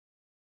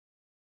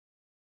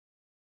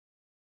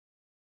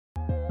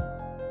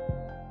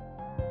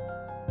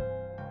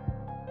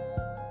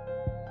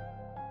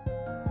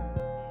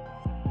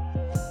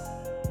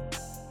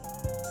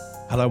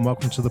Hello and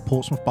welcome to the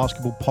Portsmouth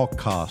Basketball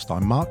Podcast.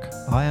 I'm Mark.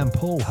 I am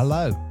Paul.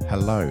 Hello.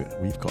 Hello.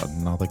 We've got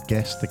another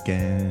guest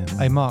again.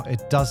 Hey, Mark,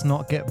 it does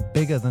not get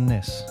bigger than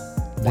this.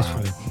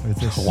 Literally, with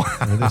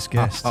this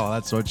guest. Oh,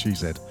 that's what she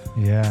said.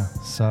 Yeah.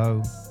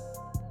 So,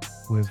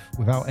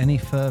 without any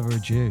further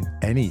ado,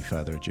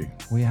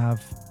 we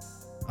have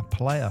a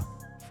player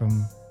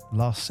from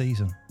last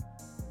season.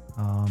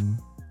 The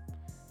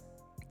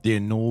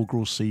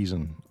inaugural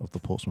season of the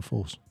Portsmouth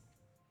Force.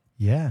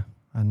 Yeah.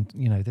 And,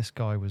 you know, this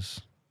guy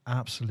was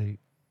absolute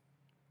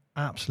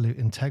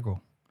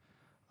integral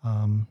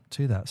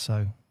to that.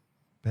 So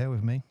bear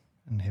with me,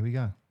 and here we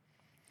go.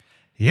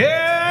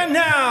 Yeah,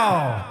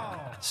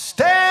 now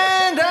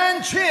stand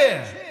and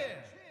cheer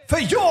for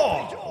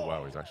your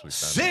he's actually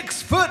standing.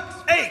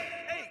 6'8"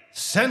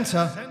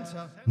 center,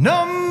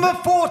 number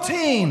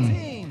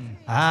 14,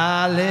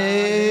 Alex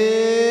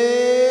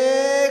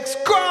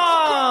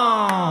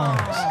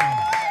Grimes.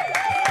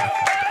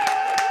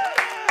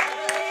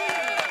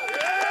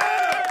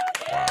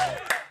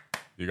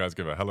 You guys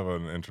give a hell of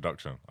an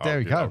introduction. There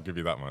we go. I'll give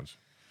you that much.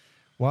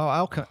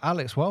 Well,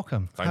 Alex,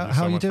 welcome. Thank you How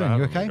so are you much for doing?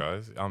 You having okay? me,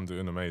 guys? I'm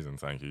doing amazing,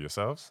 thank you.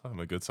 Yourselves?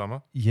 Having a good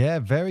summer? Yeah,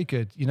 very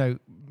good. You know,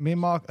 me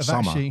and Mark have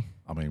actually...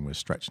 I mean, we're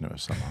stretching it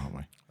with summer, aren't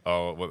we?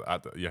 Oh, well,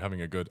 you're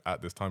having a good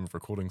at this time of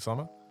recording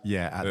summer?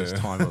 Yeah, at this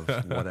time of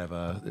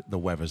whatever the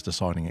weather's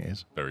deciding it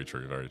is. Very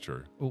true, very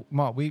true. Well,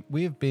 Mark,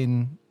 we have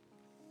been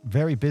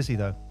very busy,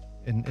 though,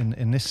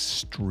 in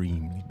this...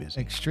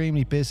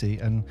 Extremely busy.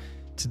 And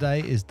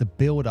today is the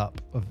build-up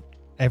of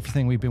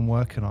everything we've been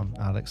working on,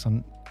 Alex.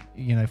 And,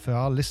 you know, for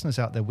our listeners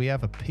out there, we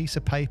have a piece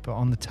of paper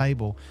on the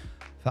table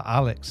for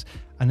Alex,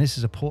 and this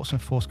is a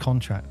Portsmouth Force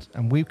contract.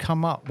 And we've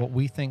come up what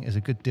we think is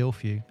a good deal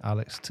for you,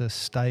 Alex, to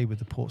stay with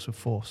the Portsmouth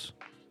Force.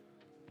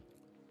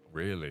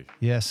 Really?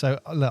 Yeah. So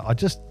look, I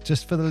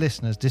just for the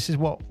listeners, this is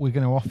what we're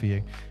going to offer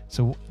you.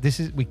 So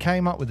we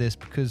came up with this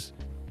because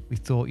we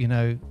thought, you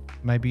know,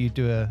 maybe you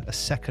do a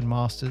second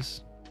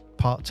master's,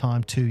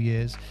 part-time, 2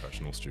 years.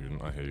 Professional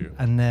student, I hear you.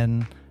 And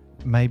then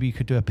maybe you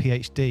could do a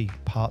PhD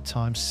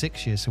part-time,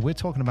 6 years. So we're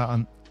talking about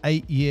an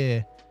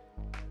 8-year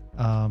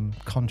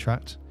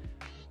contract,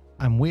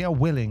 and we are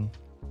willing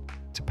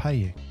to pay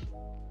you.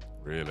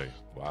 Really?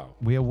 Wow.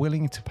 We are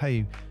willing to pay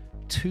you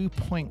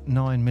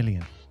 $2.9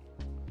 million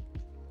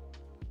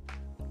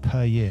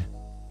per year.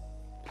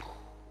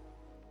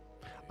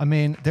 I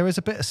mean, there is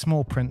a bit of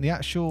small print. The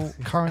actual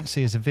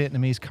currency is a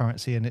Vietnamese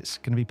currency, and it's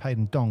going to be paid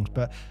in dongs,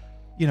 but,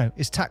 you know,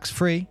 it's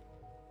tax-free.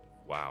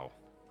 Wow.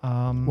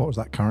 What was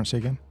that currency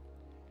again?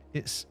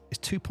 It's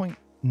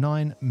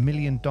 2.9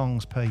 million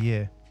dongs per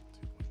year.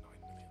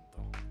 $2.9 million.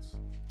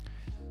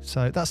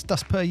 So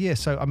that's per year.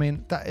 So I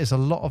mean, that is a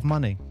lot of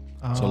money.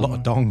 It's a lot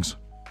of dongs.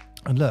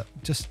 And look,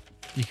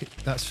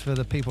 that's for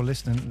the people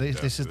listening.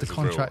 This is the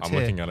contract I'm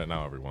here. looking at it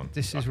now, everyone.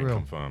 This I is can real.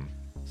 Confirm.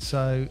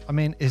 So I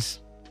mean,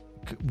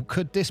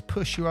 could this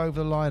push you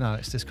over the line,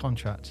 Alex? This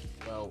contract?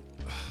 Well,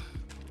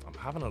 I'm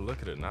having a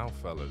look at it now,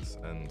 fellas,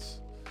 and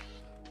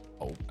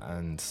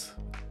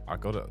I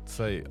gotta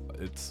say,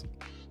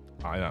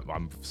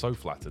 I'm so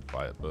flattered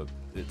by it, but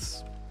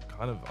it's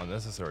kind of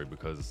unnecessary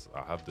because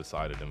I have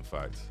decided, in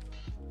fact,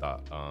 that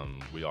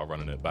we are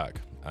running it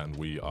back, and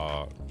we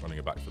are running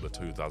it back for the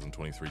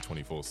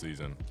 2023-24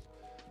 season,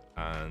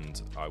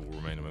 and I will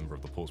remain a member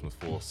of the Portsmouth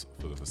Force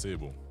for the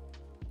foreseeable.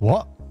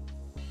 What?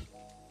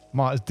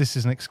 Mark, this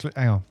is an exclusive.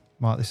 Hang on,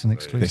 Mark, this is an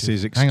exclusive. This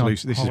is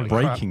exclusive. This is Holy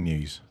breaking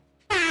news.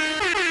 Oh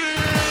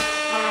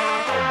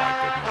my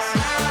goodness.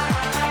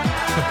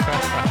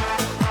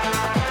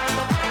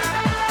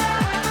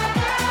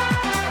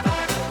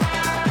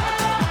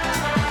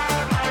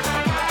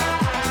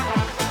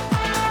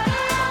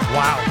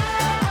 Wow.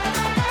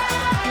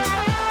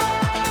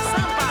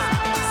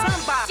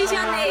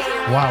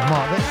 Wow,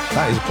 Mark,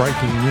 That is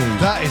breaking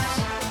news. that is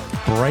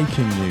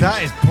breaking news.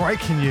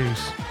 breaking news.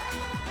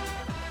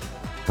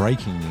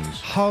 Breaking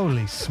news.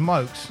 Holy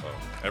smokes. So,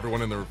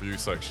 everyone in the review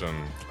section,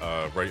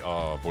 rate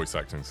our voice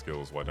acting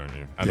skills, why don't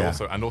you? And Yeah.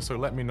 also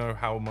let me know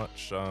how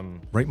much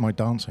Rate my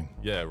dancing.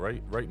 yeah,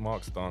 rate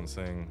Mark's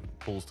dancing,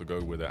 Paul's to go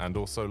with it, and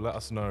also let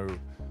us know,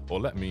 or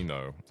let me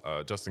know,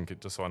 just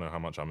so I know how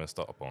much I messed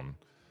up on.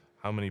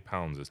 How many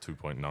pounds is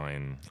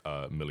 2.9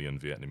 million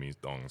Vietnamese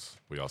dongs?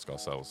 We ask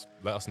ourselves.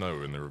 Let us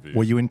know in the review.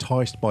 Were you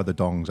enticed by the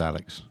dongs,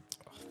 Alex?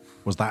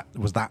 Was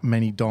that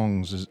many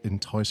dongs as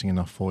enticing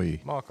enough for you?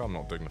 Mark, I'm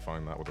not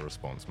dignifying that with a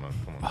response, man.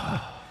 Come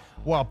on.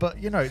 Well,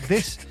 but you know,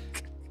 this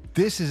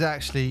is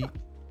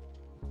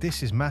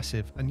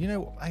massive. And you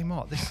know, hey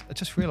Mark, I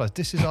just realised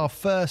this is our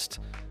first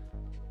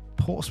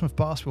Portsmouth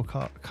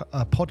Basketball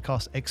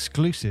podcast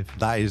exclusive.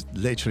 That is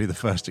literally the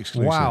first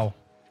exclusive. Wow.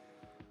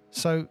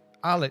 So,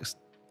 Alex,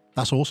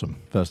 That's awesome,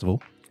 first of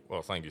all.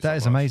 Well, thank you. that so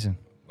is much. amazing.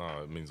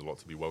 No, it means a lot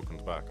to be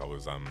welcomed back. I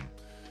was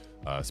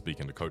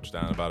speaking to Coach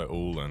Dan about it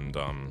all and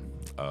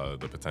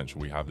the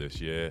potential we have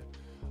this year.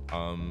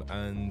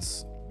 And,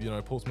 you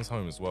know, Portsmouth's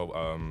home as well.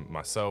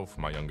 Myself,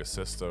 my younger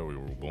sister, we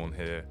were all born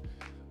here.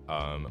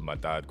 My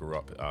dad grew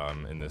up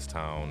in this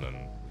town,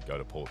 and we go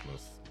to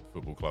Portsmouth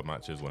Football Club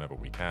matches whenever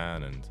we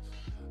can. And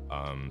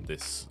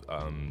This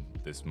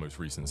most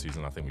recent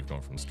season, I think we've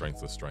gone from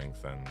strength to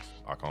strength, and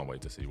I can't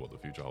wait to see what the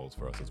future holds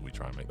for us as we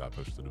try and make that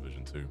push to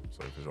Division 2.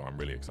 So for sure, I'm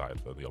really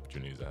excited for the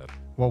opportunities ahead.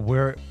 Well,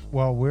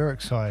 we're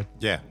excited.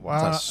 Yeah,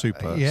 that's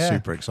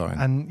super exciting.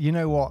 And you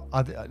know what?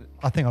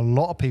 I think a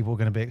lot of people are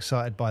going to be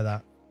excited by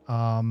that.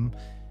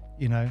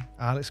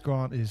 Alex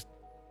Grant is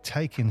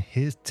taking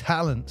his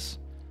talents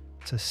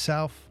to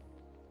South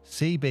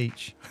Sea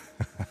Beach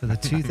for the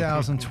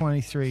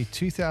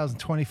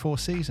 2023-2024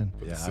 season.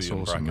 Yeah, that's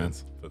awesome, man.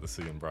 For the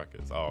C in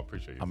brackets. Oh, I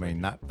appreciate you. I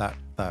mean, that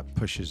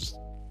pushes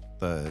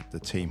the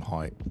team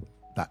height.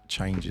 That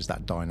changes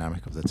that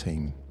dynamic of the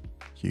team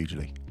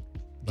hugely.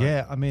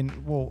 Yeah, I mean,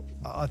 well,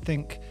 I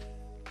think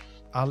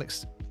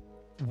Alex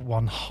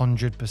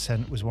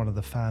 100% was one of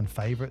the fan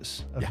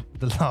favourites of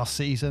the last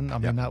season. I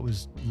mean, that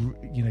was,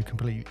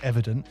 completely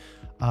evident.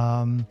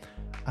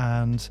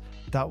 And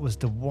that was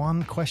the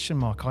one question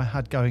mark I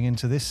had going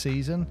into this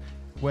season,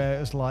 where it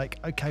was like,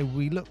 okay,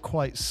 we look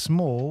quite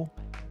small.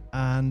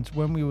 And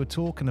when we were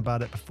talking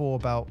about it before,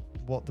 about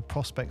what the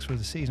prospects for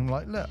the season, we're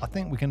like, look, I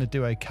think we're going to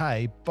do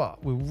okay,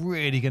 but we're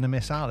really going to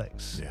miss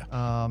Alex.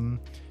 Yeah.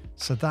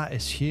 So that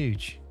is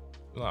huge.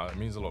 No, it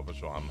means a lot for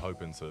sure. I'm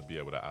hoping to be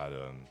able to add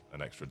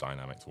an extra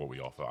dynamic to what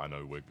we offer. I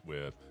know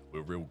we're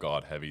real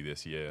guard heavy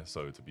this year,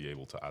 so to be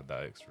able to add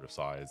that extra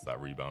size, that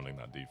rebounding,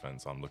 that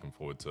defense, I'm looking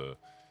forward to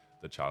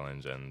the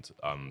challenge. And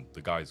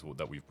the guys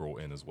that we've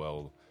brought in as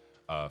well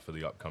for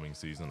the upcoming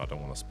season. I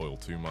don't want to spoil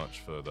too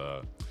much for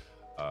the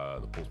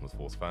Portsmouth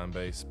Force fan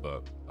base,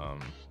 but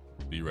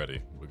be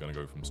ready. We're going to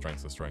go from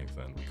strength to strength,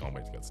 and we can't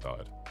wait to get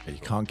started. Yeah, you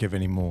can't give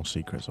any more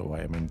secrets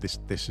away. I mean, this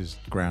is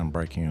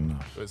groundbreaking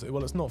enough.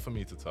 It's not for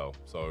me to tell,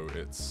 so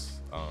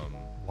it's...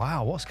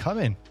 Wow, what's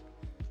coming?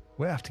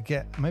 We have to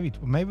get... Maybe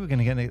we're going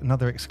to get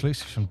another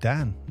exclusive from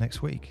Dan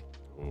next week.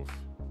 Oof.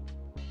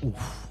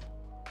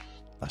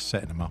 That's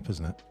setting him up,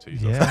 isn't it?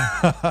 Jesus.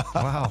 Yeah.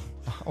 Wow.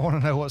 I want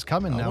to know what's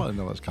coming now. I want to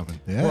know what's coming.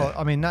 Yeah. Well,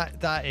 I mean,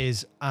 that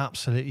is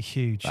absolutely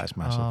huge. That's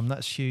massive.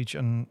 That's huge.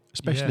 And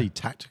especially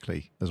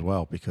tactically as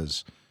well,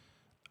 because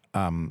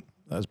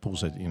as Paul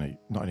said,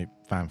 not only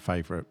fan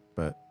favourite,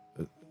 but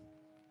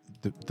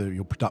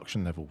your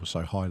production level was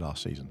so high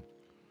last season.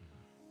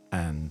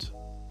 And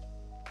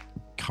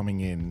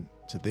coming in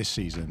to this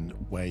season,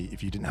 where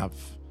if you didn't have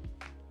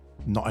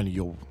not only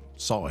your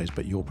size,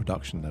 but your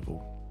production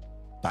level,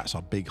 that's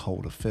a big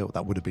hole to fill.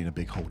 That would have been a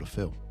big hole to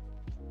fill.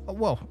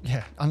 Well,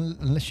 yeah,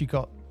 unless you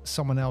got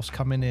someone else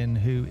coming in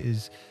who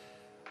is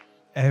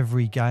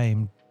every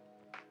game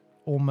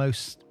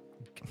almost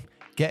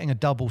getting a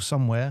double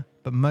somewhere,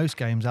 but most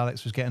games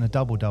Alex was getting a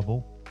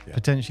double-double,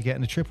 potentially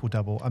getting a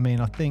triple-double. I mean,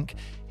 I think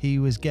he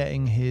was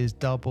getting his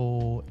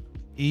double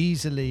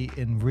easily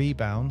in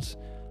rebounds,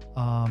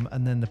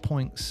 and then the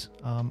points,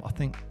 I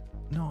think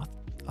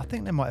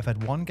they might have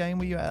had one game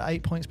where you had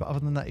 8 points, but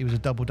other than that, he was a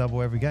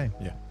double-double every game.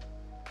 Yeah.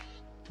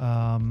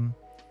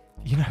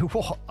 You know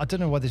what? I don't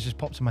know why this just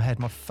popped in my head.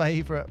 My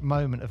favourite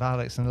moment of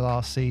Alex in the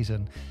last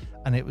season,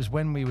 and it was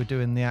when we were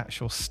doing the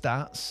actual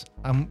stats.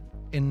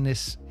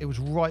 It was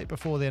right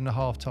before the end of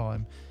half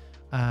time,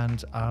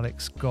 and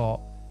Alex got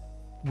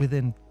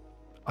within,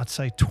 I'd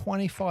say,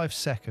 25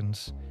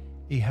 seconds,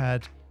 he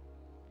had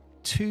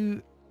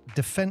 2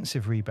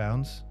 defensive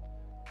rebounds,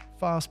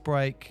 fast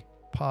break,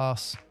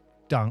 pass,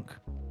 dunk,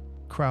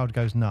 crowd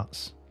goes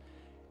nuts.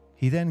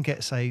 He then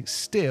gets a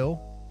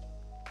steal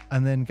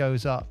and then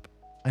goes up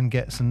and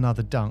gets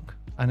another dunk.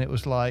 And it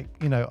was like,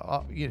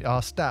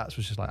 our stats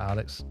was just like,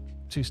 Alex,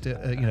 2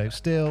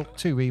 steal,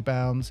 2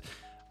 rebounds,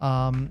 2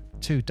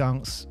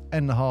 dunks,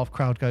 end the half,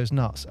 crowd goes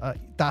nuts.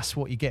 That's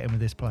what you're getting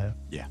with this player.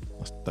 Yeah,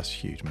 that's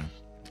huge, man.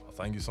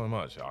 Thank you so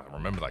much. I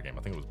remember that game.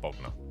 I think it was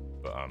Bogner.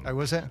 But, oh,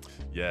 was it?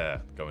 Yeah,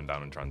 going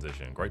down in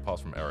transition. Great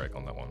pass from Eric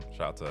on that one.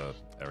 Shout out to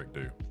Eric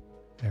Du.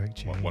 Eric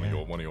G. One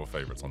of your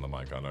favorites on the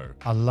mic, I know.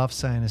 I love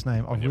saying his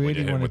name. When you hit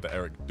him with the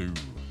Eric Du.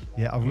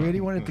 Yeah, I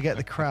really wanted to get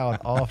the crowd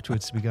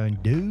afterwards to be going,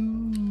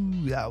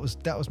 "Do." That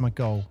was my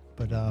goal.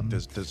 But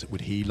would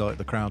he like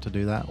the crowd to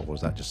do that, or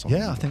was that just something?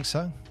 Yeah, I think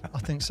so.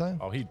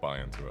 Oh, he'd buy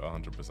into it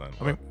 100%.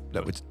 I mean,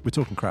 look, we're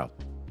talking crowd.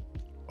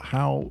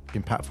 How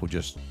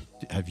impactful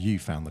have you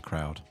found the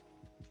crowd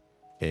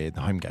in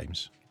the home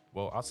games?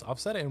 Well,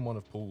 I've said it in one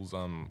of Paul's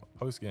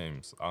post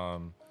games. I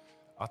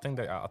think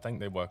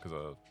they work as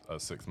a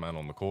sixth man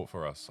on the court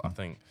for us. I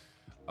think,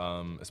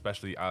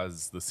 especially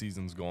as the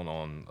season's gone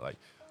on,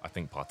 I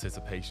think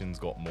participation's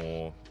got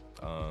more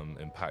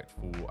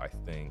impactful. I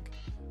think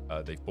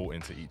they've bought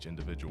into each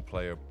individual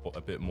player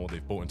a bit more.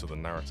 They've bought into the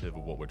narrative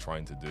of what we're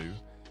trying to do.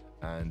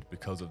 And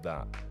because of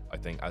that, I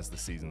think as the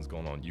season's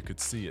gone on, you could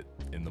see it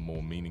in the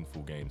more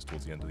meaningful games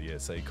towards the end of the year.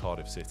 Say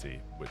Cardiff City,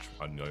 which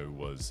I know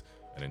was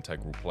an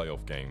integral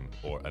playoff game,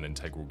 or an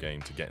integral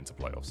game to get into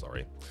playoffs,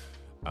 sorry.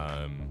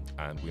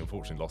 And we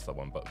unfortunately lost that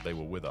one, but they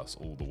were with us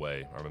all the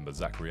way. I remember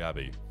Zachary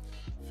Abbey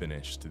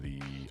finished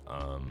the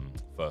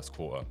first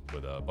quarter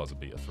with a buzzer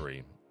beater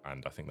 3,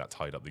 and I think that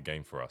tied up the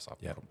game for us.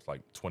 It was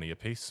like 20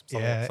 apiece.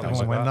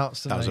 Everyone went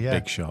nuts. That was a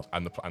big shot.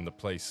 And the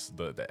place,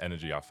 the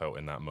energy I felt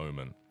in that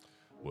moment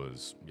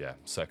was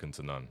second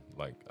to none.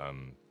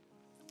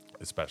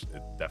 especially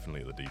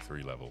definitely at the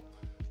D3 level.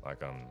 Like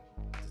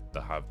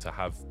to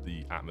have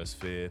the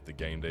atmosphere, the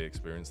game day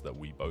experience that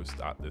we boast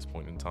at this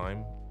point in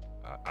time,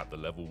 at the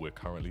level we're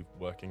currently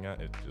working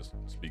at, it just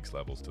speaks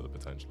levels to the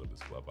potential of this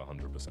club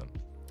 100%.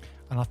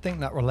 And I think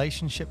that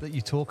relationship that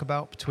you talk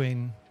about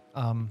between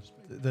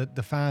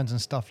the fans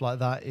and stuff like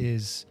that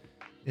is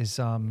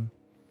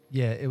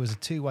it was a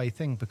two-way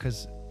thing,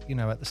 because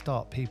at the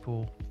start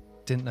people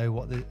didn't know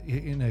what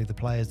the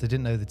players, they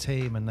didn't know the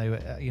team, and they were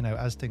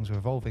as things were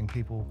evolving,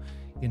 people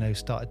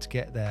started to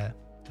get the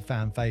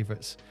fan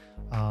favorites,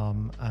 I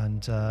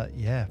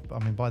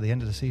mean, by the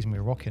end of the season we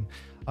were rocking,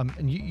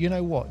 and you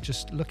know what,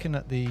 just looking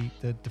at the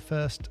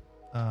first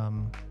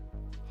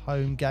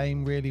home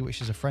game really,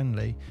 which is a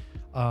friendly,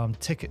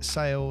 ticket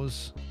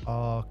sales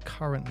are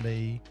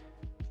currently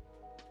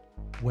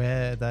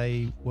where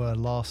they were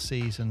last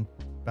season,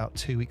 about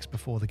 2 weeks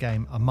before the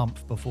game, a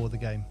month before the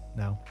game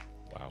now.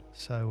 Wow.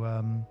 So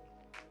I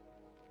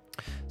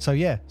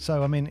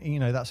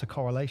mean, that's a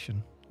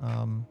correlation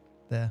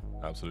there.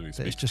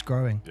 Absolutely. It's just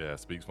growing. Yeah,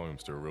 speaks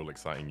volumes to a real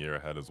exciting year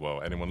ahead as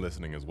well. Anyone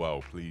listening as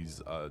well,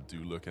 please do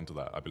look into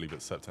that. I believe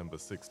it's September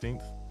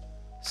 16th.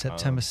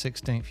 September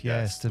 16th,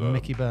 yes, the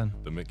Mickey Byrne.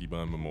 The Mickey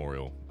Byrne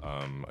Memorial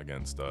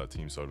against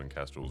Team Solent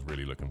Kestrels.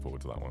 Really looking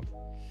forward to that one.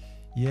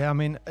 Yeah, I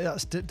mean,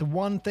 that's the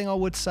one thing I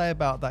would say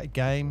about that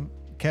game.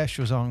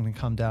 Kestrels aren't going to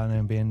come down there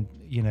and being,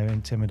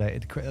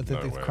 intimidated.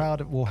 The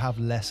crowd will have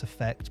less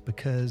effect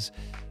because,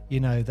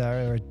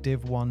 they're a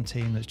Div 1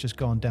 team that's just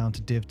gone down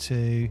to Div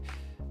 2.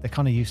 They're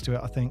kind of used to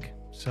it, I think.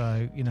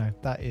 So,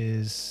 that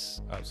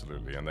is...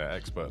 Absolutely, and they're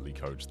expertly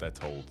coached. They're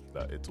told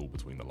that it's all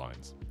between the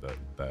lines,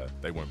 that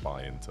they won't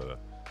buy into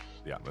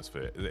the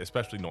atmosphere,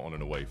 especially not on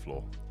an away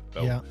floor.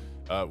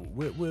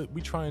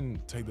 We try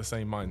and take the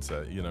same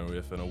mindset.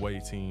 If an away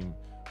team...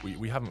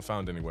 We haven't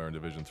found anywhere in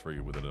Division 3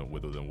 with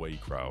an away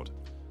crowd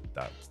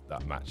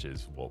that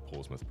matches what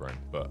Portsmouth bring.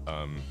 But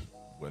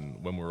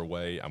when we're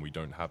away and we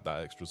don't have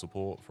that extra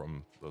support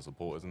from the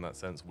supporters in that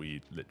sense,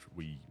 we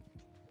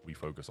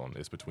focus on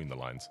it's between the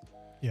lines.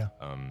 Yeah.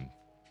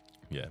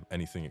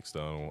 Anything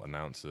external,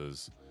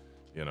 announcers,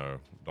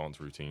 dance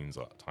routines,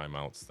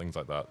 timeouts, things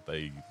like that.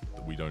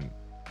 We don't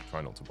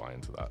try not to buy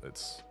into that.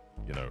 It's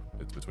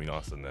between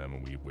us and them,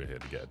 and we're here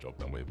to get a job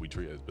done. We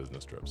treat it as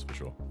business trips for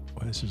sure.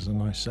 Well, this is a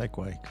nice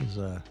segue, because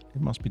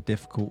it must be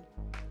difficult,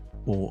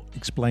 or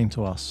explain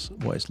to us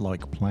what it's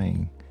like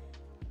playing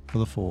for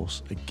the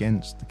Force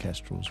against the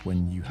Kestrels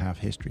when you have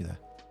history there.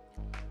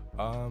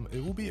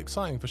 It will be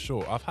exciting for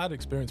sure. I've had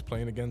experience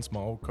playing against my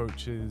old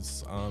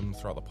coaches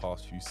throughout the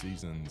past few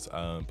seasons.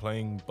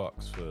 Playing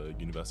Bucks for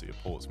University of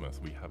Portsmouth,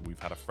 we've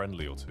had a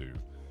friendly or two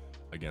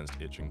against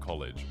Itchen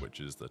College, which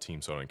is the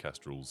Team Solent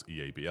Kestrels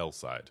EABL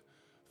side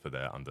for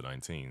their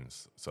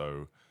under-19s.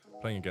 So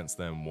playing against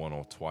them one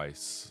or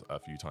twice, a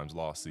few times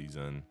last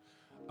season,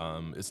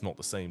 it's not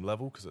the same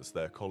level because it's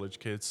their college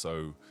kids,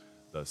 so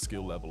the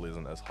skill level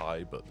isn't as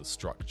high, but the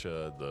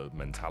structure, the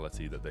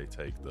mentality that they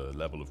take, the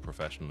level of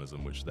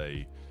professionalism which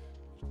they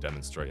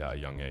demonstrate at a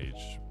young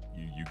age,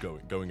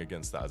 going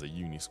against that as a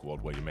uni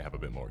squad where you may have a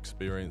bit more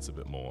experience, a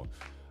bit more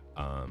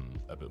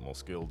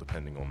skill,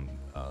 depending on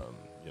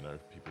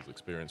people's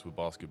experience with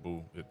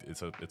basketball.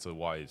 It's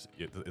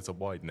a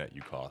wide net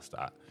you cast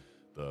at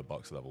the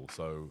Bucks level.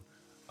 So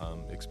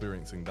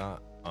experiencing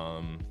that,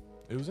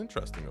 it was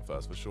interesting at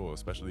first for sure,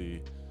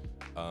 especially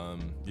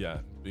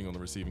being on the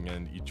receiving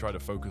end. You try to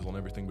focus on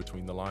everything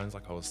between the lines,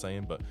 like I was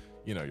saying, but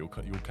you'll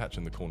catch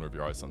in the corner of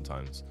your eye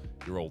sometimes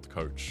your old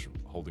coach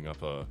holding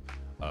up a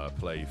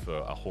play for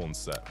a horn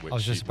set,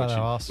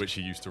 which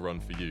he used to run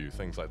for you,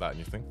 things like that, and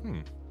you think,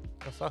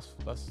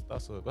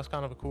 that's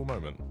kind of a cool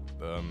moment.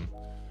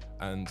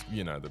 And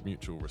the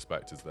mutual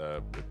respect is there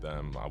with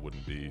them. I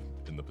wouldn't be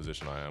in the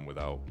position I am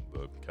without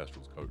the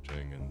Kestrels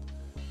coaching and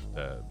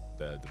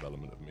their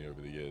development of me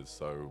over the years.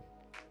 So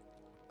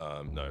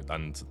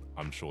and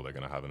I'm sure they're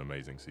going to have an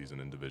amazing season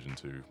in Division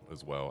 2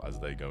 as well as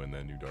they go in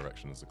their new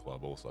direction as a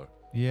club also.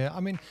 Yeah,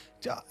 I mean,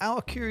 out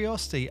of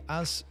curiosity,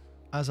 as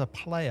a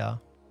player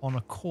on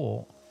a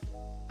court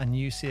and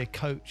you see a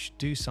coach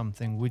do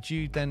something, would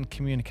you then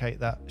communicate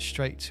that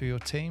straight to your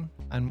team,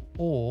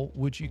 or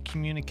would you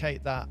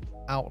communicate that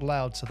out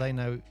loud so they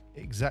know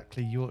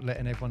exactly, you're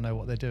letting everyone know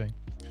what they're doing?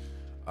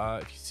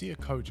 If you see a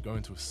coach go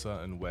into a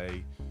certain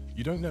way,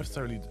 you don't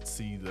necessarily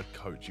see the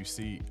coach.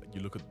 You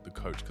look at the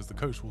coach, because the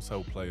coach will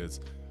tell players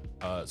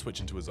switch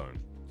into a zone.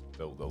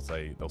 They'll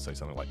say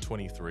something like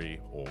 23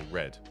 or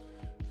red,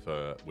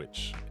 for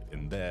which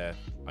in their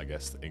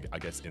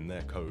in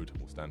their code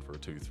will stand for a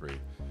 2-3.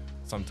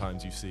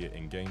 Sometimes you see it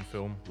in game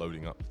film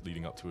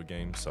leading up to a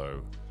game.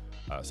 So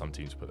some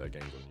teams put their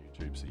games on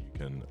YouTube so you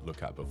can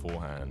look at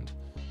beforehand.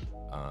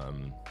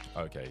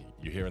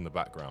 You hear in the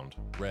background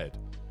red,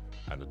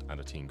 and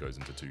a team goes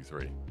into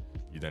 2-3.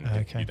 You then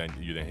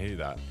hear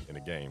that in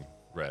a game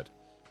red.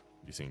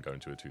 You see it go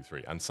into a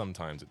 2-3, and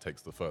sometimes it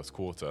takes the first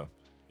quarter.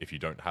 If you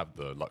don't have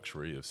the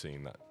luxury of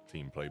seeing that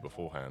team play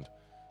beforehand,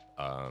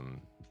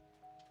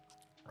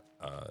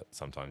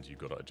 sometimes you've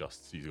got to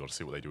adjust. You've got to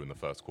see what they do in the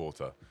first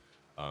quarter.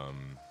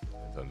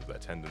 in terms of their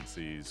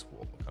tendencies,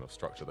 what kind of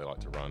structure they like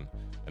to run,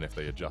 and if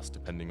they adjust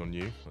depending on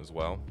you as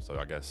well. So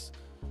I guess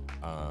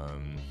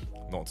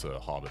not to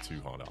harbour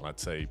too hard out, I'd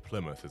say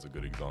Plymouth is a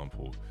good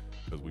example,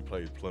 because we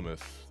played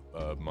Plymouth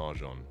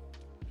Mahjong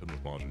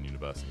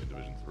University in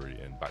Division 3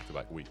 in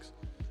back-to-back weeks.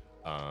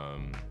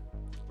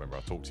 Remember,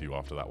 I talked to you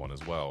after that one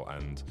as well,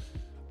 and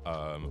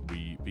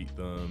we beat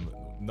them.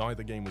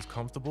 Neither game was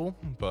comfortable,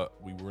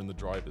 but we were in the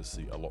driver's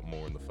seat a lot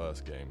more in the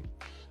first game,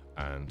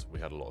 and we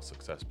had a lot of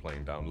success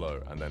playing down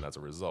low. And then as a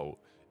result,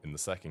 in the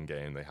second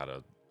game, they had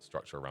a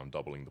structure around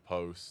doubling the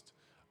post,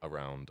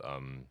 around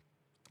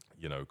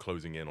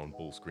closing in on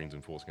ball screens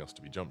and forcing us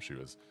to be jump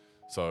shooters.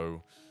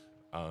 So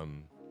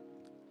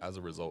as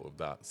a result of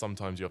that,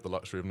 sometimes you have the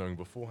luxury of knowing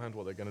beforehand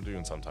what they're going to do,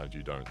 and sometimes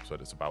you don't. So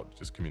it's about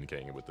just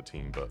communicating it with the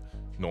team, but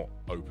not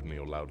openly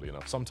or loudly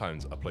enough.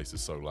 Sometimes a place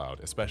is so loud,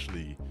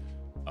 especially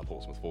a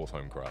Portsmouth Force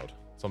home crowd.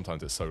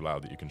 Sometimes it's so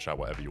loud that you can shout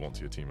whatever you want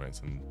to your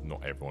teammates, and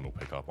not everyone will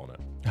pick up on it.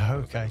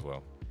 Okay. As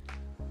well.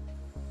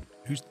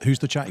 Who's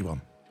the chatty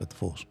one at the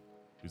Force?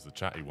 Who's the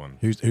chatty one?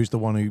 Who's the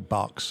one who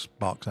barks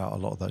out a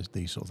lot of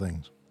these sort of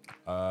things?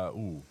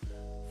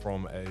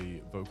 From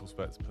a vocal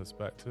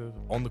perspective,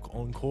 on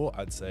court,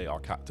 I'd say our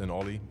captain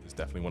Ollie is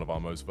definitely one of our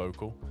most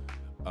vocal.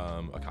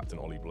 Our captain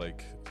Ollie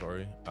Blake,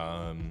 sorry.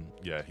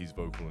 He's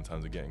vocal in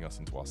terms of getting us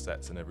into our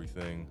sets and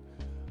everything.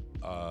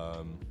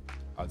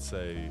 I'd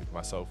say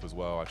myself as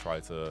well. I try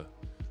to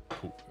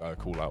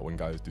call out when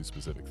guys do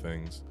specific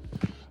things,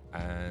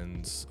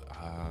 and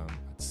I'd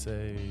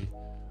say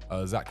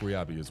Zachary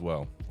Abbey as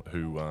well,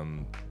 who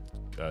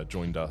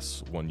joined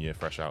us 1 year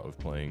fresh out of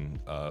playing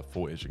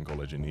Fort Itchen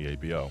College in the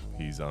ABL.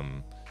 He's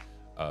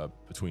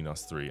between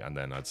us three, and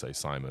then I'd say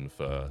Simon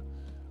for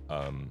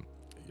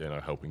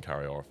helping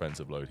carry our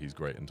offensive load. He's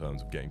great in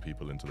terms of getting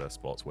people into their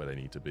spots where they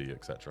need to be,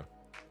 etc.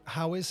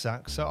 How is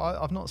Zach? So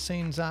I've not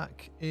seen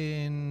Zach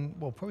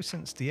probably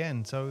since the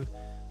end. So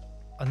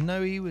I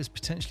know he was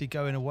potentially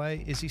going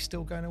away. Is he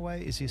still going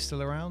away? Is he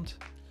still around?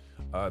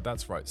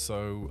 That's right.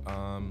 So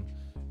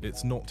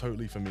it's not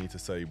totally for me to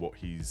say what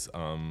he's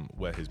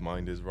where his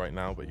mind is right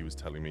now, but he was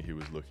telling me he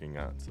was looking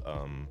at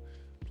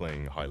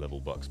playing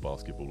high-level Bucks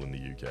basketball in the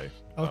UK.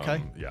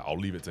 Okay. I'll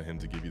leave it to him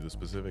to give you the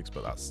specifics,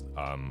 but that's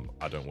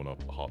I don't want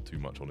to harp too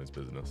much on his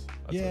business.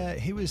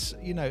 He was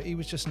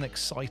just an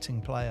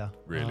exciting player.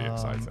 Really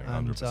exciting,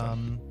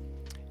 100%.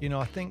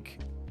 I think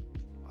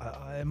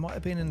it might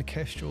have been in the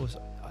Kestrels.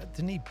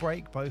 Didn't he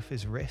break both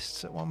his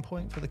wrists at one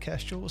point for the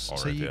Kestrels?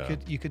 So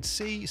you could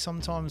see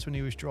sometimes when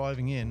he was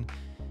driving in,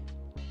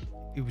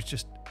 it was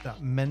just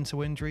that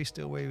mental injury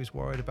still where he was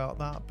worried about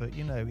that. But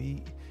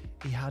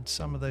he had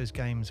some of those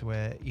games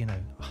where he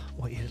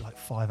had like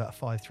 5 out of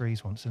 5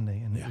 threes once, didn't he?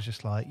 And it was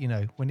just like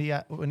when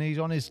he's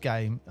on his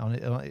game,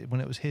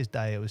 when it was his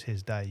day, it was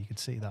his day. You could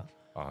see that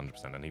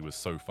 100%. And he was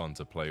so fun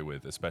to play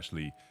with,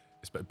 especially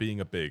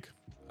being a big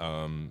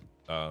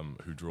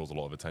who draws a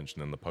lot of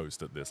attention in the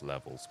post at this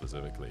level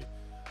specifically.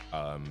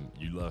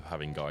 You love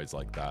having guys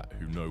like that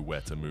who know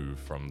where to move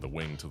from the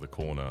wing to the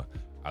corner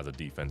as a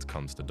defense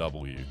comes to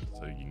double you,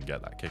 so you can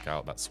get that kick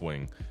out, that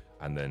swing,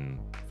 and then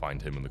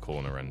find him in the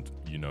corner, and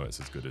it's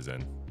as good as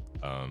in.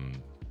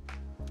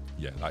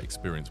 That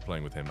experience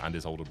playing with him and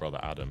his older brother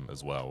Adam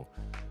as well,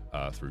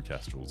 through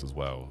Kestrels as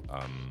well.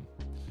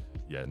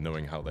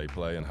 Knowing how they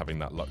play and having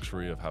that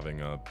luxury of having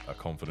a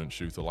confident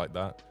shooter like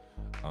that,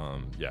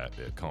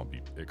 it can't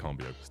be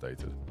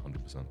overstated,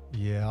 100%.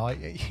 Yeah,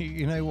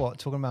 you know what?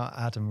 Talking about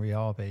Adam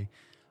Riabi,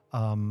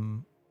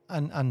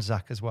 and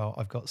Zach as well,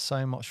 I've got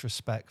so much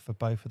respect for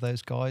both of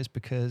those guys,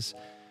 because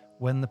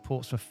when the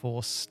Portsmouth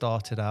Force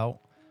started out,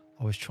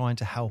 I was trying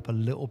to help a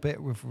little bit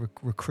with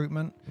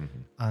recruitment,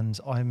 and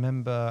I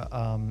remember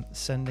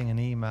sending an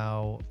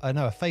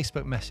a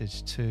Facebook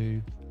message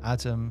to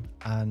Adam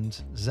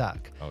and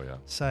Zach,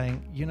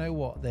 saying, you know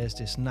what, there's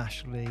this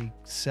National League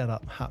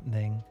setup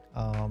happening,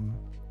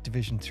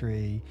 Division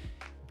 3.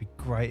 It'd be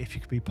great if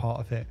you could be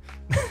part of it.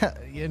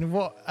 You know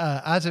what?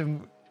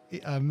 Adam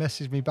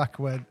messaged me back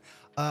and went,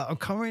 I'm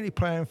currently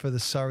playing for the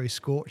Surrey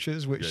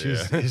Scorchers, which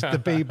is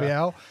the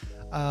BBL.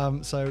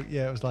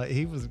 It was like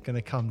he wasn't going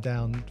to come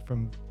down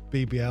from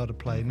BBL to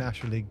play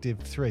National League Div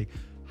 3.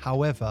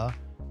 However,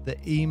 the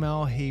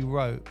email he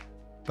wrote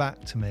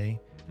back to me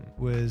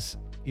was,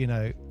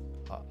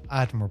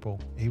 admirable.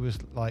 He was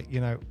like,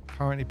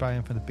 currently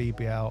playing for the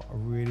BBL. I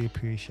really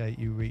appreciate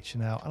you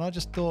reaching out. And I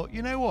just thought,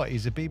 you know what?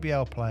 He's a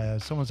BBL player.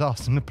 Someone's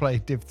asked him to play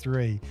Div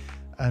 3.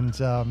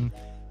 And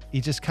he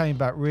just came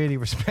back really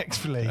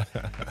respectfully.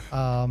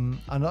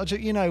 And I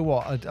just,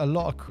 a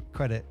lot of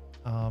credit.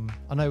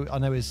 I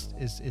know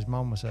his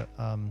mum was at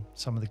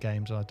some of the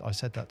games. And I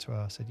said that to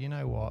her. I said, you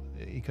know what?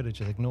 He could have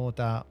just ignored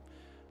that,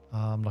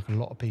 like a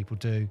lot of people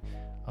do,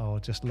 or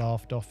just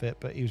laughed off it.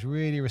 But he was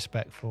really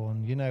respectful.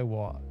 And you know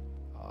what?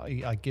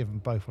 I give them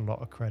both a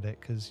lot of credit,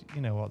 because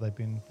you know what, they've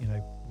been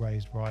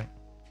raised right.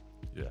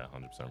 Yeah,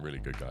 100%. Really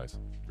good guys.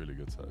 Really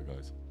good set of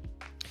guys.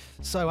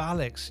 So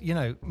Alex,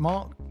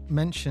 Mark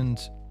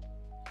mentioned,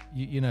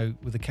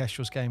 with the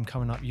Kestrels game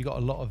coming up, you got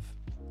a lot of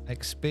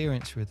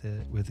experience with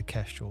the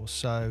Kestrel.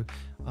 So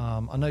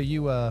I know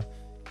you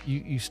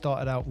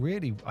started out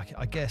really,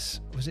 I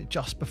guess, was it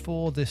just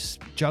before this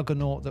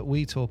juggernaut that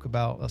we talk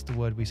about? That's the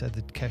word we said,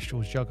 the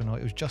Kestrel's juggernaut.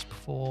 It was just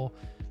before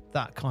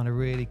that kind of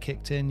really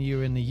kicked in. You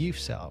were in the youth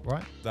setup,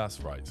 right?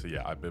 That's right. So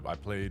yeah, I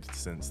played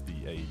since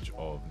the age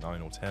of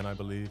 9 or 10, I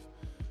believe,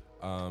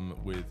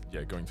 with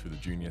going through the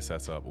junior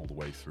setup all the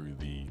way through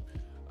the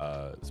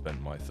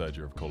spent my third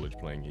year of college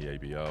playing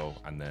EABL,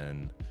 and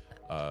then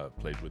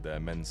played with their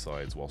men's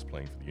sides whilst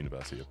playing for the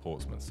University of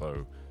Portsmouth.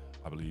 So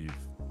I believe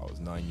I was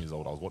 9 years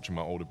old. I was watching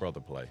my older brother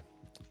play,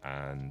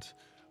 and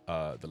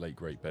the late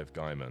great Bev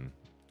Guyman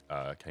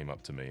came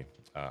up to me,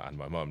 and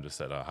my mum just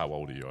said, "How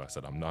old are you?" I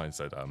said, "I'm 9."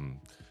 Said,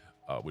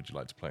 "Would you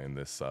like to play in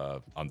this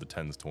under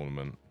 10s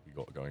tournament we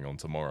got going on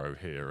tomorrow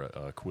here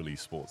at Quilly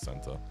Sports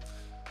Centre?"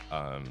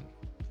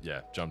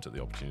 Jumped at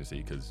the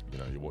opportunity because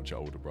you watch your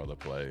older brother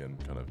play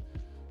and kind of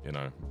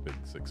big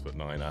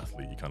 6'9"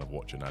 athlete. You kind of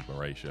watch in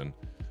admiration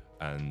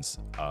and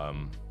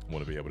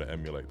want to be able to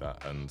emulate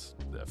that. And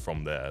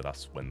from there,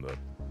 that's when the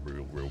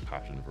real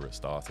passion for it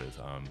started.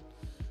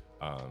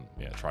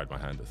 Tried my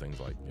hand at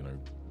things like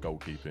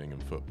goalkeeping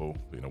and football,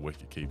 being a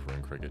wicket keeper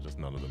and cricket. Just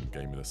none of them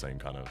gave me the same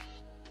kind of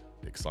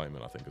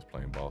excitement, I think, as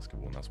playing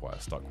basketball, and that's why I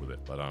stuck with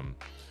it. But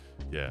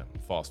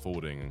fast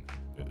forwarding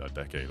a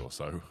decade or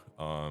so,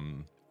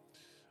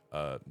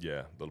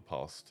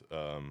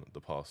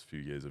 the past few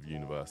years of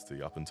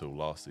university, up until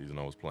last season,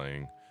 I was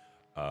playing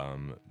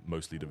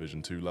mostly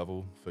Division 2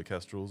 level for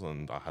Kestrels,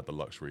 and I had the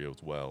luxury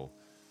as well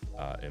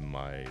in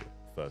my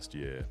first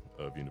year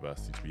of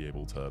university to be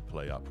able to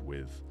play up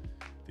with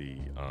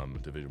the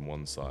Division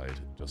 1 side,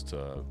 just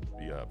to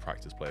be a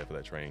practice player for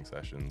their training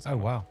sessions. Oh,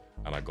 wow.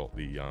 And I got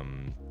the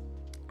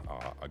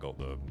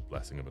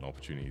blessing of an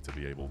opportunity to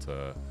be able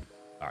to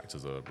act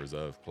as a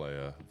reserve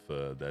player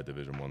for their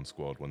Division 1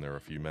 squad when there were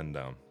a few men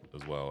down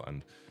as well.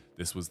 And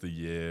this was the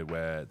year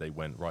where they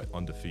went right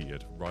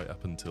undefeated, right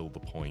up until the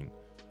point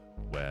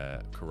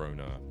where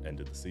Corona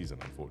ended the season,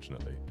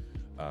 unfortunately.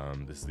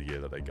 This is the year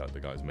that the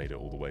guys made it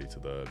all the way to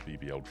the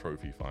BBL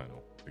Trophy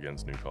final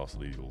against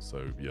Newcastle Eagles.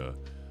 So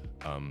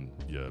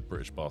your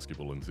British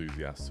basketball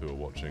enthusiasts who are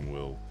watching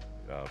will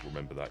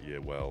remember that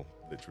year well.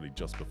 Literally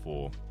just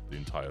before the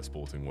entire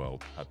sporting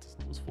world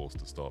was forced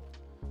to stop.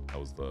 That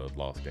was the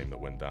last game that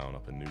went down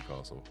up in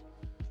Newcastle.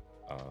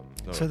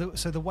 So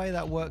the way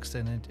that works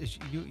then is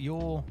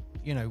you're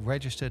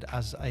registered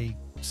as a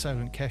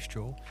Solent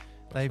Kestrel.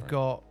 They've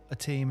got a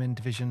team in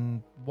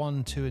Division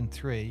 1, 2 and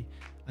 3,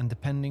 and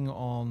depending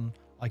on,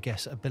 I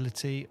guess,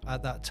 ability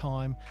at that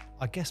time,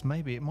 I guess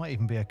maybe it might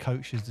even be a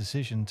coach's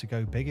decision to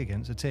go big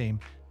against a team.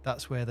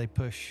 That's where they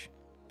push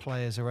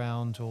players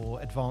around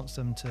or advance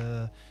them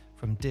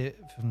from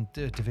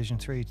Division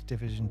 3 to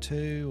Division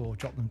 2, or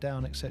drop them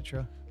down,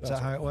 etc. Is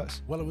that how it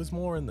works? Well, it was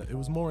more in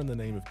the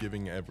name of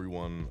giving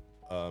everyone,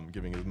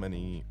 giving as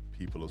many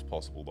people as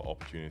possible the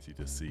opportunity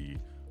to see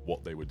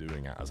what they were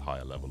doing at as high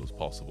a level as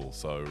possible.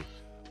 So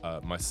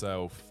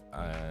myself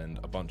and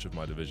a bunch of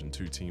my Division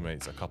 2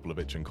 teammates, a couple of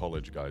Itchen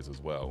College guys as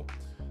well,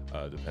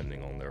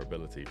 depending on their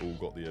ability, all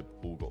got the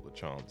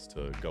chance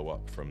to go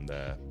up from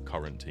their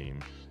current team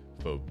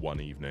for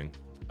one evening,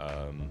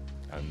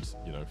 and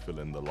fill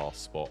in the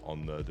last spot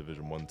on the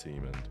Division 1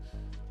 team. And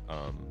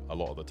a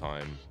lot of the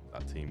time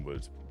that team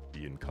would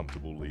be in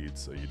comfortable leads,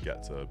 so you'd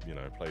get to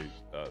play,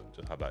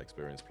 just have that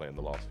experience playing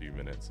the last few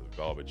minutes of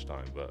garbage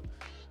time. But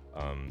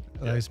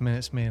those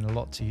minutes mean a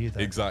lot to you, though.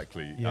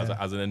 Exactly. Yeah.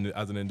 As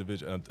an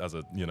individual, as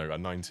a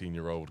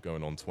 19-year-old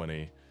going on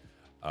 20,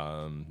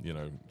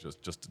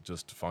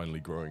 just finally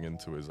growing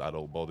into his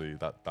adult body.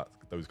 That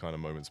those kind of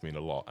moments mean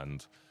a lot.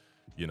 And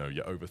you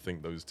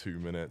overthink those 2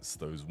 minutes,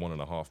 those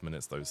 1.5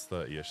 minutes, those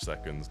 30-ish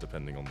seconds,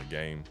 depending on the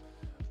game,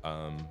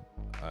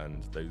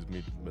 and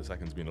those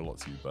seconds mean a lot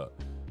to you. But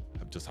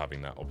just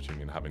having that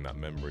opportunity and having that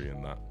memory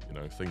and that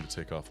thing to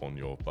tick off on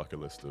your bucket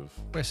list of,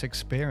 it's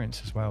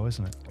experience as well,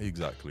 isn't it?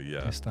 Exactly,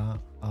 yeah. It's that,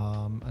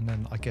 and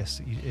then I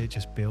guess it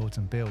just builds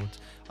and builds.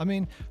 I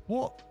mean,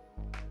 what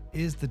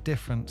is the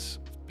difference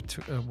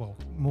between,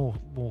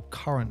 more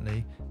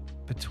currently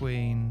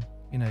between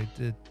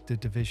the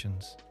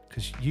divisions?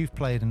 Because you've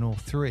played in all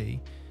three,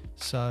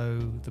 so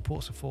the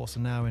Portsmouth Force are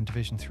now in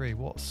Division 3.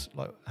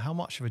 How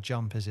much of a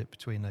jump is it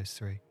between those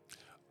three?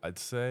 I'd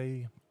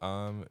say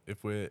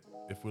if we're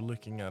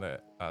looking at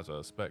it as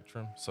a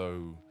spectrum,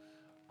 so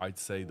I'd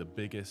say the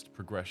biggest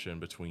progression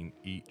between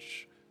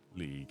each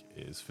league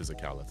is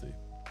physicality.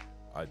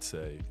 I'd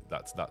say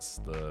that's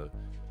the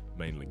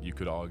main link. You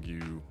could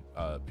argue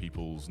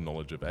people's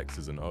knowledge of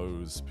X's and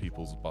O's,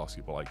 people's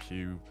basketball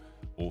IQ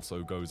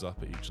also goes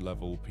up at each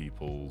level,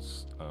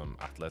 people's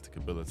athletic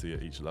ability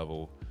at each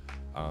level,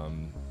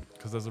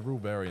 because there's a real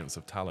variance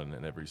of talent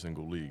in every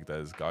single league.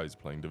 There's guys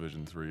playing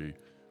Division 3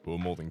 who are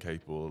more than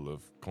capable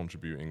of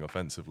contributing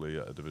offensively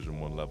at a Division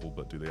 1 level,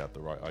 but do they have the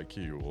right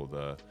IQ or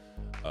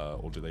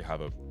do they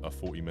have a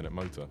 40-minute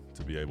motor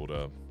to be able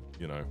to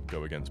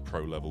go against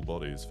pro-level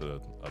bodies for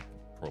a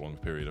prolonged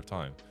period of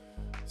time?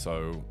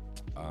 So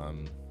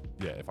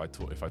if I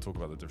talk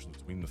about the difference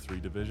between the three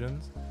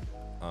divisions,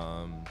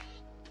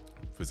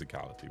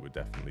 physicality would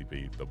definitely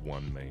be the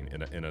one main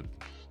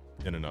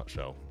in a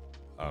nutshell.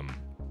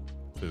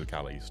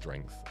 Physicality,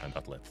 strength, and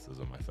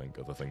athleticism, I think,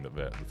 are the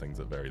things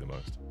that vary the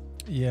most.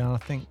 Yeah, and I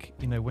think,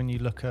 when you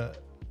look at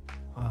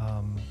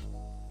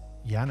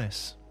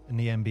Giannis in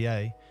the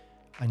NBA,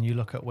 and you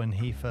look at when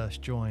he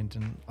first joined,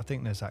 and I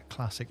think there's that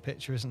classic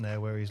picture, isn't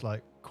there, where he's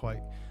like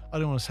quite, I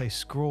don't want to say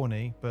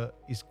scrawny, but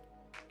he's,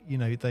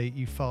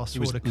 you fast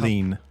forward a couple.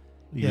 Lean.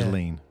 He was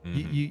lean.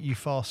 Mm-hmm. You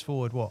fast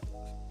forward,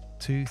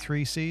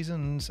 2-3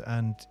 seasons,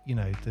 and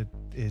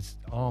his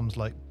arms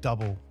like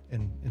double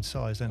in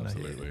size, don't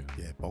Absolutely.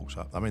 they? Yeah, bulks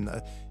up. I mean,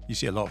 you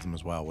see a lot of them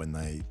as well when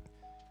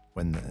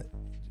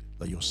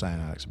like you're saying,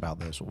 Alex, about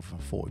the sort of a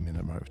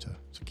 40-minute motor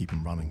to keep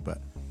them running,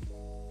 but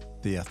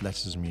the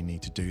athleticism you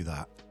need to do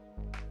that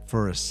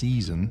for a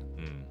season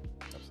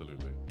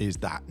absolutely is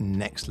that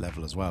next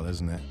level as well,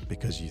 isn't it?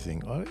 Because you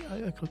think,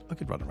 I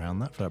could run around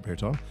that for that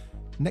period of time.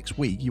 Next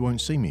week you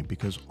won't see me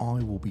because I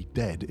will be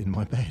dead in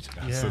my bed.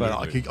 Yeah. But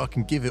I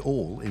can give it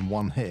all in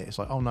one hit. It's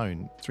like, oh no,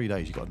 in 3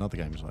 days you got another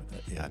game. It's like,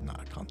 yeah, no,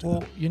 I can't do that.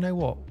 Well, you know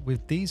what?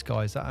 With these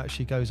guys, that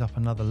actually goes up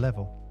another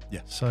level.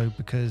 Yeah. So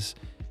because,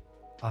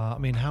 I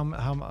mean, how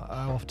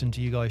often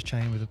do you guys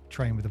train with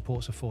the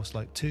Portsmouth Force?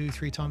 Like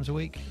 2-3 times a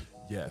week?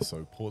 Yeah.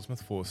 So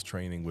Portsmouth Force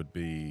training would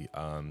be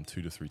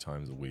 2 to 3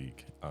 times a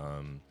week.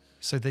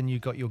 So then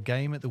you've got your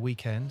game at the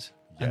weekend.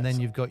 And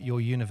then you've got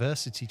your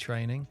university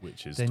training,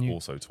 which is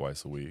also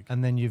twice a week.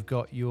 And then you've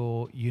got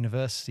your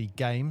university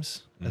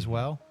games as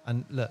well.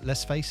 And look,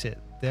 let's face it,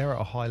 they're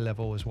at a high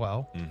level as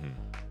well.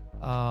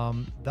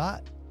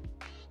 That,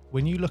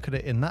 when you look at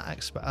it in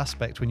that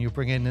aspect, when you're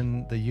bringing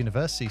in the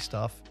university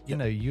stuff,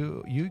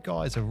 you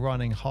guys are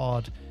running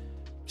hard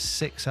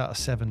 6 out of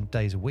 7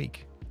 days a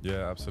week.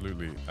 Yeah,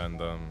 absolutely.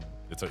 And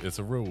it's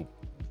a real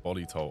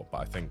body toll. But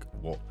I think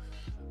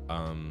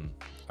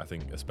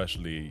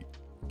especially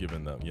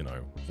given that,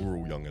 we're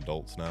all young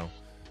adults now,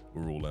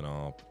 we're all in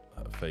our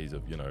phase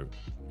of, you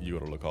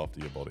got to look after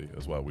your body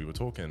as well. We were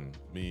talking,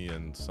 me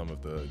and some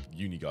of the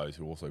uni guys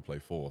who also play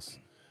Force,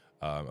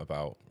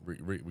 about,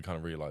 we kind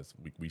of realized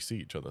we see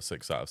each other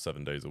 6 out of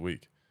 7 days a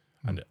week,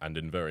 and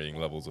in varying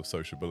levels of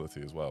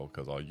sociability as well,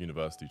 because our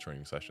university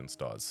training session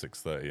starts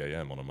 6:30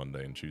 a.m. on a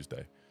Monday and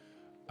Tuesday.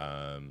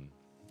 And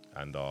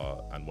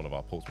one of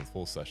our Portsmouth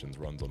Force sessions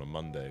runs on a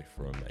Monday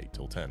from 8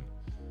 till 10.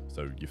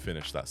 So you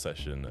finish that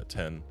session at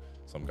 10.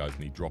 Some guys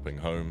need dropping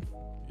home.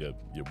 You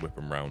whip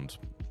them around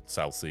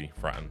Southsea,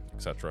 Fratton,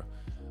 etc.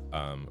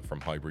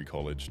 From Highbury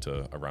College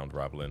to around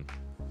Ravelin.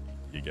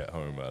 You get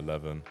home at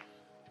 11.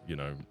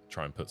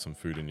 Try and put some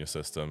food in your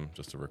system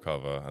just to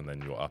recover, and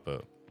then you're up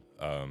at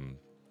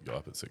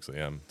 6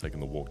 a.m. taking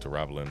the walk to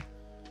Ravelin.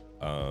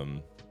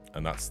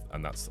 And that's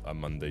a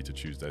Monday to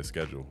Tuesday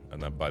schedule. And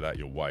then by that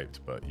you're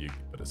wiped, but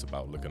it's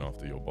about looking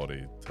after your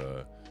body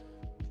to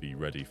be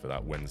ready for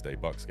that Wednesday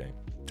Bucks game.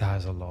 That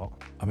is a lot.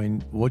 I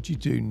mean, what do you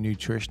do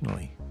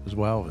nutritionally as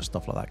well with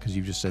stuff like that? Because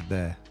you've just said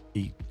there,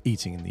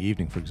 eating in the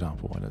evening, for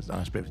example, and it's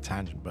a bit of a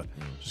tangent, but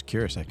just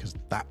curious there, because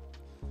that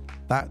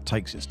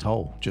takes its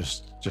toll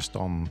just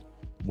on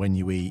when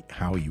you eat,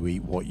 how you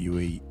eat, what you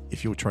eat.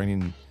 If you're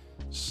training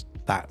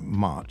that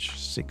much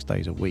 6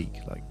 days a week,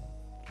 like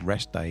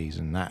rest days,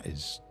 and that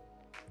is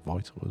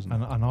vital, isn't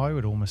it? And I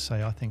would almost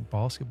say, I think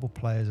basketball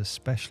players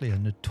especially are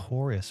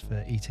notorious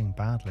for eating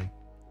badly.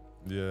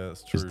 Yeah,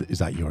 that's true. Is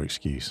that your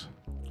excuse?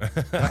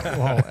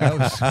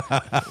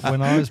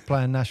 When I was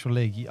playing National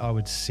League, I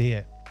would see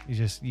it. You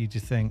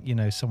just think,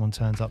 someone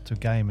turns up to a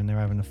game and they're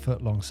having a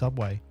foot-long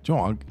Subway. Do you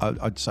know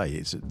what? I'd say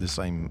it's the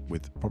same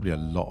with probably a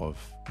lot of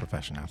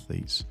professional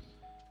athletes.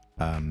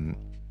 It's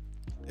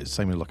the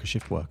same with like a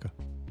shift worker.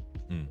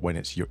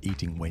 When you're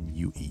eating when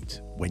you eat,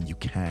 when you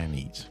can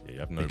eat. Yeah, you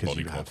have no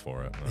body clock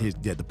for it.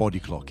 No. The body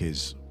clock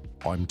is,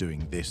 I'm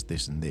doing this,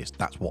 this, and this.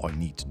 That's what I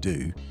need to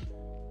do.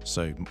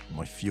 So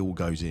my fuel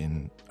goes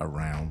in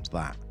around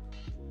that,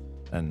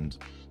 and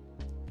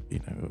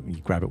you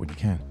grab it when you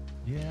can.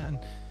 Yeah, and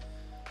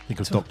think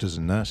of doctors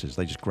and nurses;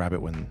 they just grab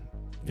it when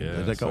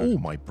they go, "Oh,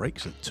 my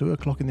break's at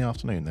 2:00 in the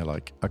afternoon." They're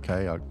like,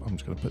 "Okay, I'm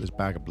just going to put this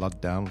bag of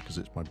blood down because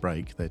it's my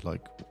break." They're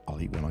like,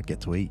 "I'll eat when I get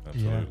to eat."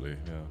 Absolutely,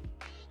 yeah.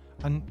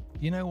 And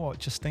you know what?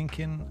 Just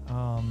thinking,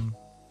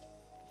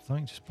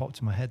 something just popped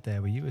in my head there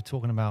where you were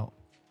talking about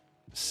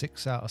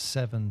 6 out of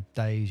 7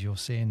 days you're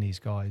seeing these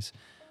guys.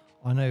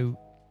 I know.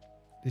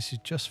 This is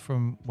just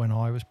from when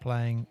I was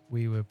playing.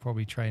 We were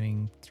probably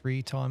training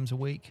 3 times a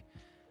week,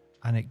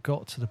 and it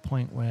got to the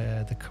point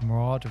where the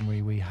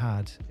camaraderie we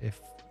had,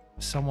 if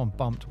someone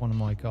bumped one of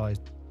my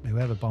guys,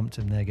 whoever bumped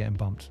him, they're getting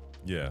bumped.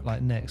 Yeah.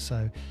 Like next.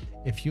 So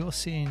if you're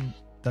seeing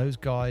those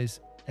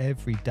guys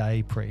every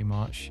day pretty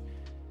much,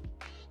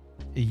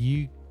 are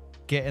you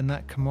getting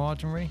that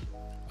camaraderie?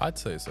 I'd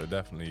say so,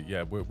 definitely.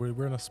 Yeah,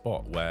 we're in a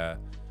spot where,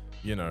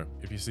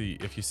 if you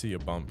see a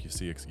bump, you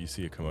see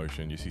a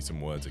commotion, you see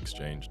some words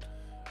exchanged.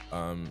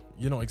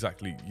 You're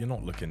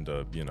not looking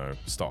to,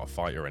 start a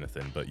fight or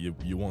anything, but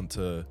you want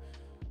to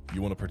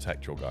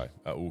protect your guy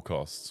at all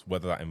costs,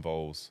 whether that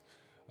involves,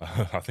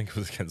 I think it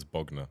was against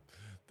Bogner.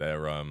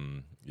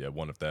 their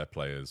one of their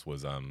players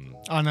was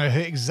I know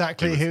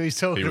exactly who he's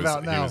talking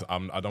about now.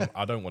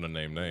 I don't want to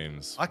name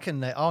names.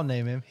 I'll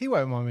name him. He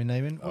won't mind me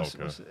naming.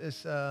 Okay.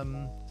 It's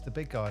the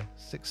big guy,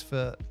 6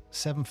 foot,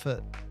 7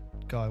 foot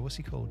guy. What's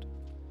he called?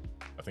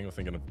 I think I'm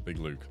thinking of Big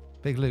Luke.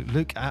 Big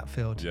Luke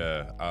Atfield.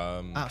 Yeah.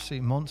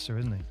 Absolute monster,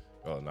 isn't he?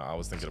 Oh no, I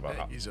was thinking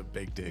about. He's a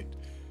big dude.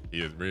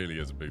 He really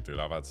is a big dude.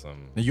 I've had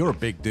some. Now, you're a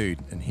big dude,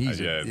 and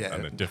he's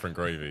and a different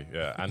gravy.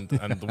 Yeah, and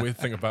the weird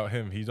thing about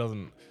him, he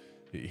doesn't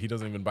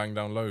even bang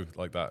down low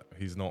like that.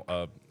 He's not.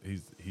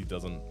 He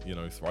doesn't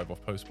thrive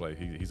off post play.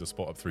 He's a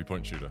spot up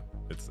 3-point shooter.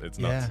 It's nuts,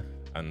 Yeah.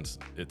 and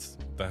it's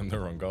damn near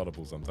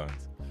unguardable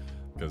sometimes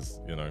because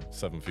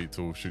 7 feet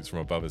tall, shoots from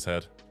above his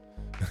head.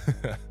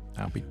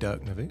 That'll be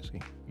Dirk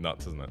Nowitzki.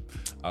 Nuts, isn't it?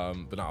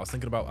 But no, I was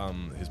thinking about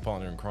his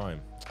partner in crime.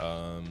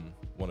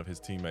 One of his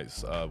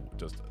teammates,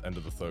 just end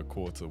of the third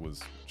quarter,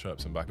 was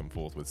chirping back and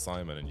forth with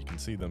Simon, and you can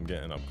see them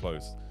getting up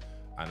close.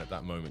 And at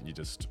that moment, you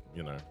just,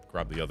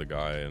 grab the other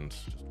guy and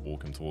just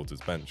walk him towards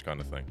his bench, kind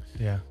of thing.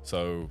 Yeah.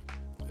 So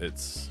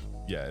it's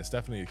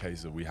definitely a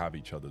case of we have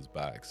each other's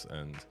backs,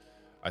 and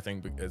I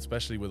think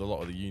especially with a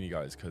lot of the uni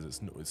guys, because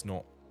it's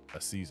not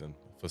a season.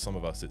 For some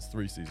of us, it's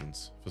 3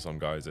 seasons. For some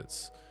guys,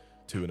 it's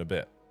 2 and a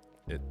bit.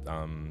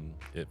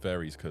 It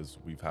varies because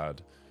we've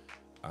had.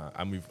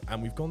 And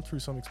we've gone through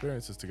some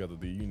experiences together.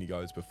 The uni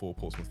guys before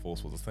Portsmouth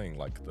Force was a thing.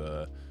 Like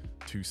the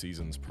 2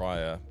 seasons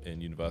prior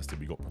in university,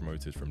 we got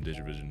promoted from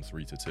Division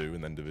 3 to 2,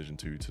 and then Division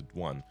 2 to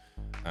 1,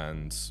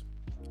 and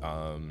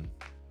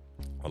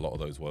a lot of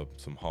those were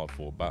some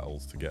hard-fought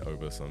battles to get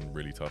over some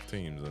really tough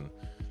teams, and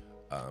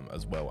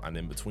as well. And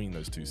in between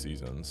those 2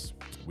 seasons,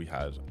 we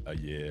had a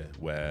year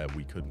where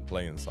we couldn't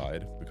play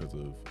inside because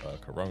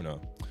of Corona,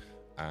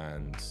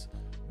 and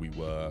we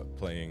were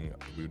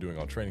doing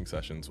our training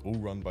sessions, all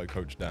run by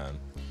Coach Dan,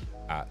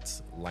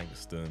 at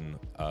Langston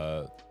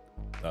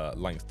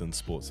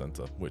Sports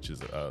Centre, which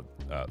is,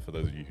 for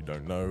those of you who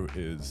don't know,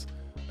 is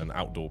an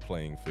outdoor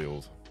playing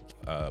field,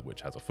 which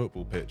has a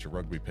football pitch, a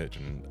rugby pitch,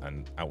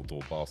 and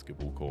outdoor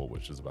basketball court,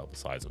 which is about the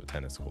size of a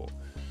tennis court.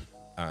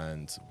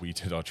 And we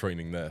did our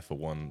training there for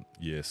 1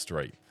 year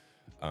straight.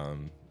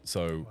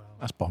 So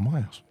that's by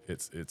my house.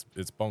 It's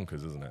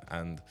bonkers, isn't it?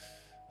 And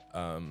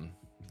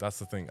that's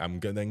the thing.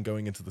 Then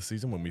going into the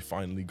season, when we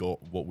finally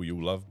got what we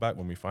all love back,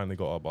 when we finally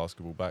got our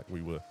basketball back,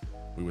 we were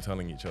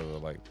telling each other,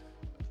 like,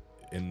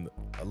 in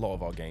a lot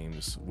of our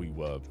games we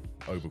were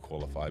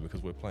overqualified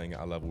because we're playing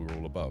at a level we're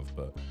all above,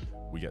 but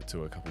we get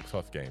to a couple of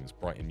tough games,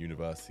 Brighton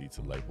University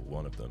to label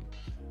one of them,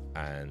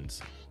 and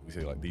we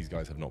say, like, these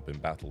guys have not been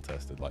battle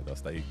tested like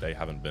us. They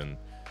haven't been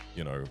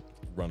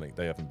running,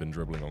 they haven't been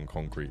dribbling on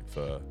concrete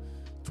for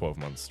 12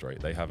 months straight.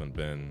 They haven't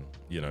been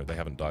they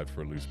haven't dived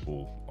for a loose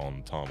ball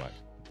on tarmac.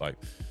 Like,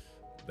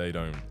 they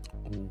don't.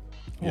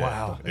 Yeah,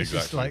 wow,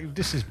 exactly.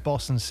 This is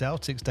Boston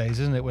Celtics days,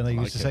 isn't it? When they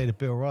used to say to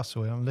Bill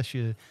Russell, unless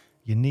your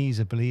knees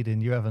are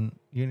bleeding, you haven't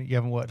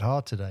worked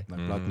hard today. No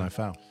blood, no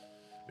foul.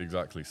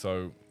 Exactly.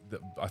 So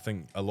I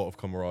think a lot of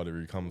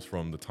camaraderie comes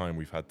from the time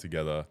we've had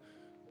together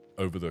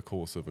over the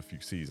course of a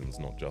few seasons,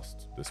 not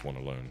just this one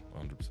alone.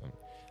 100%.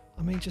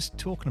 I mean, just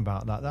talking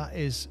about that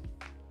is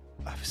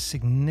a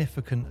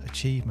significant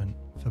achievement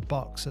for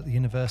Bucks at the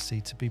university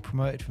to be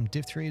promoted from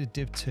Div 3 to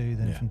Div 2,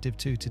 then from Div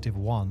 2 to Div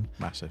 1.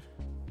 Massive.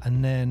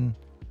 And then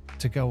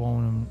to go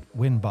on and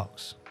win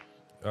Bucks.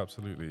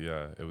 Absolutely,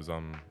 yeah. It was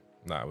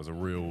it was a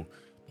real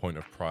point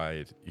of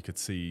pride. You could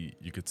see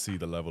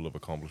the level of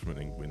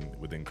accomplishment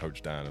within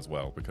Coach Dan as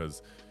well,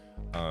 because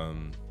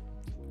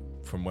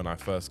from when I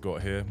first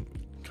got here,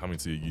 coming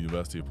to the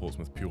University of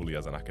Portsmouth purely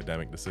as an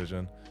academic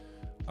decision,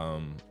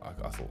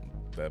 I thought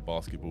their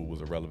basketball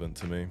was irrelevant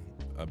to me,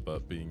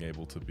 but being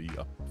able to be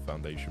a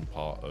foundation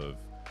part of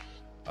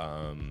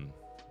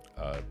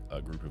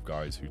a group of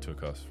guys who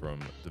took us from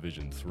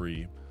Division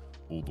 3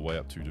 all the way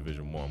up to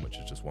Division 1, which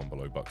is just one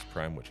below Bucks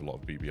Prem, which a lot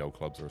of BBL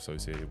clubs are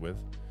associated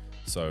with.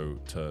 So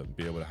to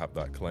be able to have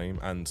that claim,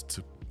 and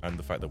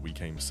the fact that we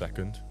came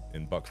second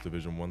in Bucks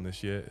Division 1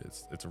 this year,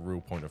 it's a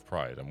real point of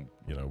pride. And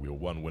we were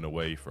 1 win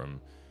away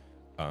from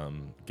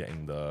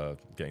getting the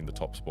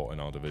top spot in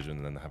our division,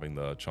 and then having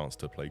the chance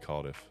to play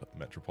Cardiff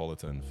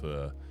Metropolitan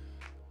for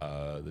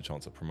the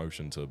chance of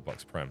promotion to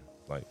Bucks Prem.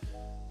 Like,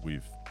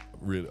 we've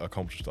really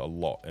accomplished a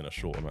lot in a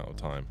short amount of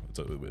time.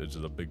 It's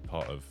a big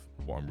part of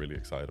what I'm really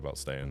excited about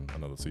staying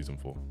another season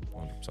for,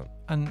 100%.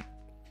 And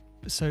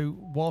so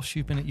whilst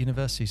you've been at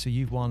university, so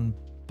you've won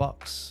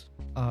Bucks,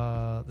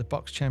 the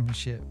Bucks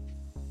Championship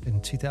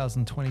in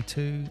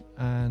 2022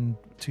 and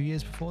 2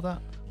 years before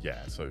that?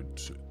 Yeah, so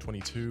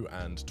 22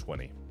 and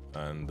 20.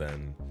 And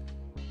then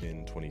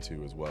in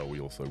 22 as well, we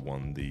also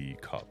won the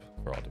cup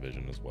for our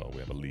division as well. We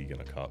have a league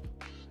and a cup.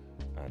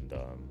 And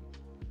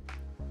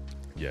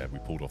we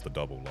pulled off the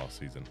double last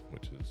season,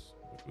 which was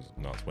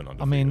nuts. Went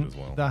undefeated as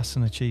well. That's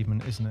an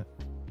achievement, isn't it?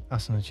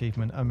 That's an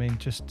achievement. I mean,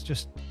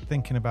 just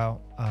thinking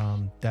about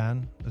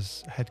Dan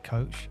as head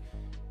coach,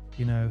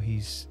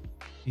 he's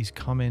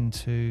coming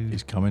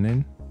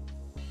in.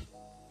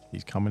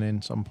 He's coming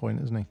in some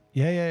point, isn't he?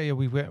 Yeah.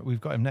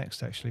 We've got him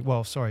next, actually.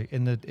 Well, sorry,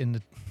 in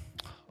the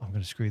I'm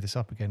going to screw this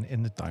up again.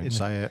 Don't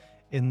say it.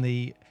 In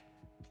the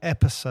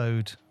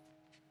episode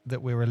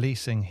that we're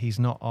releasing, he's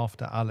not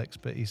after Alex,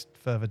 but he's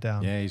further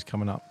down. Yeah, he's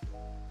coming up.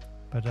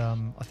 But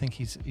I think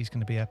he's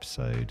going to be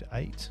episode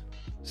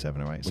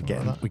 7 or 8.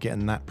 We're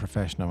getting that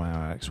professional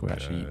now, Alex. We're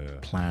actually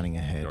planning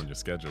ahead. You're on your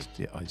schedule.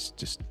 It's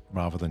just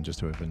rather than just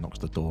whoever knocks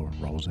the door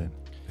and rolls in.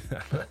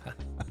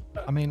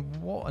 I mean,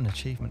 what an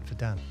achievement for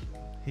Dan.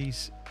 He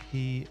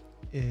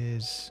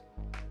is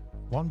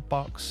won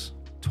Bucks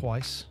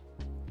twice.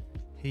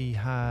 He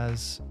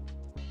has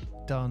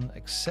done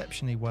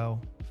exceptionally well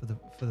for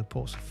the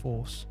Portsmouth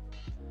Force.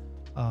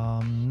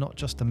 Not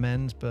just the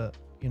men's, but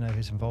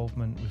his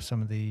involvement with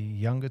some of the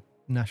younger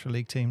National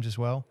League teams as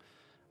well.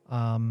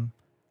 And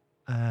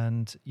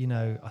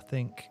I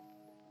think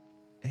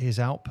his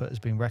output has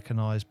been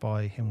recognised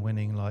by him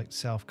winning like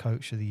South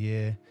Coach of the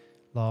Year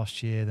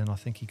last year. Then I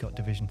think he got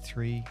Division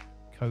 3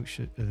 Coach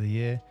of the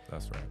Year.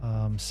 That's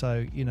right.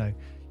 So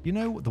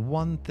the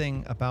one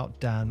thing about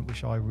Dan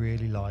which I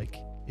really like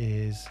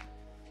is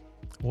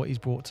what he's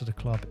brought to the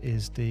club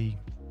is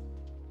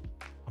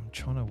I'm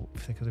trying to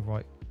think of the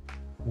right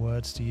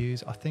words to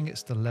use. I think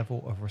it's the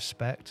level of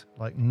respect.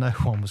 Like, no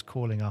one was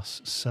calling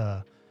us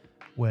sir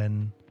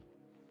when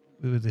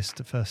this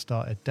first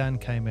started. Dan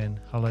came in,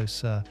 hello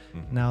sir.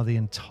 Mm-hmm. Now the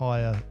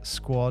entire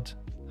squad,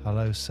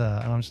 hello sir.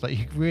 And I'm just like,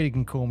 you really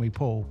can call me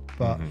Paul,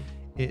 but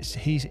it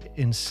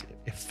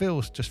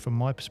feels, just from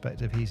my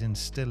perspective, he's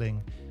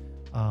instilling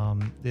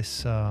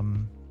this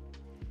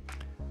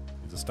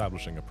He's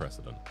establishing a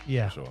precedent.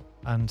 Yeah, for sure.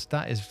 And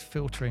that is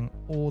filtering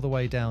all the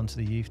way down to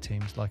the youth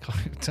teams. Like, I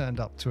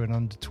turned up to an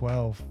under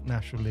 12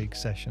 National League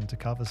session to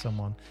cover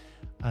someone,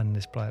 and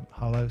this player,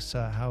 hello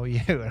sir, how are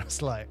you? And I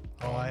was like,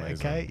 all right,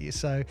 amazing. okay.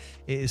 So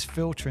it is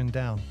filtering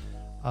down,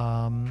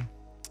 and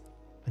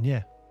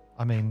yeah,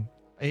 I mean,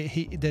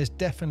 there's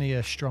definitely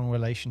a strong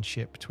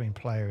relationship between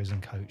players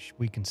and coach.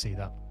 We can see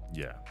that.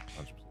 Yeah,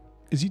 100%.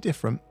 Is he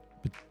different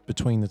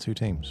between the two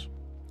teams?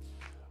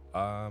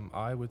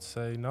 I would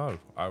say no.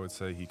 I would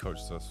say he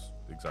coaches us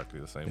exactly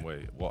the same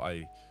way.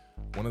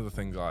 One of the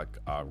things I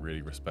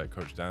really respect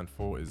Coach Dan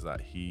for is that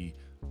he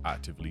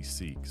actively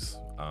seeks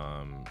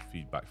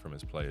feedback from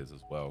his players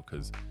as well,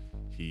 because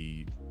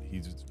he's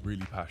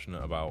really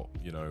passionate about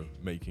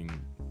making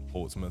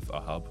Portsmouth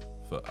a hub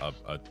for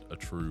a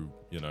true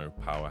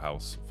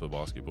powerhouse for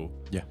basketball.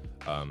 Yeah.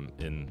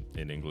 In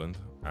England.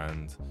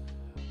 And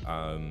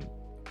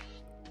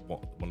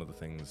one of the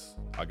things,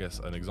 I guess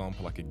an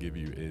example I could give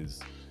you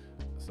is,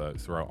 so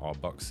throughout our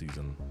Bucks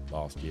season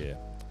last year,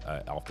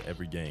 after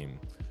every game,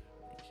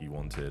 he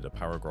wanted a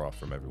paragraph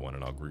from everyone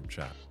in our group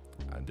chat,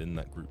 and in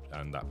that group,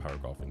 and that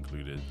paragraph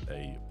included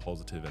a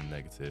positive and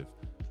negative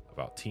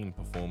about team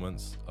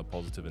performance, a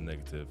positive and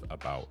negative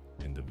about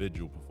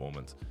individual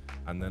performance,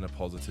 and then a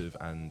positive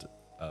and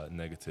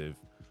negative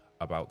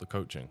about the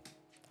coaching.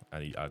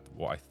 And he had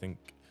what I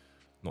think,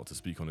 not to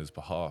speak on his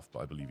behalf, but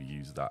I believe he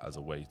used that as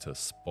a way to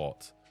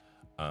spot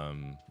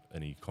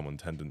any common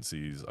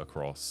tendencies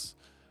across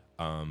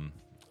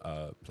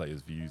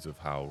players' views of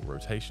how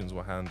rotations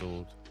were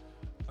handled,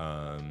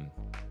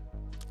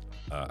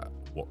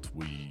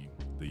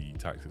 the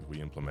tactics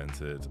we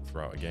implemented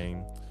throughout a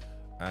game,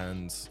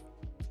 and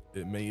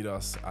it made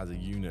us as a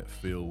unit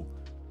feel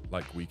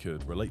like we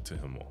could relate to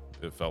him more.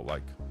 It felt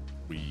like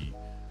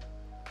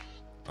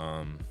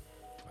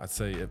I'd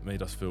say it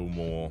made us feel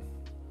more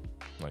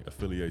like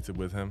affiliated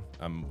with him,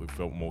 and we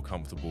felt more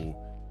comfortable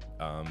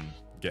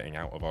getting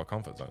out of our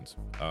comfort zones.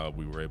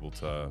 We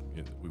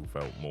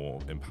felt more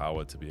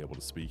empowered to be able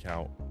to speak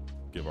out,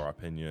 give our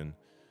opinion,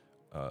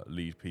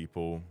 lead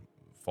people,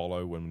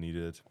 follow when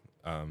needed.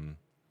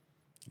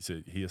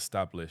 So he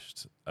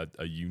established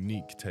a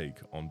unique take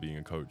on being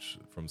a coach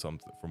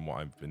from what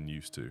I've been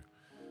used to.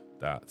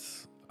 That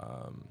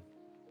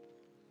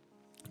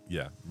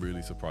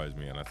really surprised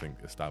me, and I think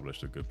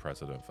established a good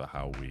precedent for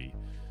how we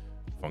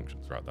function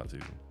throughout that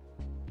season.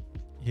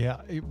 Yeah,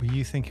 were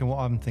you thinking what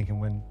I'm thinking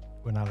when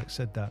Alex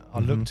said that? I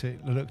looked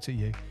at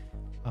you.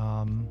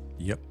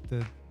 Yep.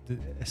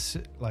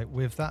 Like,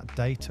 with that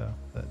data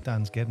that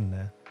Dan's getting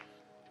there,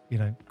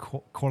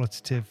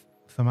 qualitative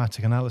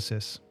thematic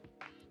analysis,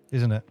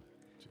 isn't it?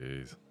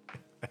 Jeez.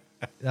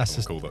 That's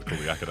just call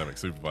the academic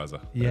supervisor.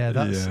 Yeah,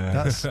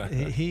 that's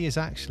he is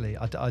actually.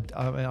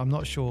 I'm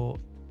not sure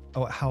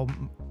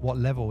what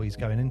level he's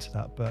going into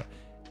that, but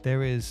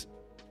there is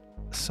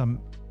some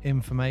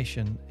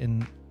information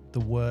in the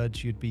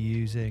words you'd be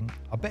using.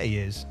 I bet he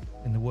is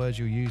in the words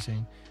you're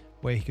using,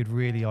 where he could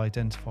really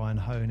identify and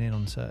hone in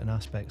on certain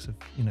aspects of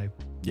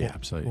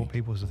absolutely what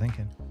people are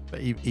thinking. But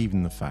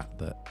even the fact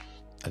that,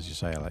 as you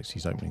say, Alex,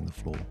 he's opening the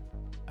floor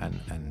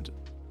and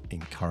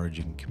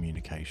encouraging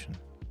communication,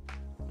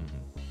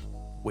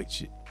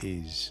 which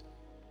is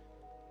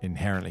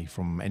inherently,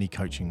 from any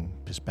coaching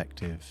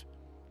perspective,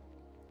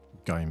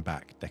 going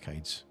back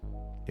decades,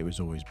 it was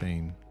always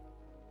been,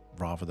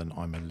 rather than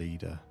I'm a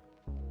leader,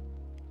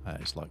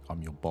 it's like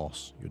I'm your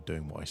boss, you're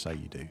doing what I say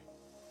you do.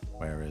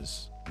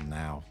 Whereas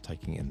now,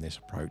 taking it in this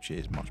approach, it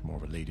is much more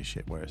of a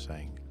leadership where it's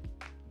saying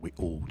we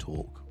all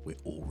talk, we're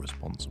all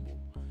responsible,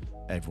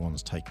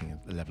 everyone's taking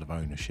a level of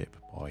ownership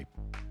by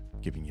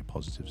giving you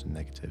positives and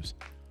negatives.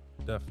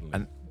 Definitely.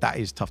 And that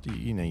is tough to,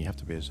 you have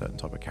to be a certain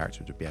type of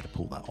character to be able to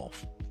pull that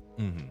off.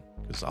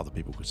 Because other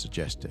people could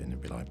suggest it and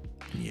it'd be like,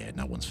 yeah,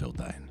 no one's filled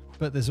that in.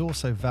 But there's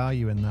also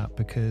value in that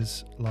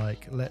because,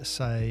 like, let's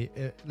say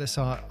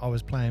I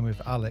was playing with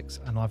Alex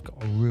and I've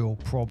got a real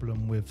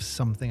problem with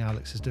something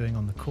Alex is doing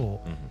on the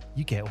court.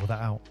 You get all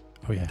that out.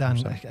 Oh yeah, Dan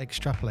 100%.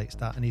 extrapolates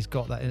that, and he's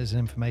got that as an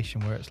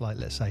information where it's like,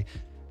 let's say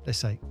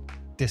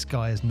this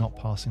guy is not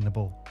passing the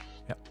ball.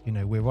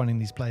 Yep. We're running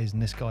these plays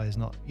and this guy is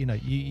not.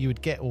 You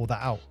would get all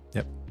that out.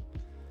 Yep.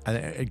 And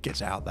it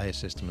gets out their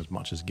system as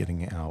much as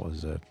getting it out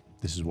as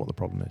this is what the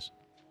problem is.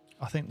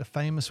 I think the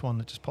famous one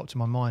that just popped in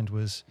my mind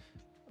was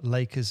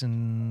Lakers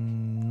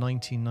in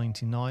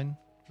 1999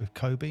 with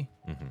Kobe.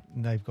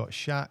 And they've got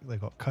Shaq,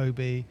 they've got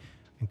Kobe,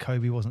 and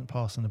Kobe wasn't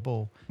passing the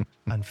ball.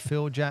 And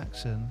Phil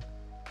Jackson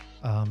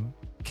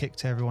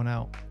kicked everyone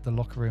out the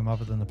locker room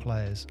other than the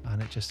players,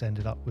 and it just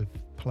ended up with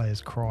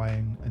players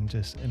crying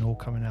and all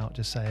coming out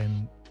just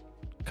saying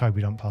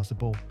Kobe don't pass the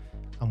ball.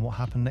 And what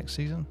happened next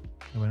season?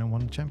 They went and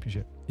won the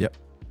championship. Yep.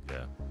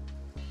 Yeah.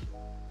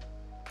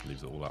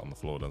 Leaves it all out on the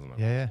floor, doesn't it?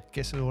 Yeah,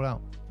 gets it all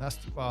out.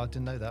 I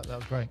didn't know that. That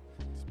was great.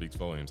 Speaks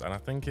volumes. And I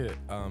think it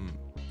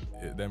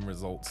then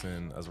results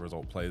in, as a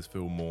result, players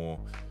feel more,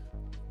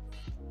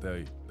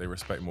 they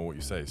respect more what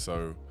you say.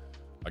 So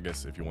I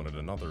guess if you wanted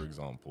another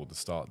example, to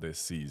start this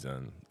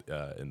season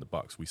in the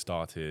Bucks, we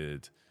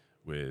started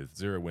with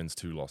 0 wins,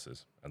 2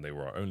 losses, and they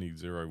were our only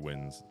 0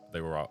 wins. They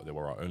were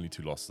our only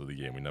 2 losses of the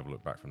year, and we never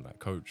looked back from that.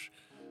 Coach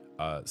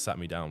sat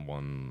me down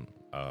one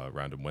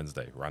random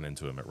Wednesday, ran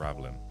into him at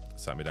Ravelin,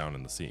 sat me down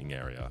in the seating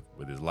area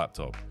with his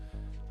laptop,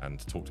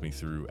 and talked me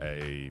through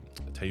a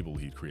table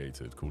he'd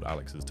created called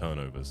Alex's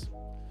Turnovers.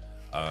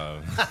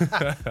 I'm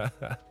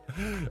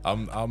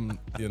not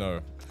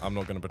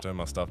going to pretend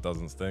my stuff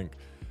doesn't stink.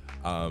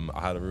 I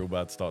had a real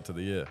bad start to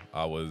the year.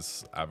 I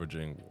was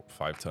averaging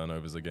 5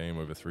 turnovers a game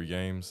over 3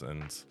 games,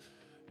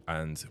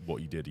 and what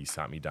he did, he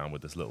sat me down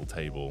with this little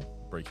table,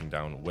 breaking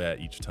down where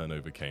each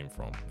turnover came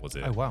from. Was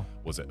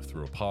it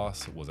through a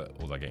pass? Was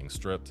I getting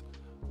stripped?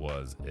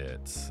 Was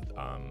it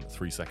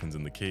 3 seconds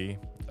in the key,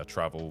 a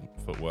travel,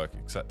 footwork,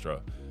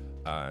 etc.?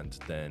 And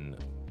then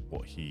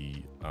what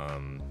he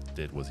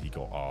did was he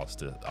got our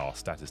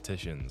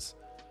statisticians,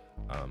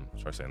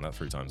 try saying that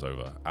 3 times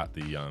over, at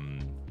the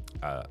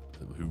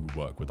who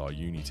work with our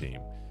uni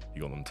team. He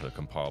got them to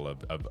compile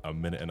a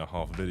minute and a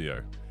half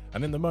video.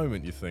 And in the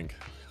moment you think,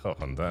 oh,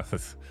 and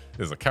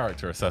there's a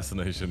character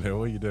assassination here.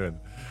 What are you doing?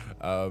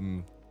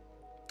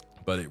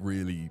 But it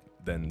really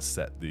then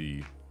set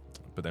the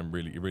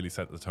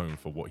tone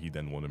for what he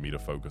then wanted me to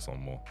focus on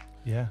more.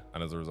 Yeah.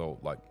 And as a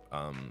result,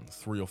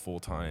 3 or 4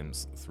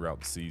 times throughout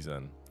the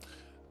season,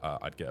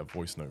 I'd get a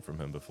voice note from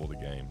him before the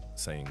game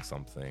saying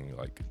something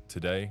like,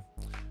 today,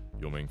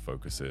 your main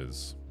focus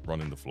is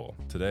running the floor.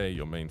 Today,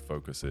 your main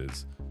focus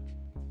is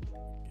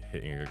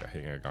hitting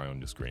a guy on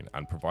your screen.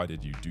 And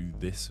provided you do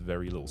this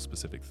very little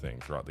specific thing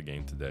throughout the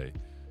game today,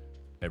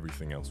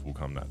 everything else will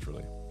come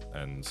naturally.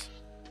 And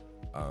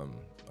I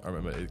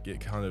remember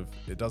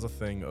it does a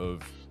thing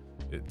of,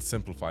 it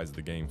simplifies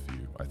the game for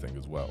you, I think,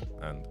 as well.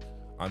 And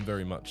I'm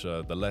very much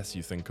the less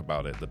you think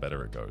about it, the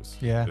better it goes.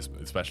 Yeah.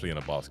 Especially in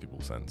a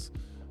basketball sense.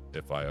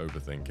 If I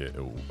overthink it,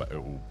 it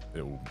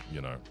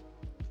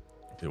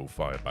will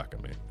fire back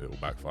at me. It will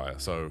backfire.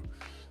 So,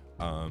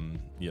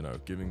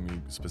 giving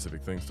me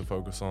specific things to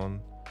focus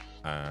on,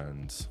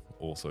 and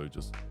also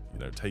just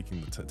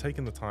taking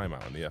the time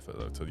out and the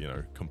effort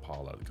to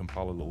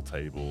compile a little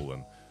table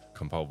and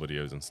compile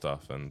videos and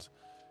stuff. And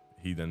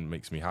he then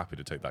makes me happy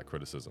to take that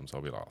criticism. So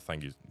I'll be like, oh,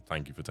 thank you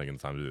for taking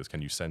the time to do this.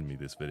 Can you send me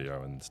this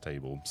video and this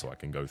table so I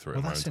can go through it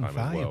in my own time as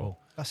well?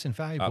 That's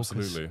invaluable.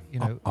 Absolutely.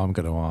 I'm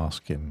going to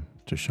ask him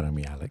to show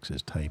me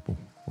Alex's table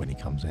when he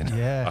comes in.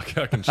 Yeah.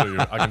 I can show you.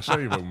 I can show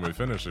you when we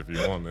finish if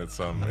you want. It's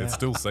it's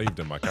still saved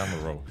in my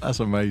camera roll. That's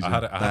amazing.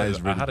 I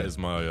had it as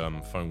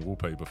my phone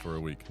wallpaper for a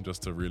week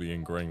just to really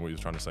ingrain what he was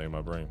trying to say in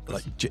my brain.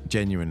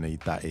 Genuinely,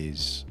 that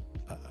is,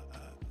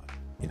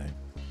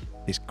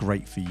 it's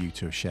great for you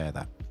to share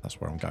that. That's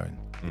where I'm going,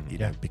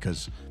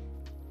 because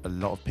a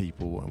lot of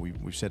people, and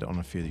we've said it on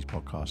a few of these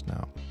podcasts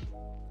now,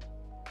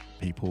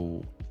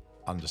 people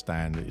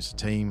understand that it's a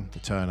team, they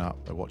turn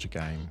up, they watch a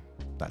game,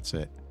 that's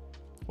it.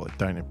 What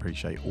they don't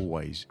appreciate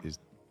always is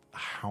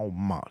how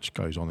much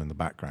goes on in the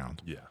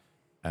background. Yeah.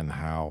 And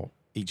how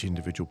each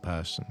individual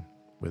person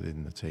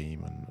within the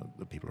team and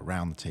the people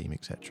around the team,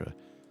 etc.,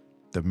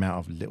 the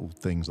amount of little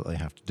things that they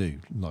have to do,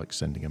 like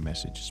sending a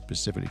message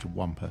specifically to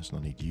one person,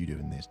 I need you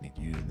doing this, need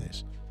you doing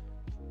this.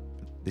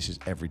 This is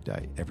every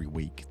day, every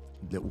week,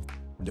 little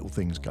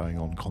things going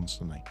on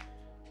constantly.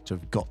 To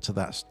have got to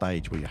that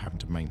stage where you're having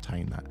to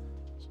maintain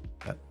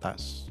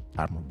that's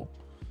admirable.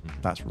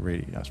 That's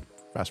really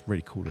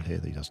cool to hear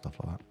that he does stuff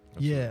like that.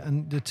 Yeah,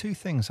 and the 2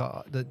 things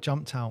that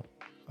jumped out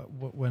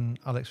when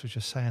Alex was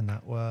just saying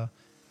that were,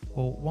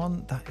 well,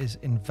 one, that is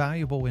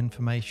invaluable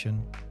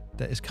information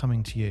that is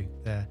coming to you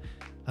there.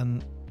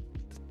 And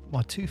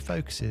my 2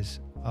 focuses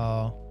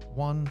are,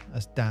 one,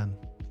 as Dan,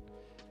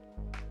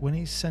 when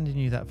he's sending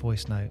you that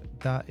voice note,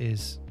 that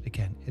is,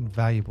 again,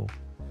 invaluable,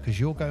 because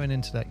you're going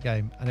into that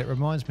game, and it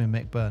reminds me of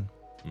Mick Byrne.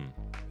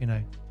 You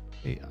know,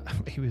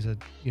 he was a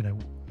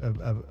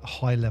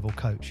high level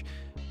coach,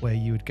 where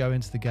you would go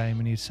into the game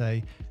and you'd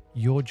say,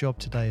 your job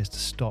today is to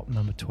stop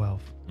number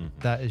 12.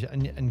 That is,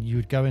 and you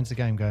would go into the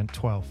game going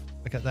 12.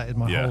 Okay, that is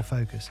my whole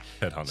focus.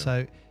 Headhunting.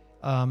 So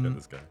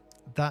This guy.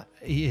 that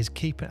he is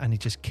keeping, and he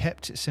just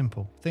kept it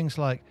simple. Things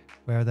like,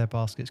 where are their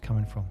baskets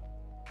coming from?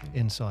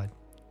 Inside.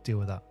 Deal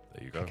with that.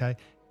 There you go. Okay,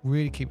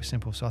 really keep it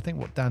simple. So I think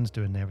what Dan's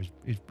doing there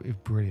is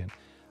brilliant.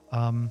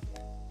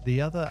 The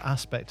other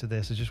aspect of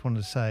this, I just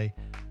wanted to say,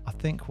 I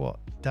think what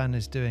Dan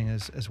is doing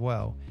as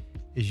well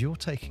is you're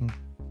taking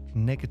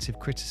negative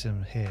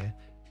criticism here,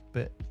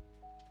 but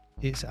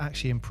it's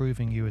actually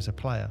improving you as a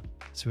player.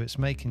 So it's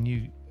making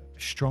you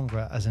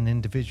stronger as an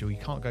individual. You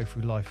can't go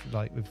through life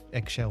like with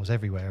eggshells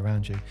everywhere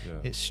around you. Yeah.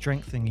 It's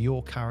strengthening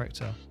your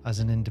character as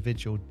an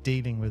individual,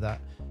 dealing with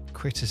that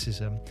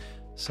criticism.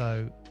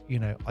 So, you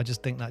know, I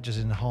just think that just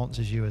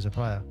enhances you as a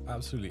player.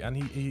 Absolutely. And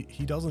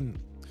he doesn't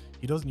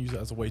use it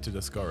as a way to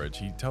discourage.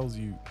 He tells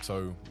you,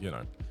 so, you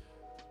know,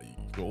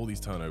 you've got all these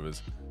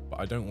turnovers, but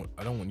I don't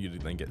want you to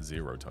then get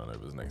 0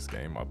 turnovers next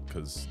game,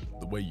 because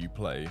the way you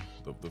play,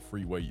 the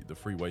free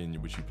way in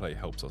which you play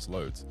helps us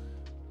loads.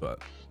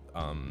 But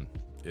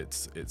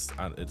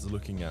it's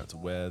looking at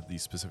where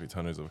these specific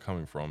turnovers are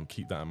coming from.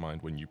 Keep that in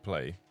mind when you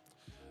play,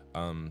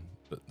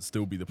 but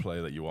still be the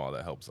player that you are.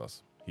 That helps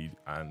us.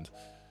 And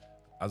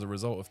as a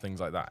result of things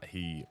like that,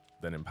 he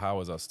then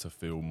empowers us to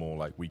feel more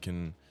like we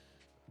can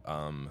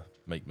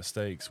make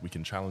mistakes. We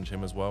can challenge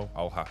him as well.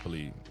 I'll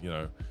happily, you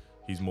know,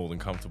 he's more than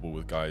comfortable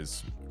with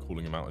guys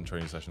calling him out in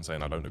training sessions,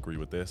 saying, I don't agree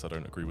with this, I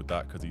don't agree with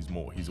that, because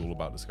he's all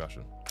about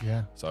discussion.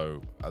 Yeah.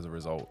 So as a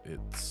result, it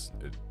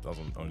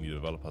doesn't only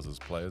develop us as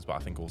players, but I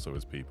think also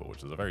as people,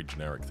 which is a very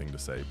generic thing to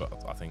say,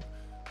 but I think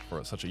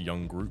for such a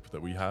young group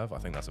that we have, I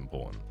think that's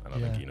important, and I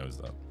think he knows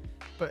that.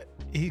 But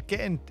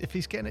if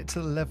he's getting it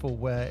to the level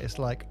where it's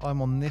like,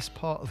 I'm on this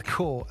part of the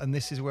court and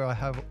this is where I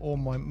have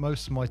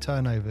most of my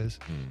turnovers,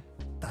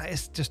 that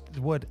is just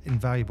the word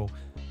invaluable.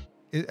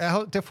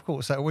 How difficult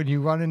is that when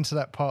you run into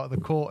that part of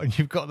the court and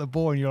you've got the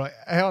ball and you're like,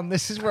 hang on,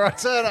 this is where I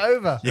turn it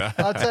over.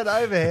 I'll turn it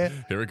over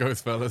here. Here it goes,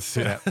 fellas.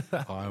 Yeah.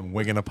 I'm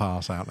winging a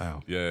pass out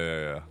now.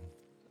 Yeah.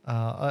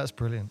 That's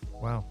brilliant.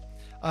 Wow.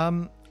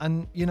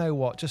 And you know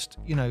what? Just,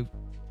 you know,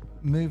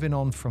 moving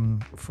on from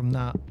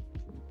that,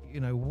 you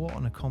know, what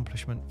an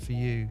accomplishment for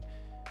you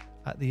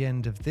at the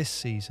end of this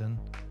season.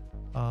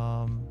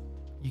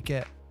 You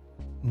get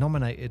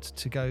nominated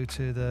to go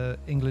to the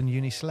England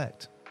Uni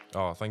Select.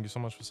 Oh, thank you so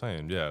much for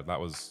saying. Yeah, that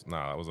was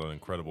an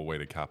incredible way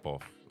to cap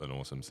off an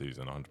awesome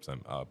season,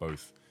 100%.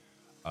 Both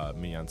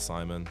me and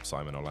Simon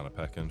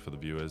Olanapekin for the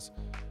viewers.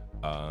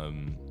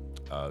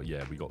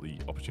 We got the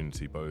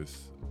opportunity,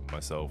 both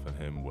myself and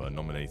him were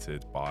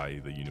nominated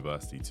by the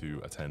university to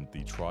attend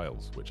the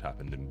trials, which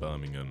happened in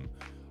Birmingham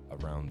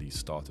around the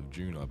start of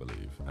June, I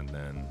believe. And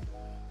then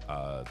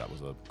that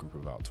was a group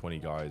of about 20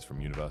 guys from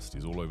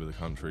universities all over the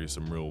country,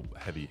 some real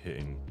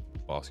heavy-hitting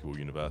basketball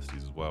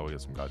universities as well. We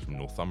had some guys from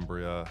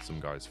Northumbria, some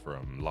guys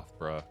from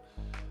Loughborough,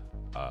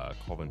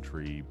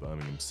 Coventry,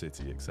 Birmingham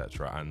City,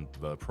 etc. And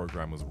the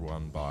program was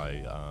run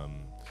by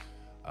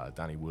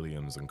Danny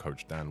Williams and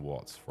Coach Dan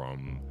Watts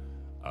from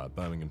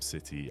Birmingham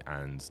City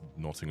and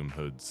Nottingham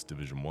Hood's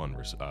Division 1,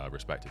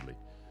 respectively.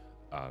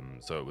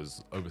 So it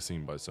was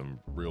overseen by some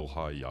real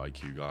high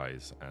IQ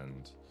guys,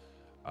 and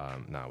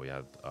now we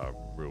had a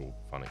real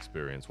fun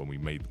experience when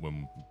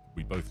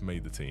we both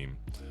made the team.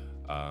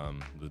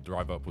 The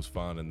drive up was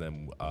fun, and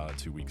then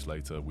 2 weeks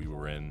later we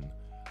were in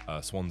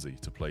Swansea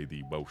to play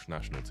the Welsh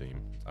national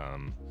team,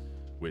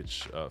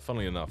 which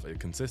funnily enough, it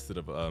consisted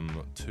of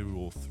 2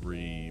 or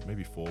 3,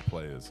 maybe 4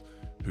 players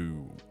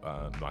who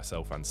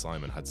myself and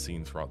Simon had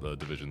seen throughout the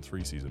Division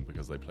 3 season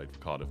because they played for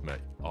Cardiff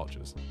Met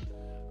Archers.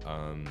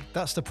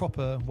 That's the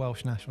proper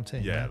Welsh national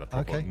team. Yeah, the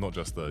proper, okay. Not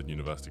just the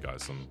university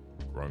guys, some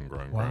grown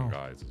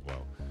guys as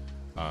well.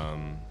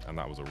 And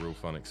that was a real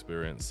fun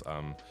experience.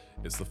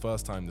 It's the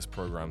first time this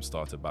program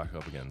started back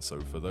up again, so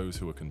for those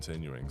who are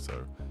continuing,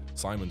 so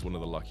Simon's one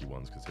of the lucky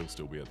ones because he'll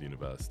still be at the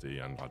university,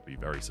 and I'd be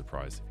very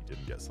surprised if he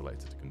didn't get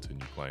selected to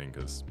continue playing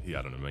because he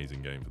had an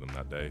amazing game for them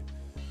that day.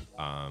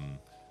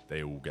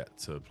 They all get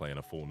to play in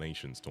a 4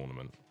 Nations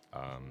tournament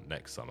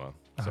next summer.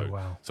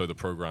 So the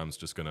program's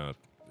just gonna,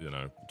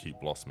 keep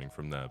blossoming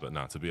from there. But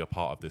now to be a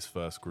part of this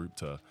first group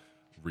to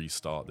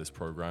restart this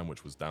program,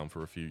 which was down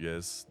for a few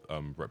years,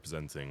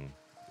 representing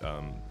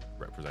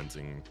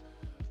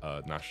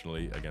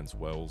nationally against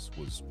Wales,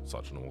 was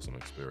such an awesome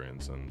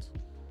experience, and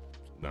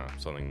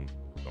something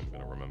I'm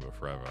going to remember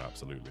forever.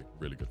 Absolutely,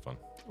 really good fun.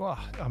 Well,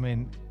 I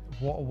mean,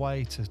 what a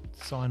way to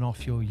sign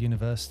off your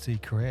university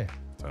career.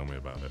 Tell me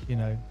about it.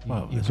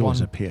 There's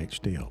always a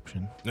PhD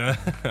option.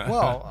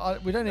 Well,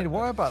 we don't need to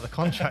worry about the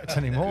contract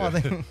anymore. I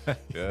think.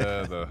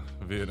 Yeah, the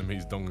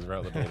Vietnamese dongs are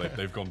out the door.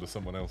 They've gone to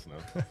someone else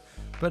now.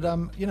 But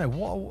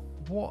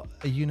what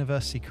a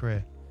university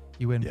career.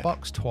 You win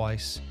Bucks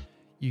twice.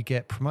 You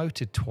get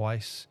promoted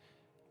twice.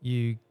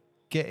 You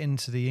get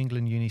into the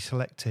England Uni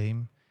Select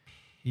team,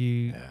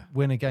 you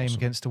win a game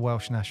against the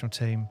Welsh national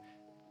team.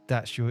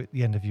 That's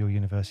the end of your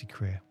university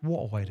career.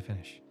 What a way to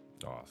finish.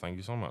 Oh, thank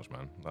you so much,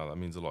 man. That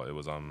means a lot. It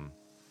was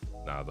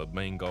the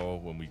main goal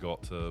when we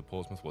got to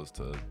Portsmouth was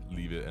to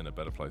leave it in a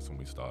better place than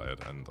we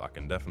started, and I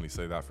can definitely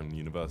say that from the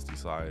university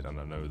side. And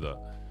I know that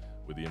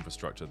with the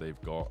infrastructure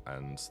they've got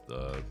and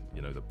the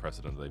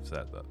precedent they've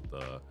set, that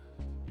the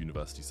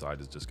university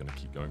side is just going to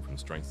keep going from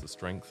strength to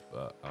strength.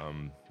 But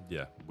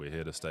we're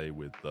here to stay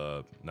with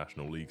the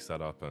National League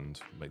setup and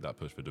make that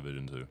push for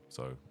Division 2.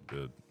 So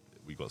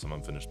we got some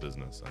unfinished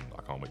business, and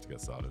I can't wait to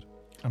get started.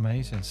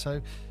 Amazing.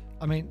 So,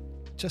 I mean,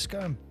 just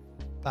going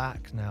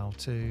back now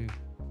to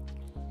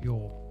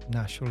your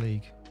National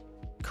League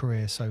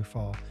career so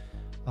far,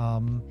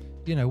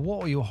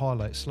 what are your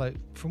highlights? Like,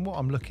 from what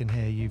I'm looking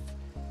here,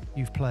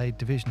 you've played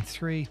Division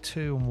 3,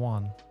 2 and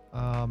 1.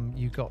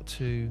 You got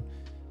to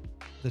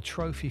the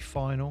trophy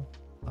final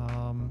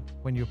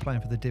when you were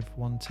playing for the Div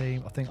 1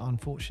 team. I think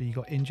unfortunately you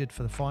got injured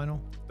for the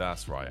final.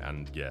 That's right,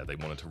 and they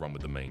wanted to run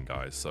with the main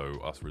guys, so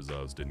us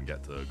reserves didn't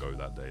get to go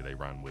that day. They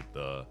ran with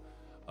the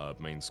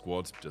main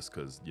squad just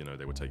because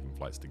they were taking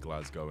flights to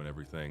Glasgow and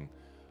everything.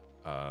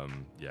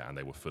 And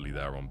they were fully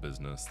there on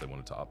business. They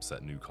wanted to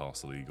upset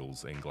Newcastle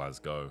Eagles in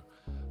Glasgow,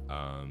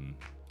 I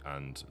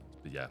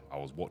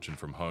was watching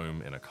from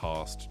home in a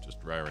cast, just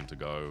raring to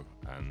go,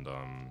 and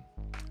I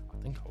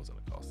think I was in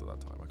a cast at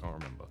that time. I can't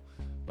remember,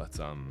 but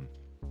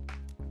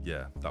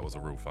that was a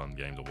real fun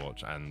game to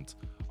watch, and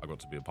I got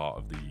to be a part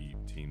of the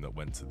team that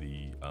went to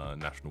the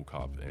National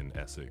Cup in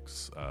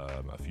Essex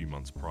a few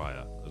months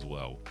prior as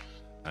well,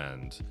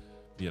 and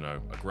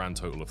a grand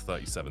total of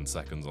 37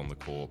 seconds on the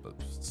court, but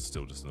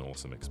still just an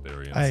awesome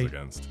experience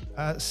against.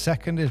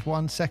 Second is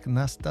 1 second.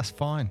 That's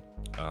fine.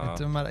 It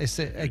doesn't matter. It's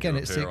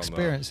the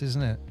experience,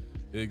 isn't it?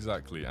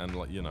 Exactly, and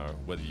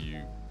whether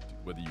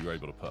you're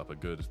able to put up a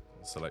good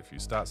select few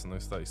stats in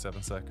those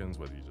 37 seconds,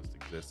 whether you just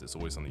exist, it's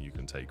always something you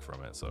can take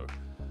from it. So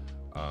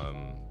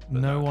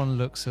no one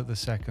looks at the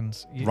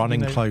seconds.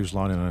 Running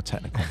clothesline in a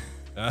technical.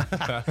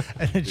 An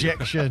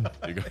ejection.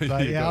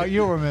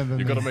 You'll remember.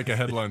 You've got to make a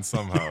headline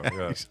somehow.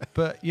 Yeah.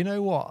 But you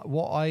know what?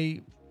 What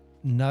I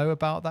know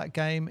about that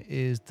game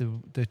is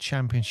the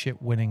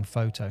championship winning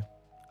photo,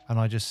 and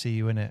I just see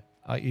you in it.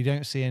 You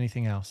don't see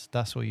anything else.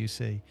 That's what you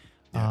see.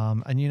 Yeah.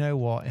 And you know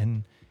what?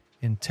 In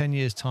 10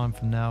 years' time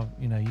from now,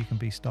 you can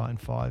be starting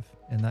 5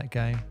 in that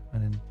game,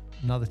 and in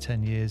another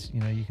 10 years,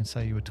 you can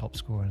say you were top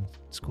scorer and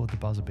scored the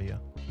buzzer beater.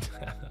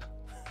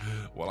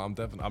 Well, I'm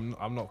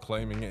not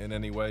claiming it in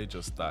any way,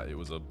 just that it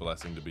was a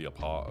blessing to be a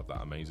part of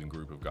that amazing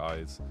group of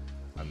guys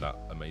and that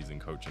amazing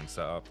coaching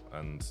setup,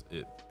 and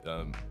it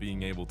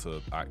being able to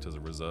act as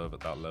a reserve at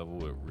that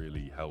level, it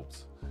really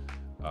helped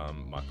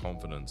my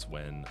confidence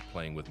when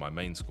playing with my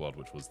main squad,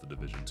 which was the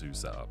Division 2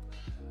 setup.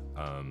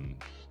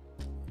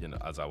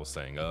 As I was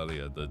saying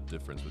earlier, the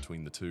difference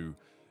between the two,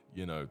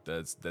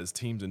 there's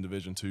teams in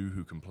Division 2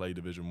 who can play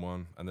Division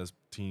 1, and there's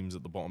teams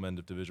at the bottom end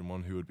of Division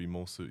 1 who would be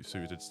more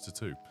suited to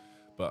 2.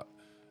 But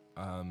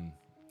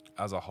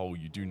as a whole,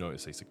 you do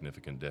notice a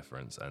significant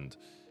difference, and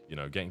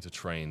getting to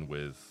train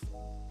with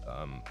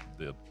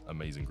the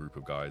amazing group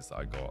of guys that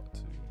I got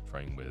to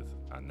train with,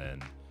 and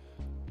then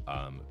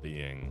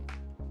being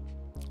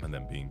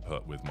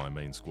put with my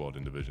main squad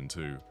in Division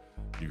 2,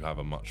 you have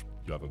a much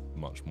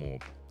more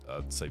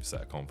safe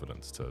set of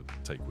confidence to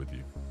take with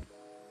you.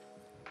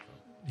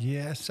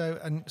 Yeah. So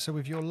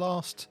with your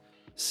last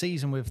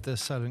season with the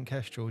Solent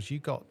Kestrels,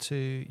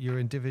 you're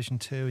in Division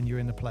 2 and you're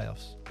in the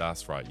playoffs.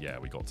 That's right. Yeah,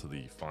 we got to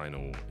the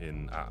final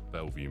at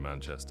Bellevue,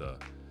 Manchester,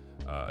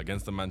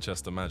 against the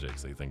Manchester Magic.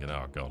 So you're thinking,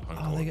 oh god, home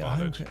court they get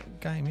advantage. A home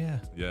game, yeah.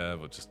 Yeah,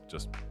 but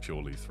just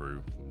purely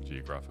through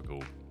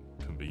geographical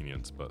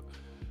convenience. But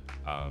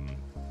that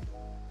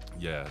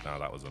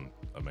was an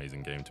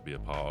amazing game to be a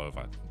part of.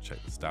 I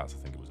checked the stats. I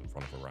think it was in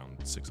front of around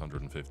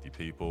 650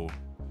 people.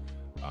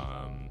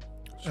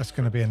 That's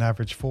going to be an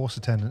average force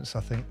attendance, I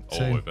think.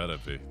 Oh, it better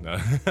be. No.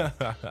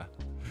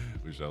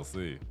 We shall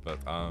see. But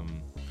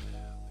I'm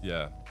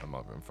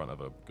up in front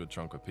of a good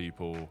chunk of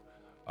people.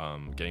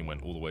 Game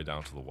went all the way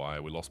down to the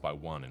wire. We lost by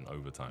 1 in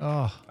overtime.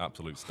 Oh.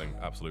 Absolute stink,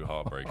 absolute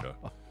heartbreaker.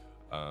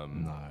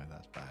 No,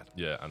 that's bad.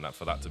 Yeah, and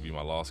for that to be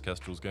my last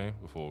Kestrels game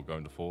before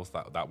going to fourth,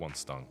 that one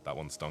stung. That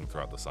one stung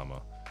throughout the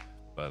summer.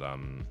 But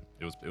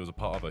it was a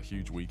part of a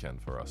huge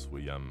weekend for us.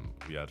 We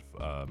had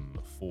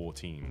 4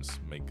 teams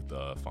make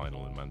the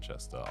final in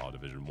Manchester. Our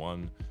Division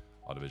 1,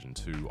 our Division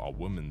 2, our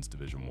Women's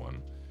Division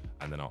 1,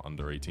 and then our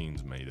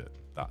under-18s made it.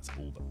 That's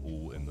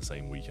all in the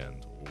same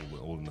weekend,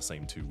 all in the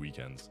same 2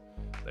 weekends.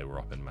 They were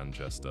up in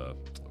Manchester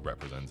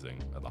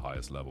representing at the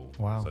highest level.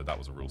 Wow. So that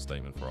was a real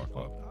statement for our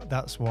club.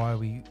 That's why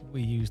we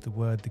use the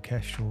word the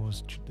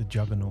Kestrels, the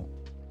juggernaut.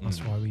 That's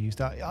why we use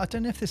that. I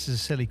don't know if this is a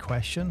silly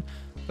question,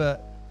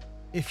 but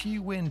if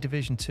you win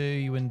Division 2,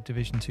 you win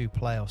Division 2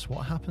 playoffs,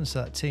 what happens to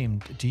that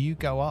team? Do you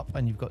go up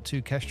and you've got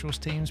 2 Kestrels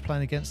teams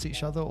playing against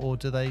each other, or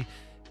do they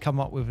come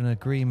up with an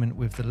agreement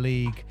with the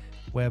league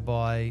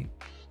whereby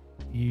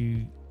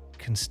you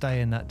can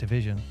stay in that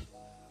division?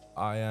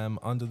 I am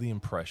under the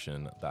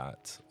impression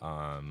that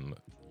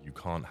you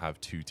can't have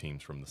two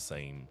teams from the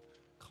same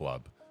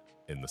club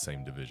in the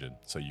same division.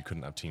 So you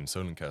couldn't have Team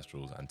Solent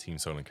Kestrels and Team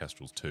Solent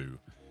Kestrels 2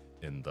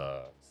 in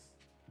the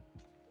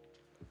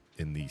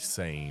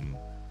same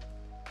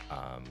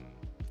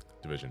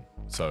division.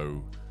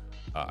 So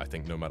I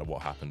think no matter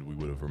what happened, we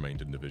would have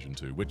remained in Division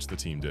 2, which the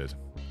team did.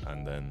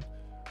 And then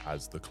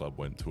as the club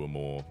went to a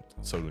more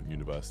Solent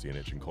University and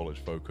Itchen College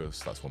focus,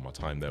 that's when my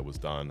time there was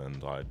done,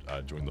 and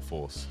I joined the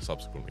Force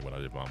subsequently when I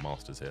did my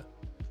Masters here.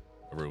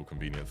 A real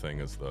convenient thing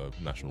as the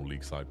National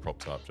League side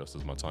propped up just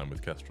as my time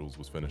with Kestrels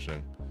was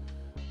finishing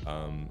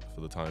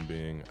for the time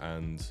being.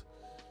 And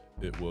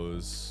it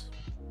was,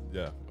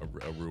 a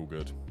real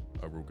good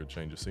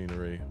change of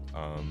scenery.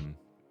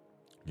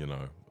 You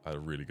know, I had a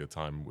really good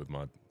time with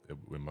my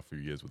few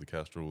years with the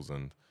Kestrels,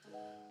 and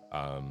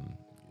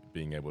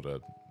being able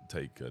to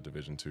take a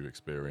Division 2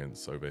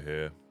 experience over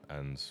here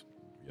and,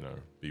 you know,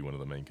 be one of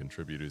the main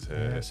contributors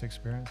here. Yeah, it's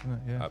experience, isn't it?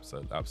 Yeah.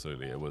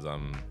 Absolutely. It was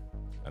and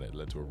it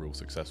led to a real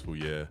successful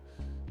year,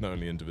 not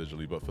only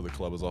individually but for the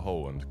club as a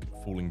whole. And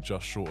falling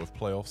just short of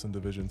playoffs in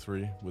Division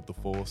 3 with the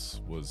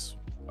Force was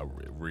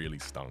really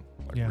stung.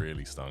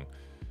 Really stung.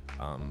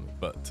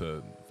 But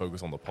to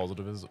focus on the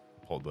positives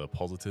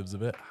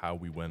of it, how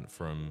we went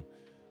from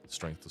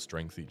strength to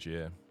strength each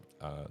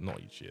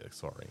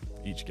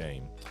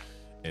game,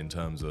 in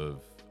terms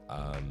of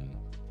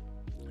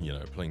you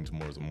know, playing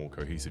more as a more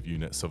cohesive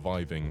unit,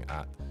 surviving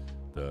at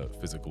the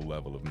physical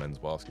level of men's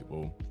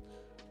basketball,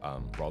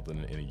 rather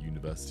than in a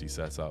university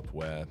setup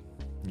where,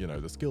 you know,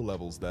 the skill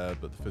level's there,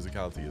 but the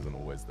physicality isn't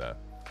always there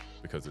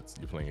because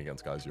you're playing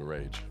against guys your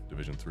age.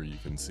 Division 3, you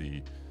can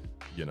see,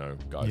 you know,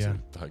 guys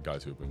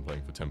who have been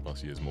playing for 10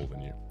 plus years more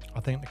than you. I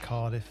think the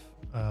Cardiff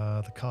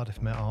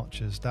Met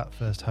Archers, that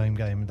first home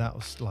game, that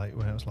was like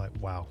when it was like,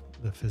 wow,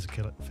 the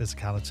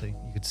physicality,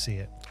 you could see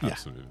it.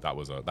 Absolutely, that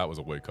was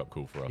a wake up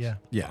call for us. Yeah,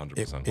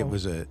 100%.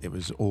 It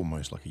was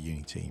almost like a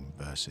uni team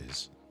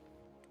versus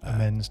a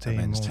men's team.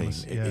 Almost.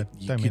 You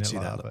don't mean could see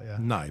like that. but yeah.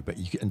 No, but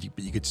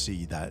you could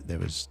see that there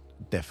was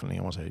definitely,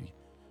 I want to say,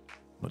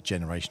 not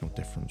generational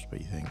difference, but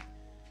you think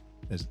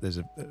there's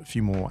a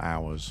few more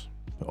hours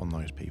put on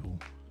those people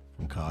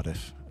from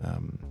Cardiff.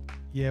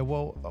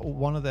 Well,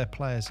 one of their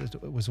players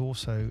was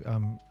also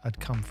had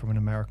come from an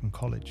American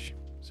college,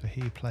 so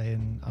he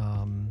playing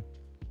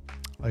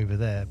over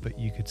there. But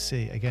you could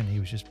see again, he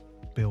was just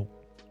built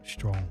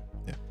strong.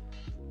 Yeah.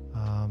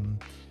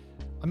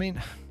 I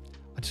mean,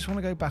 I just want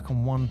to go back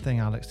on one thing,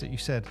 Alex, that you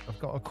said. I've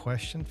got a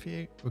question for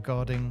you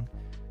regarding.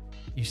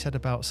 You said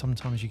about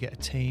sometimes you get a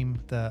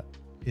team that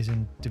is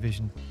in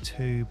Division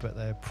 2, but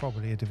they're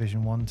probably a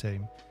Division 1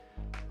 team.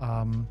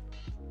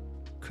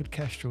 Could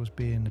Kestrels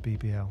be in the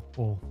BBL?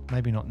 Or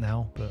maybe not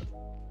now, but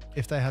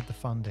if they had the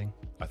funding.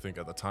 I think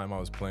at the time I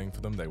was playing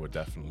for them, they were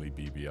definitely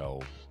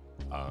BBL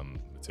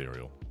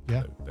material.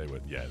 Yeah.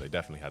 They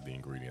definitely had the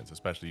ingredients,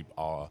 especially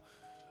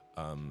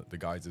the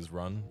guys'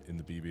 run in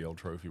the BBL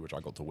trophy, which I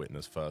got to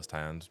witness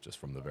firsthand just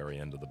from the very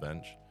end of the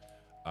bench.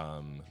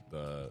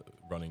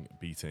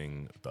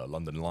 Beating the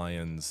London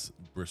Lions,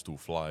 Bristol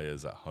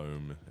Flyers at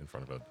home in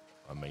front of an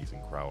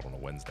amazing crowd on a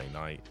Wednesday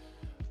night,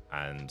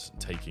 and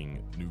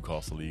taking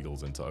Newcastle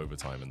Eagles into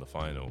overtime in the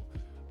final.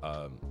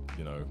 I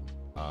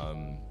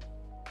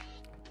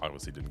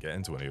obviously didn't get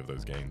into any of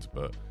those games,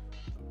 but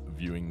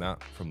viewing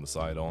that from the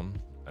side on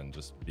and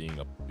just being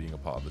a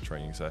part of the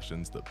training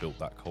sessions that built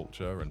that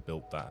culture and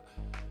built that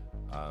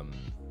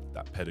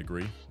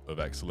pedigree of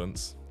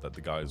excellence that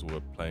the guys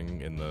were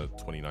playing in the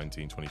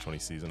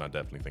 2019-2020 season, I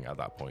definitely think at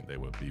that point they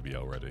were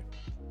BBL ready.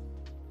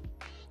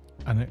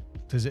 And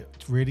does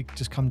it really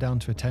just come down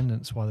to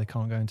attendance why they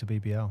can't go into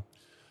BBL?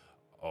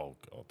 Oh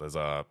God,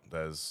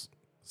 there's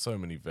so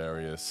many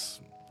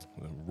various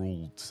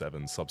Rule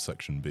 7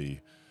 subsection B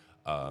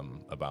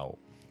about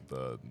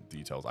the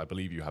details. I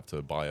believe you have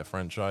to buy a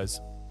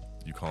franchise.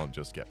 You can't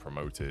just get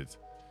promoted.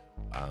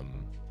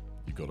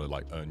 You got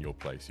to earn your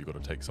place. You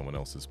got to take someone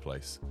else's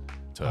place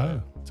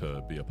to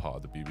be a part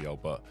of the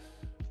BBL. But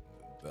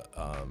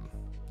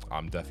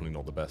I'm definitely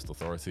not the best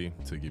authority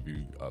to give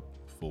you a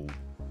full,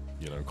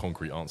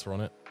 concrete answer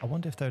on it. I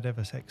wonder if they'd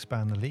ever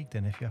expand the league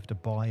then, if you have to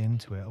buy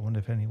into it. I wonder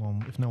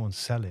if no one's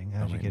selling,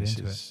 how do you get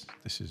into it?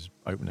 This is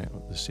opening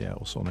up the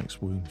Seattle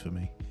Sonics wound for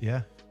me.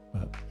 Yeah.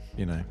 But,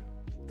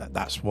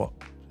 that's what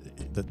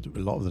a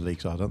lot of the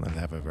leagues are, don't they? They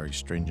have a very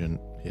stringent,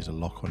 here's a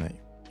lock on it.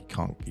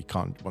 You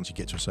can't, once you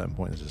get to a certain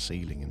point, there's a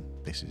ceiling, and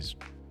you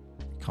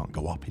can't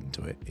go up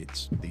into it.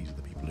 These are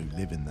the people who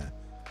live in there.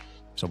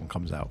 If someone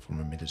comes out from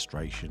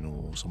administration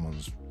or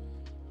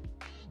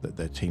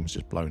their team's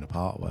just blown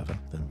apart or whatever,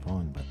 then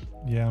fine. But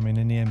yeah, I mean,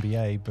 in the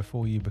NBA,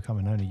 before you become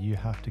an owner, you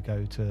have to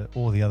go to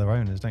all the other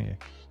owners, don't you?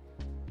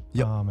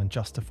 Yep. And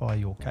justify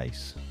your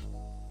case.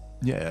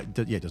 Yeah, it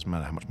doesn't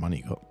matter how much money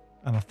you got.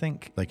 And I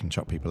think they can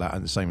chuck people out,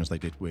 and the same as they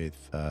did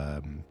with I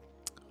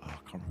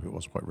can't remember who it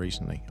was quite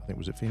recently. I think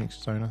was it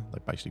Phoenix owner. They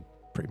basically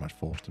pretty much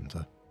forced him to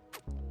up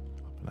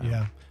and out.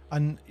 Yeah,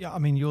 and I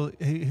mean, you're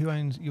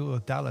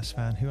a Dallas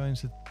fan. Who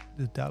owns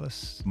the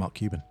Dallas? Mark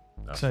Cuban.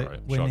 That's right.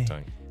 Shark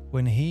Tank.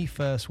 when he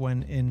first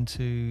went in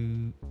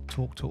to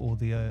talk to all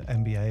the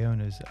NBA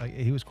owners,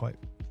 he was quite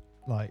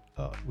like,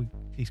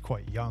 he's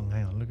quite young.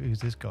 Hang on, look who's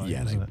this guy?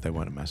 Yeah, isn't it? they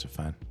weren't a massive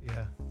fan.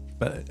 Yeah.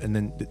 But and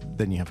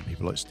then you have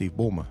people like Steve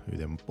Ballmer, who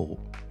then bought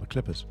the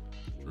Clippers.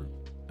 True.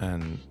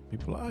 And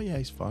people are like, oh yeah,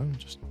 he's fine,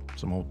 just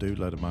some old dude,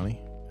 load of money,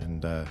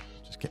 and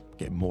just kept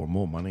getting more and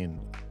more money. And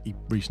he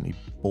recently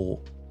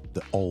bought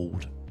the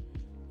old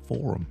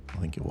Forum, I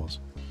think it was.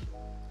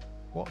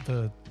 What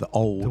the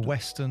old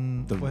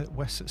Western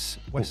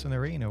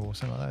Arena or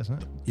something like that,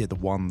 isn't it? Yeah, the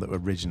one that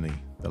originally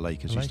the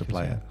Lakers used to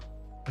play yeah.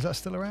 at. Is that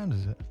still around?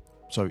 Is it?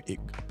 So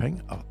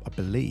I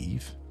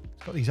believe.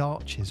 It's got these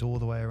arches all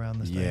the way around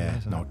the stadium. Yeah,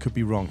 isn't no, it? I could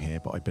be wrong here,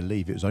 but I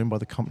believe it was owned by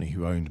the company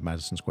who owned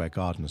Madison Square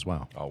Garden as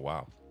well. Oh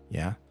wow.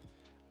 Yeah,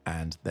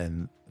 and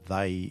then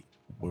they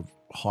were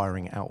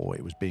hiring out, or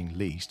it was being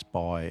leased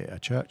by a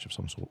church of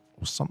some sort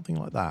or something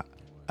like that.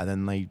 And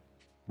then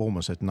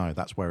Ballmer said, no,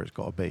 that's where it's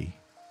got to be.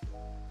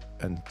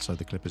 And so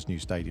the Clippers' new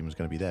stadium was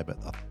going to be there, but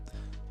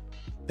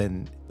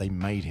then they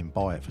made him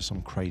buy it for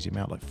some crazy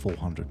amount, like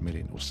 400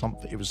 million or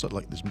something. It was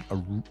like this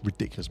a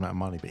ridiculous amount of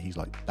money, but he's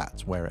like,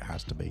 that's where it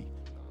has to be.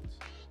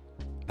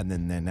 And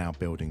then they're now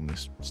building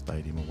this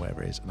stadium or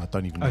whatever it is, and I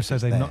don't even know. Oh, so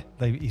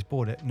he's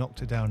bought it,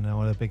 knocked it down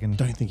now. They're big and.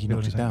 Don't think he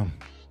knocked it building down.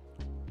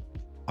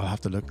 I'll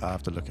have to look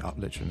it up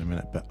literally in a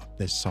minute. But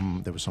there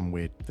was some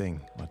weird thing.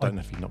 I don't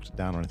know if he knocked it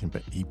down or anything,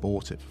 but he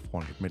bought it for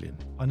 400 million.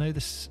 I know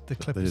the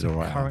Clippers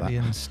are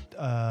currently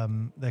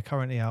they're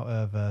currently out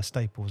of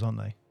Staples, aren't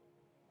they?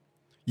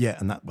 Yeah,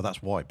 and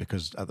that's why,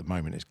 because at the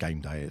moment it's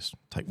game day. It's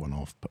take one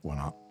off, put one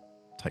up,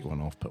 take one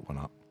off, put one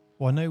up.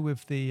 Well, I know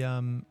with the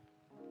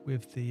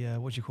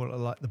what do you call it,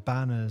 like the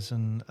banners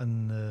and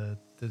the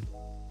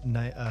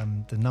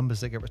numbers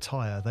that get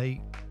retired,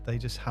 they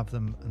just have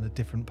them in the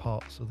different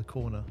parts of the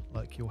corner.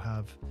 Like you'll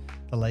have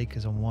the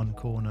Lakers on one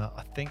corner.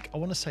 I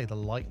want to say the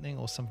Lightning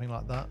or something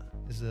like that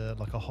is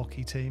like a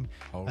hockey team,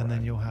 and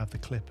then you'll have the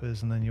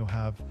Clippers, and then you'll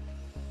have.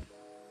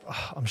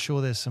 I'm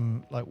sure there's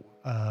some like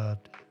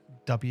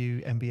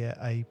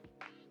WNBA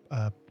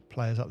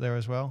players up there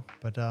as well,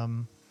 but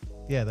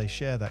yeah, they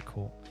share that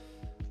court.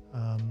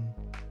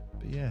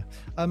 But yeah,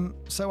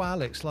 so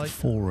Alex, like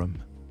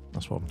Forum,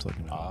 that's what I'm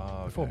talking about.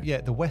 Ah, okay. Forum, yeah,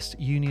 the West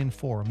Union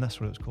Forum, that's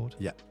what it was called.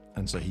 Yeah,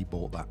 and so he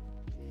bought that.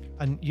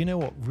 And you know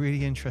what?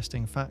 Really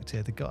interesting fact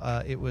here. The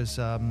guy, it was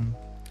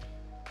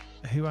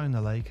who owned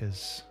the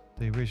Lakers?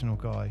 The original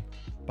guy,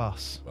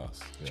 Buss. Yeah.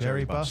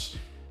 Jerry Buss.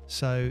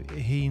 So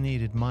he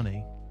needed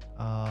money.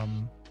 I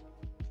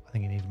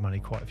think he needed money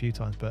quite a few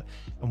times, but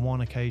on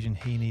one occasion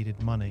he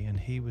needed money, and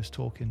he was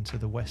talking to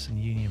the Western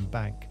Union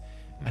Bank,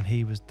 and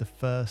he was the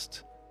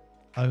first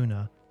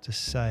owner to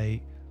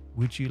say,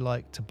 would you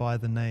like to buy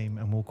the name,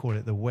 and we'll call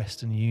it the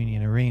Western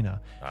Union Arena?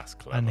 That's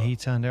clever. And he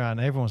turned around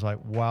and everyone was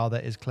like, wow,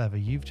 that is clever.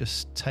 You've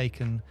just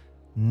taken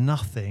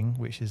nothing,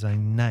 which is a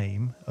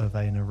name of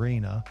an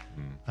arena,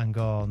 and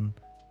gone,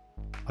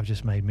 I've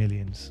just made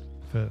millions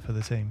for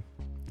the team.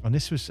 And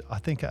this was, I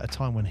think, at a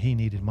time when he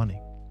needed money.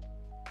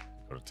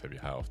 Got to tip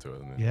your hat off to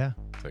it, and then Yeah.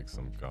 take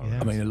some. Yeah.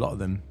 I mean, a lot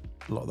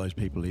of those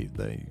people,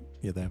 they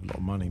have a lot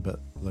of money, but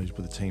those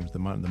with the teams, the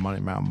amount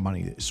of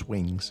money that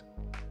swings,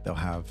 they'll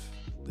have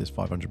this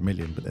 500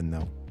 million, but then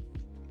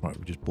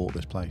we just bought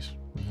this place.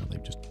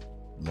 They've just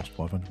lost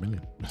 500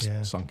 million.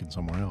 It's sunk in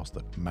somewhere else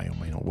that may or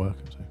may not work.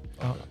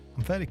 So.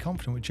 I'm fairly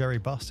confident with Jerry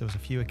Buss. There was a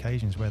few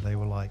occasions where they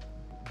were like,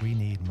 we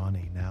need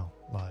money now.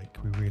 Like,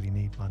 we really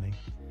need money.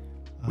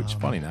 Which is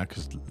funny now,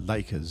 because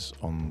Lakers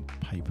on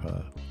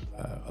paper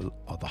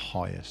are the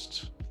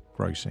highest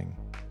grossing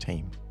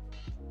team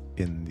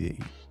in the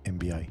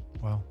NBA.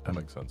 Wow. That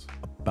makes sense.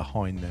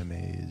 Behind them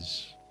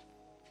is...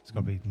 It's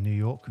got to be New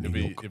York.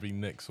 It'd be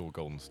Knicks or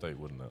Golden State,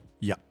 wouldn't it?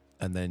 Yeah.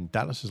 And then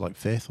Dallas is like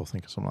fifth, I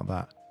think, or something like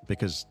that.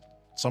 Because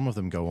some of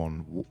them go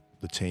on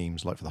the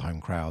teams, like for the home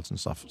crowds and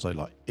stuff. So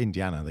like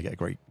Indiana, they get a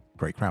great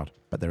crowd,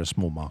 but they're a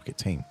small market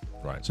team.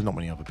 Right. So not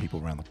many other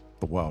people around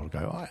the world go,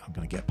 I'm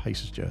going to get a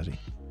Pacers jersey.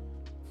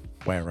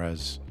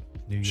 Whereas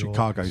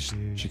Chicago's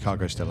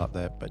still up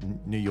there, but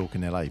New York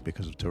and LA,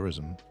 because of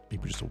tourism,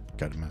 people just all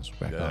go to Madison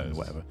Square Garden or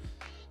whatever.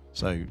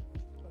 So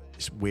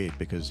it's weird,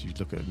 because you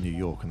look at New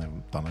York and they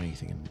haven't done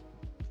anything in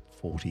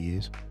 40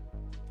 years.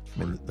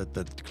 I mean,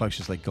 the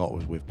closest they got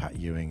was with Pat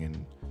Ewing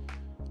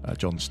and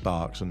John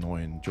Starks and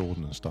Noyan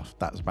Jordan and stuff.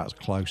 That's about as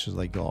close as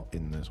they got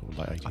in the sort of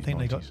late 80s. I think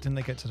 90s. didn't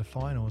they get to the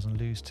finals and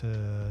lose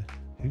to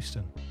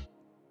Houston?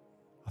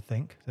 I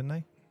think, didn't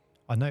they?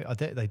 I know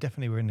they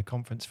definitely were in the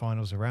conference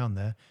finals around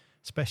there,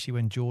 especially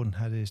when Jordan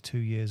had his 2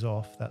 years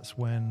off. That's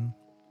when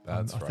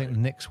I think the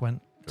Knicks went.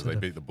 Because they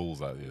beat the Bulls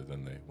that year,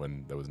 didn't they?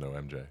 When there was no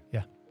MJ.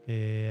 Yeah.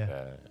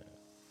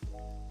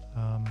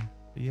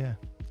 Yeah.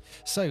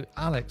 So,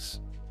 Alex,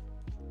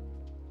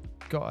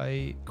 got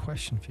a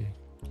question for you.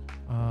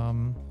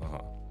 I'm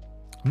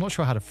not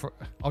sure how to.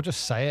 I'll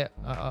just say it.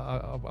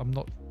 I'm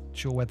not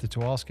sure whether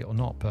to ask it or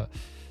not. But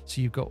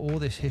so you've got all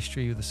this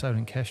history with the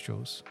Solent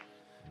Kestrels.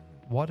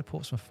 Why the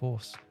Portsmouth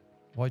Force?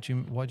 Why'd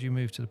you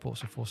move to the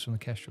Portsmouth Force from the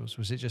Kestrels?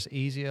 Was it just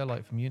easier,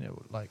 like from unit?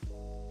 Like,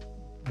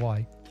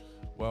 why?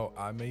 Well,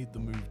 I made the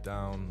move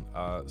down.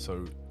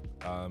 So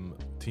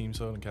Team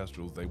Solent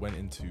Kestrels, they went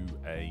into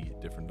a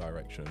different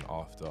direction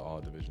after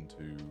our Division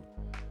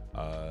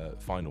 2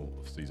 final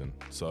season.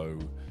 So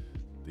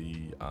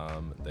they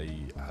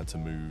had to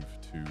move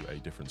to a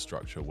different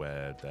structure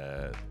where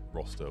their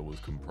roster was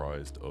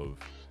comprised of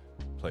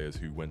players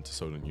who went to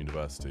Solent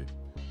University.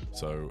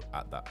 So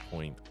at that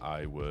point,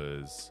 I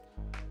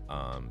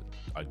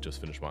just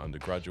finished my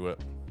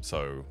undergraduate,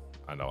 so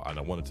and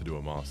I wanted to do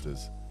a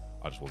master's.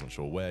 I just wasn't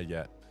sure where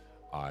yet.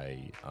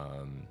 I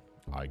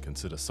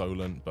consider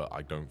Solent, but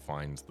I don't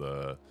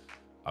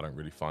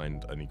really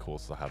find any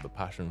courses I have the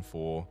passion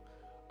for.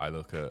 I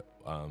look at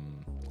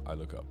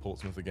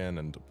Portsmouth again,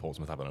 and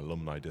Portsmouth have an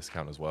alumni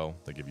discount as well.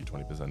 They give you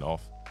 20%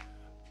 off,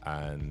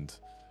 and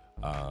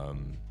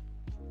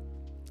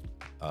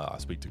I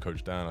speak to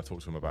Coach Dan. I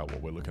talk to him about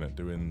what we're looking at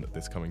doing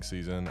this coming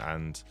season,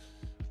 and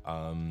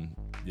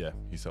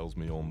he sells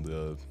me on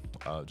the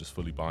just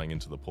fully buying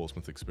into the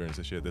Portsmouth experience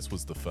this year. This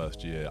was the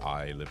first year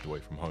I lived away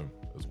from home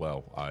as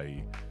well.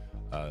 I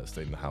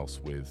stayed in the house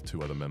with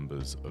 2 other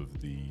members of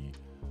the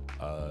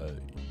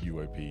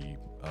UOP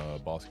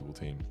basketball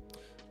team,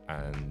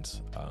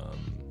 and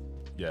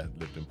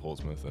lived in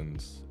Portsmouth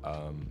and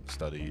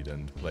studied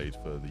and played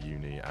for the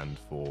uni and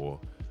for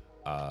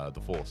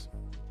the Force.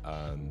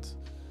 And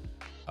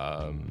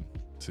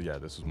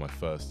this was my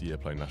first year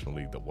playing National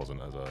League that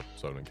wasn't as a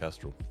Solent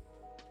Kestrel.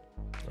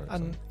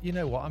 And you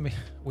know what? I mean,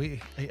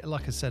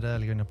 like I said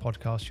earlier in the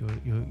podcast,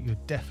 you're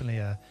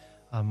definitely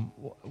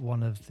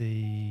one of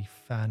the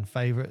fan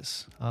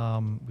favourites.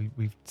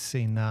 We've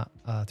seen that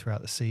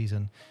throughout the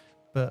season,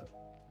 but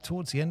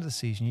towards the end of the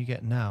season,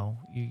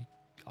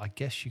 I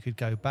guess you could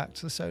go back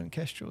to the Solent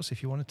Kestrels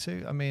if you wanted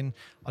to. I mean,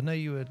 I know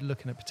you were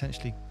looking at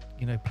potentially,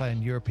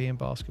 playing European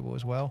basketball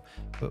as well,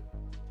 but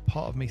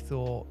part of me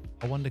thought,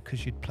 I wonder,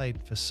 because you'd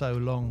played for so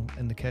long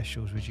in the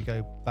Kestrels, would you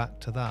go back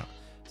to that?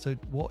 So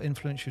what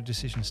influenced your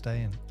decision to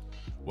stay in?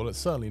 Well, it's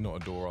certainly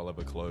not a door I'll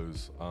ever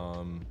close.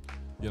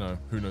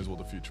 Who knows what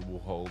the future will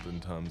hold in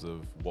terms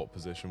of what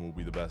position will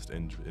be the best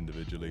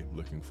individually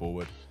looking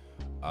forward.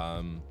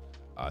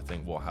 I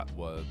think what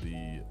were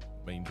the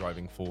main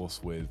driving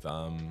force with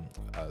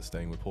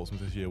staying with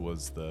Portsmouth this year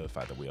was the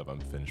fact that we have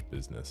unfinished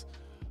business.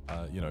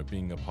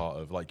 Being a part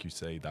of, like you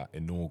say, that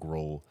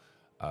inaugural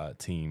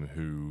team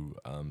who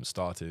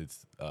started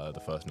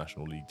the first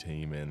National League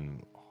team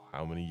in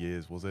how many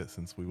years was it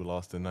since we were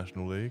last in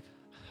National League?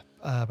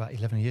 About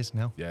 11 years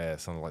now. Yeah,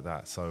 something like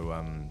that.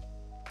 So,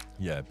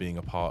 being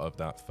a part of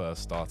that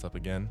first startup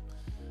again,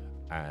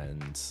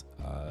 and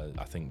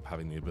I think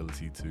having the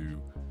ability to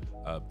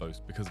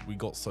boast, because we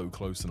got so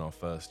close in our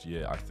first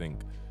year, I think,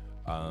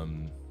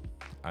 and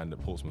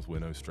at Portsmouth, we're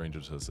no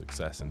stranger to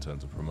success in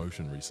terms of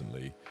promotion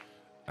recently.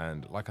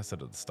 And like I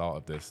said at the start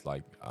of this,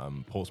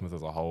 Portsmouth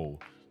as a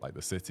whole, like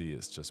the city,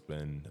 it's just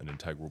been an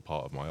integral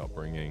part of my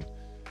upbringing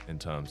in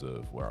terms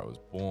of where I was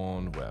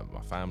born, where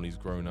my family's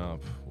grown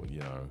up, what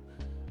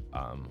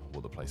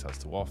the place has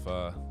to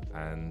offer.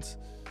 And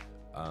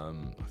I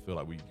feel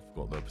like we've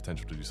got the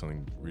potential to do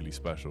something really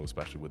special,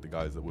 especially with the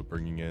guys that we're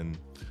bringing in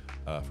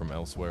from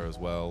elsewhere as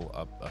well.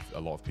 A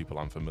lot of people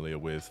I'm familiar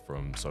with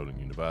from Solent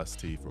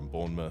University, from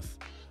Bournemouth,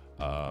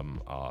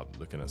 are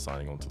looking at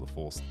signing on to the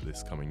Force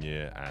this coming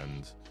year,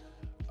 and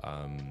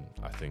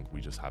I think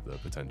we just have the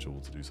potential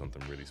to do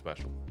something really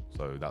special.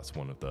 So that's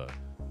one of,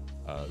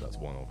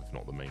 if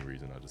not the main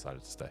reason I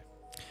decided to stay.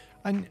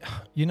 And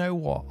you know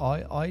what?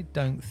 I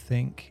don't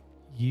think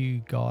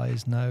you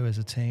guys know as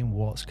a team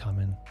what's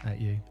coming at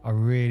you. I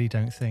really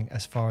don't think,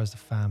 as far as the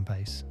fan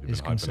base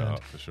is concerned.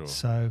 For sure.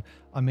 So,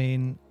 I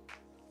mean,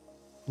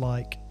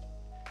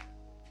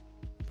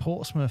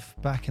 Portsmouth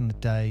back in the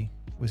day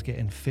was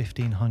getting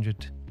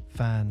 1,500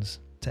 fans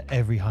to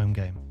every home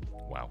game.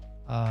 Wow.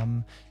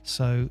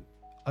 So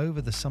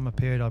over the summer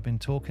period, I've been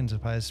talking to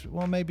players,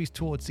 well, maybe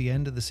towards the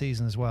end of the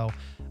season as well,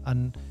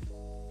 and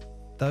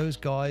those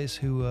guys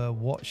who were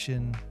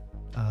watching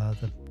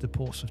the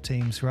Portsmouth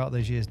teams throughout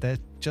those years, they're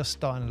just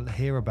starting to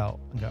hear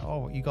about and go,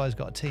 oh, you guys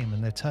got a team,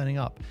 and they're turning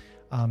up.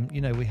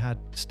 We had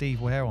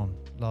Steve Ware on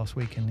last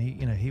week, and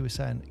he was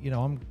saying,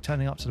 I'm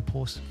turning up to the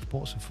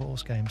Portsmouth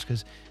Force games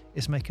because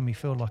it's making me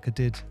feel like I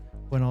did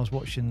when I was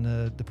watching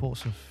the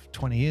Portsmouth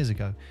 20 years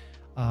ago.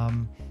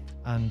 I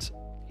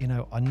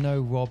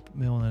know Rob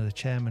Milner, the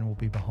chairman, will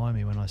be behind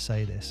me when I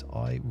say this.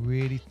 I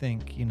really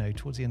think,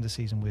 towards the end of the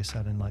season, we're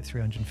selling like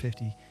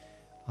 350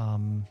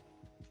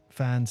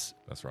 fans.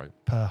 That's right.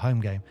 Per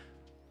home game.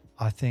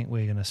 I think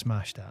we're going to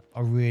smash that. I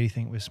really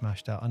think we've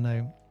smashed that. I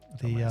know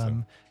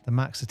the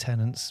max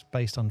attendance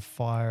based on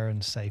fire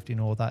and safety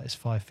and all that is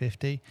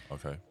 550.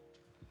 Okay.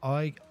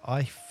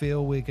 I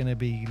feel we're going to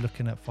be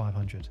looking at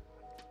 500.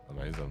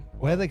 Amazing.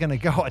 Where they're going to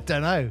go, I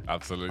don't know.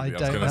 Absolutely. I was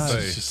going to don't know.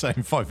 say. Just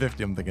saying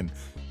 550. I'm thinking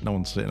no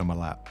one's sitting on my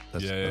lap.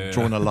 I'm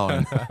drawing a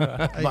line.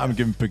 I'm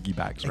giving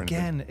piggybacks.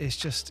 Again, it's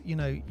just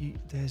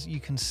you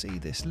can see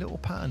this little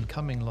pattern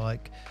coming.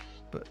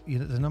 But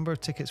the number of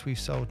tickets we've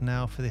sold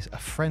now for this, a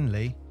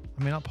friendly.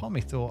 I mean, part of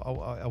me thought,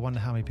 I wonder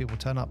how many people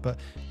turn up. But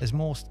there's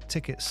more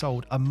tickets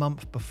sold a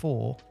month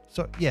before.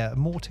 So yeah,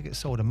 more tickets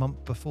sold a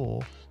month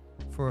before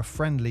for a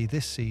friendly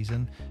this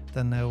season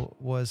than there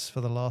was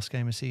for the last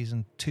game of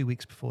season 2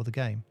 weeks before the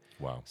game.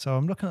 Wow. So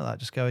I'm looking at that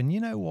just going, you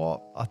know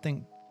what? I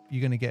think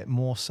you're going to get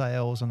more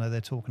sales. I know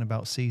they're talking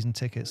about season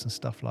tickets and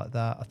stuff like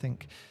that. I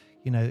think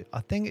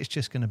it's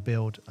just going to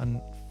build.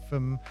 And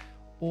from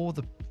all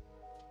the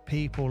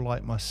people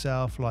like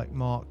myself, like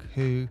Mark,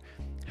 who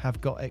have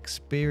got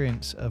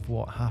experience of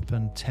what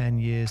happened 10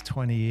 years,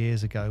 20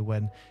 years ago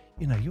when,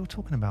 you're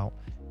talking about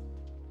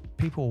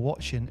people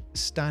watching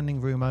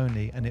standing room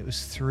only and it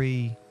was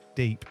 3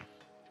 deep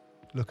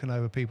looking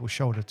over people's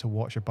shoulder to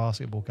watch a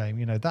basketball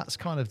game. That's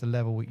kind of the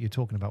level you're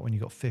talking about when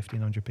you've got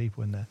 1,500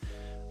 people in there.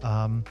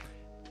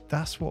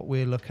 That's what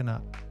we're looking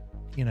at,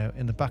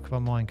 in the back of our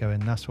mind going,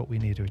 that's what we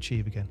need to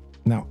achieve again.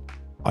 Now,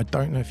 I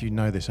don't know if you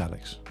know this,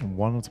 Alex. On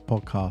one of the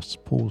podcasts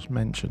Paul's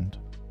mentioned,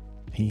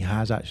 he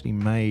has actually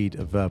made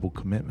a verbal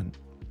commitment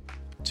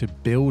to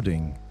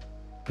building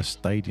a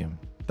stadium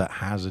that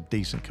has a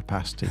decent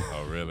capacity.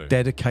 Oh, really?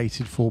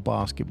 Dedicated for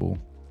basketball.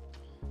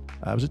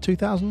 Was it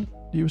 2,000,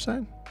 you were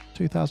saying?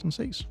 2,000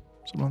 seats?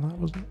 Something like that,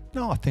 wasn't it?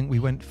 No, I think we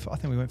went for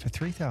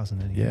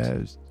 3,000 in the Yeah.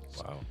 end.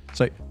 Wow.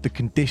 So the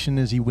condition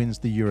is he wins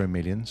the Euro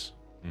Millions.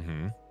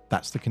 Mm-hmm.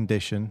 That's the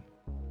condition.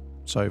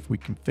 So if we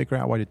can figure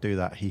out a way to do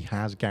that, he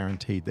has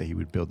guaranteed that he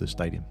would build this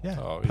stadium. Yeah.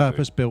 Oh, easy.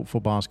 Purpose built for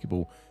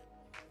basketball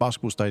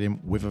stadium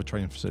with a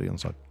training facility on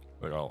site.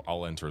 Look,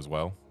 I'll enter as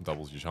well.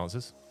 Doubles your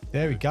chances.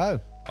 There we go.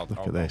 Look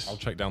at this. I'll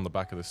check down the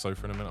back of this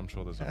sofa in a minute. I'm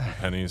sure there's a few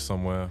pennies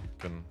somewhere.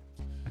 Can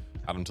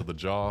add them to the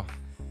jar.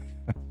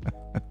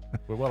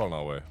 We're well on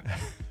our way.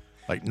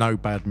 Like no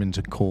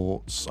badminton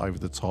courts over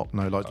the top.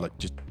 No, like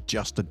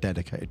just a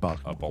dedicated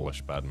basketball.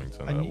 Abolish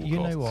badminton. at And all you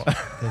know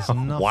costs. what? There's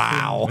nothing.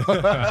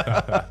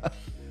 Wow.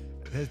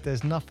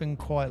 There's nothing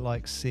quite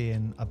like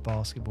seeing a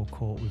basketball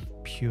court with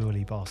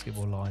purely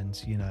basketball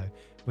lines.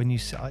 When you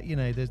see,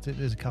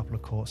 there's a couple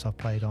of courts I've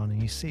played on,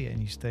 and you see it, and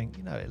you just think,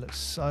 it looks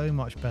so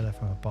much better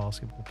from a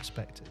basketball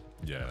perspective.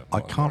 Yeah. I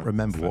can't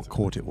remember what aesthetically.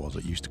 court it was.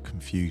 It used to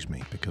confuse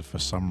me because for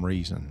some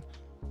reason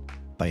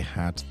they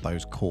had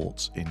those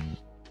courts in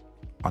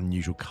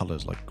unusual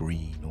colours like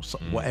green or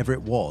whatever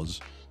it was.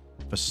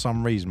 For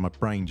some reason, my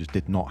brain just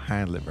did not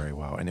handle it very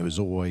well, and it was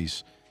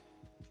always,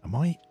 "Am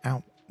I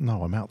out?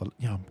 No, I'm out.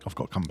 I've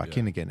got to come back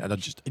in again." And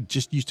it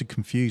just used to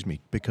confuse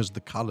me because the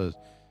colour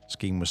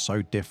scheme was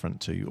so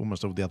different to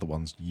almost all the other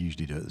ones.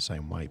 Usually do it the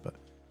same way, but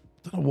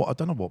I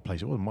don't know what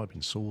place it was. It might have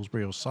been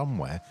Salisbury or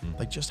somewhere.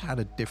 They just had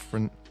a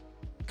different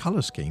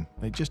colour scheme.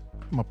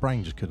 My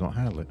brain just could not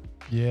handle it.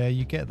 Yeah,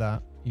 you get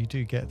that. You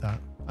do get that.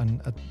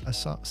 And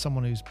as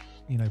someone who's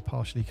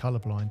partially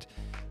colourblind,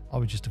 I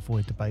would just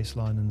avoid the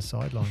baseline and the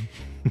sideline.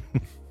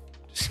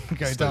 Just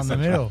go Stay down the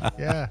central. middle.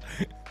 Yeah.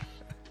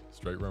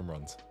 Straight roam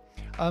runs.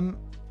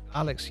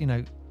 Alex,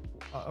 I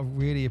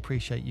really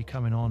appreciate you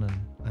coming on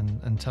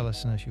and tell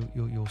us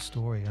your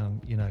story.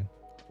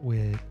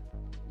 We're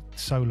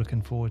so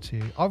looking forward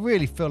to. I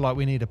really feel like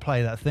we need to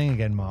play that thing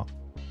again, Mark,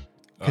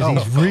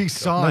 because he's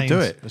re-signed. No,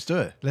 do it. Let's do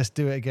it. Let's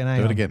do it again.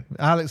 Do it again.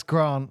 Alex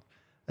Grant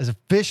has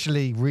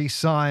officially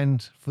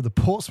re-signed for the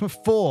Portsmouth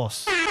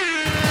Force.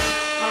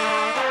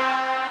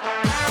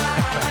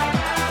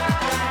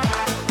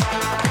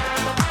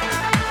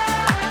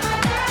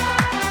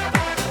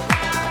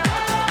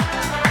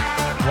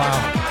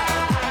 Wow.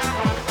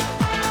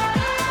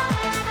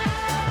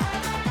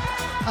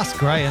 That's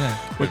great, isn't it?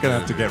 We're going to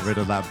have to get rid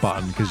of that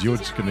button because you're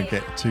just going to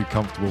get too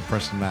comfortable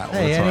pressing that all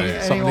Hey, the time.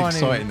 anyone Something who-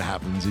 exciting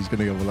happens, he's going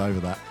to go all over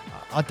that.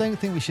 I don't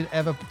think we should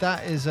ever.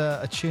 That is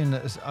a tune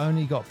that has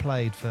only got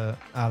played for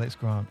Alex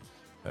Grant.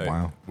 Hey,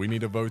 Wow. We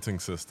need a voting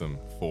system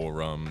for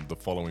the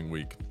following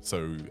week.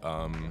 So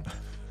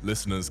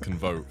listeners can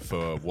vote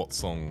for what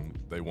song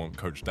they want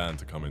Coach Dan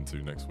to come into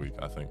next week,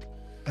 I think.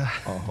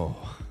 Oh,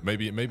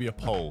 Maybe a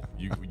poll.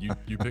 You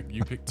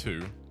pick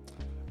 2,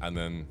 and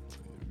then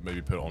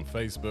maybe put it on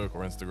Facebook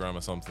or Instagram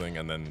or something,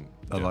 and then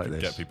I like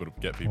this. get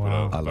people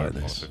Wow. to I like vote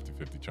on a this.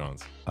 50-50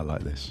 chance. I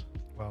like this.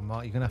 Well,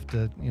 Mark, you're gonna have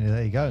to.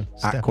 There you go.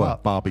 Step Aqua,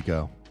 up. Barbie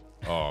girl.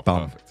 Oh,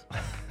 Done.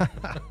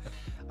 perfect.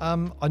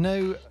 I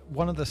know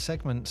one of the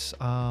segments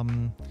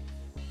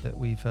that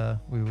we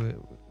were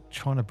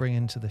trying to bring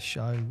into the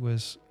show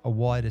was a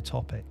wider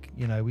topic.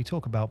 We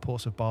talk about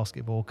Portsmouth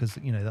basketball because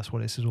that's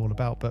what this is all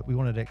about, but we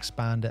wanted to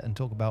expand it and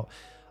talk about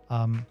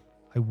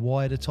a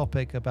wider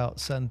topic about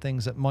certain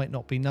things that might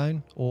not be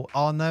known or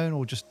are known,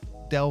 or just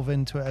delve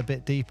into it a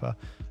bit deeper.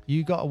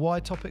 You got a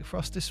wide topic for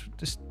us this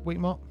week,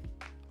 Mark?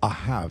 I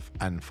have,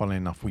 and funnily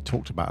enough, we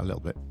talked about it a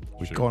little bit.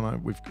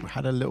 We've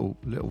had a little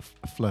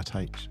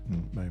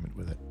flirtation moment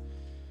with it.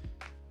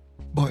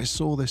 But I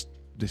saw this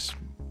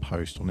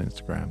post on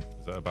Instagram.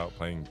 Is that about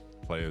playing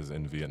players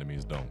in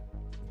Vietnamese dong?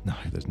 No,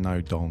 there's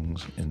no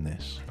dongs in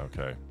this.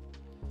 Okay,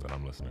 then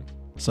I'm listening.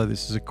 So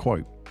this is a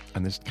quote,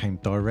 and this came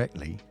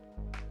directly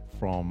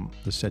from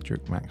the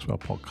Cedric Maxwell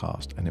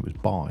podcast, and it was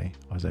by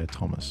Isaiah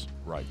Thomas.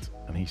 Right.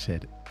 And he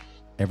said,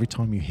 every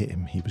time you hit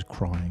him, he was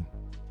crying.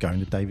 Going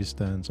to David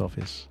Stern's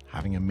office,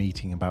 having a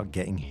meeting about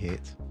getting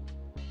hit.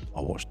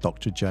 I watched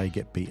Dr. J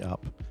get beat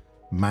up,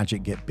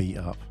 Magic get beat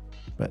up,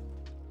 but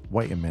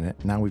wait a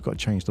minute, now we've got to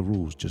change the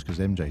rules just because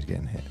MJ's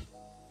getting hit.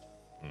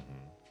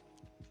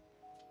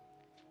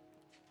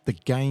 The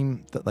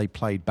game that they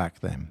played back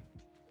then,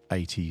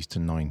 80s to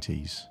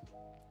 90s,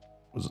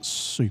 was a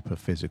super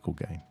physical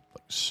game.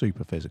 Like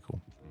super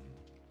physical.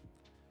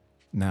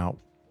 Now,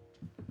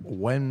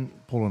 when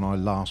Paul and I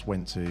last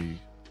went to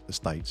the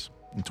States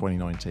in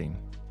 2019,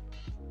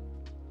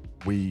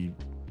 I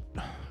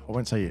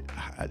won't say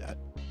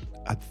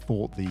I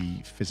thought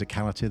the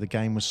physicality of the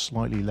game was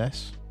slightly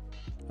less.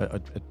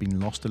 I'd been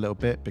lost a little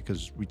bit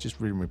because we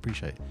just really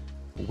appreciate it.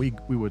 But we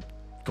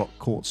got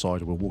courtside,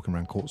 we were walking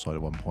around courtside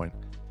at one point,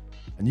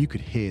 and you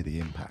could hear the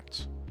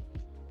impacts.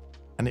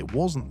 And it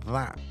wasn't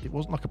like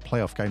a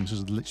playoff game. This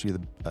was literally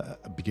the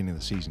beginning of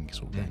the season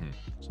sort of game.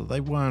 So they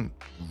weren't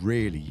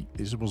really,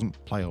 this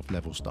wasn't playoff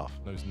level stuff.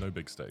 No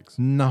big stakes.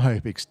 No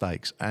big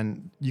stakes.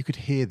 And you could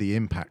hear the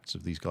impacts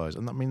of these guys.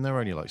 And I mean, they're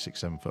only like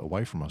 6-7 foot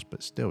away from us,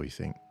 but still you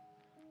think,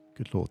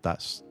 good Lord,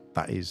 that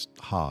is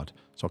hard.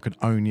 So I could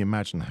only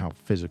imagine how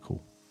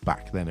physical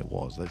back then it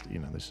was. You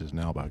know, this is an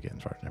elbow getting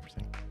thrown and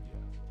everything.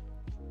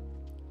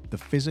 The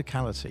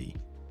physicality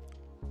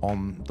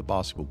on the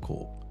basketball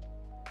court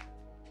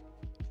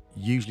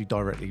usually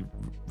directly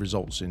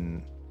results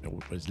in, or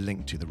is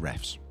linked to the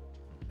refs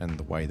and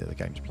the way that the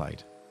game's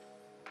played.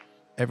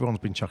 Everyone's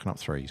been chucking up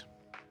threes.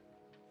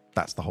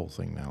 That's the whole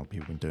thing now.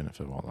 People have been doing it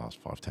for the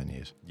last 5-10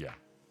 years. Yeah.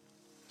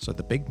 So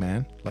the big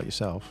man, like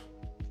yourself,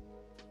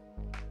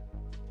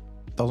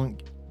 do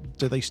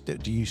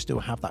you still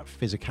have that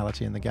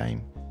physicality in the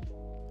game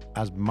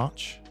as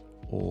much,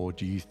 or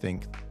do you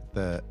think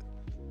that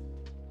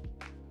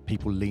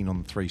people lean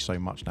on the three so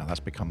much now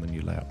that's become the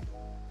new layout?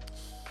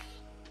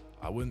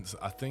 I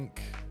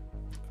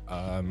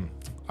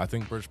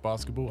think British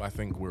basketball, I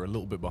think we're a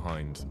little bit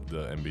behind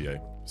the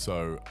NBA.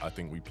 So I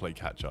think we play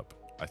catch up.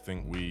 I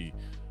think we,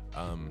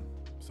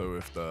 so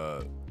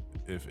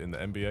if in the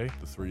NBA,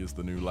 the three is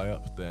the new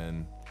layup,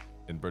 then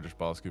in British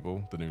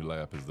basketball, the new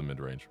layup is the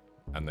mid-range.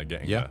 And they're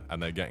getting there.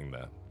 And they're getting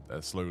there.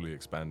 They're slowly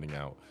expanding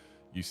out.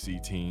 You see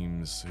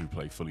teams who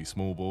play fully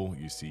small ball.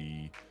 You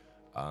see,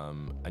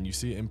 and you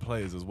see it in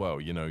players as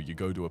well. You know, you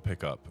go to a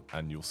pickup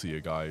and you'll see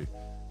a guy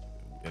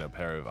in a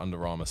pair of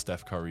Under Armour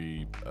Steph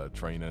Curry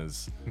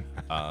trainers.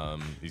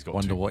 He's got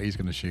Wonder what he's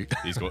going to shoot.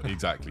 He's got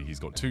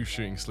 2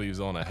 shooting sleeves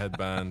on, a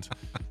headband.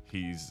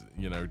 He's,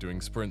 doing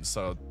sprints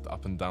up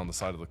and down the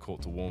side of the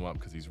court to warm up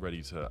because he's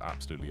ready to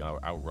absolutely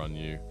outrun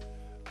you.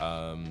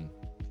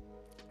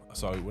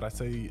 So would I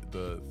say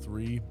the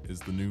three is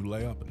the new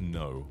layup?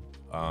 No.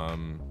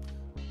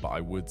 But I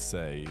would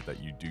say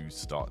that you do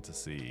start to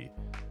see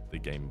the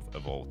game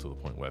evolve to the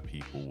point where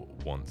people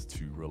want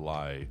to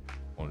rely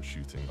on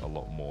shooting a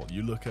lot more.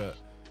 You look at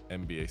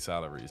NBA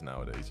salaries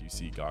nowadays, you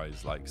see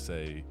guys like,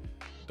 say,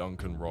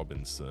 Duncan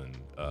Robinson,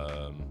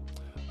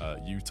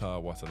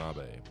 Yuta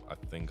Watanabe. I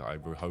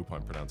hope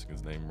I'm pronouncing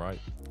his name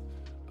right.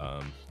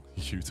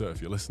 Yuta,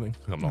 if you're listening,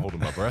 I'm not holding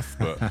my breath,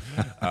 but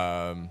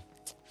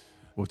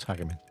we'll tag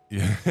him in.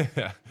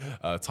 Yeah,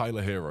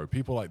 Tyler Hero,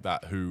 people like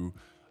that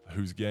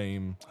whose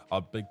game,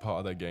 a big part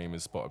of their game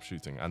is spot up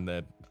shooting, and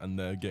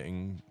they're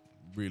getting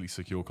really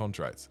secure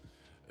contracts.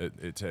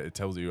 It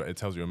tells you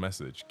a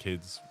message.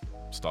 Kids,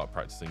 start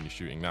practicing your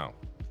shooting now.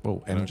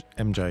 Well,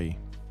 MJ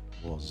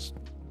was,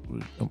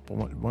 I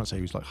won't say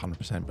he was like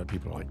 100%, but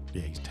people are like,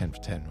 yeah, he's 10 for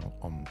 10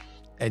 on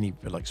any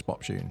like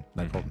spot shooting,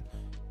 no problem.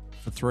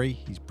 For three,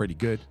 he's pretty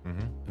good.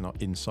 And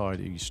not inside,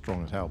 he's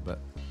strong as hell,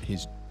 but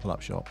his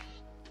pull-up shot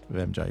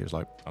with MJ was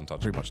like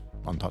pretty much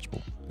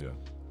untouchable. Yeah,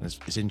 and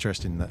it's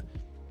interesting that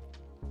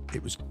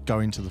it was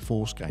going to the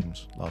Force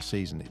games last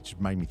season. It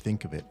just made me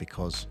think of it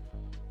because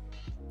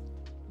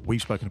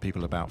we've spoken to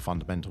people about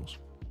fundamentals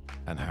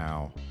and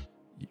how,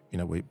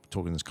 we're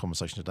talking this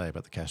conversation today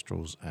about the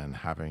Kestrels and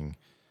having,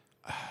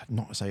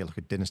 not to say like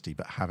a dynasty,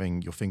 but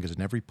having your fingers in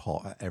every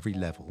pot at every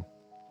level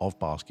of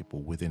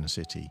basketball within a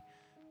city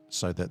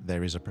so that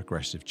there is a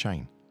progressive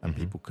chain and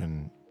people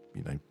can,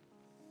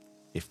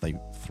 if they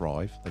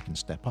thrive, they can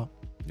step up.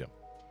 Yeah.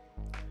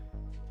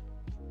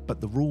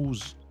 But the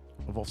rules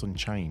have often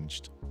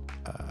changed.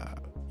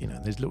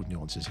 There's little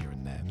nuances here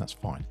and there, and that's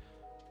fine.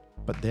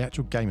 But the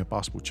actual game of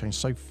basketball changed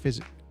so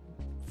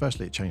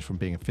Firstly, it changed from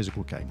being a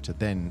physical game to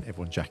then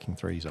everyone jacking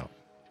threes up.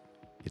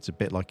 It's a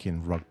bit like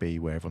in rugby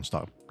where everyone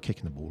started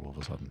kicking the ball all of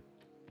a sudden.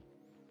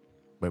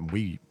 When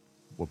we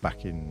were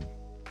back in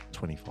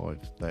 25,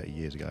 30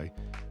 years ago,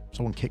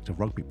 someone kicked a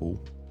rugby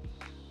ball,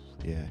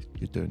 yeah,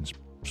 you're doing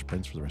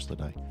sprints for the rest of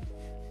the day.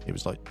 It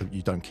was like,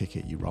 you don't kick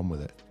it, you run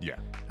with it. Yeah.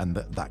 And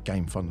that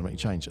game fundamentally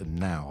changed. And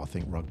now I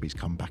think rugby's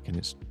come back and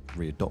it's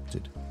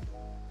readopted.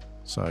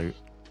 So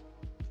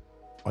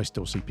I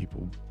still see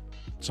people,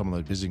 some of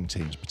those visiting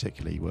teams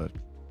particularly, were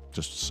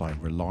just so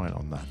reliant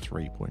on that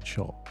 3-point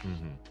shot.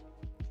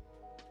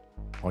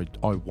 I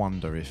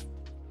wonder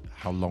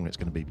how long it's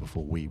going to be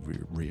before we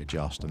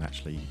readjust and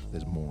actually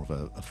there's more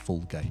of a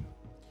full game.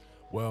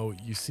 Well,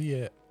 you see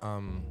it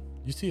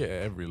at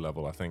every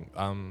level, I think.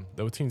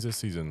 There were teams this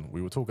season,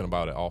 we were talking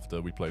about it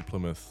after we played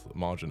Plymouth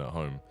Margin at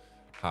home,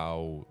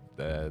 how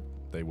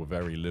they were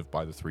very live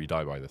by the three,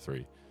 die by the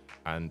three.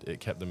 and it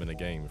kept them in a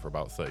game for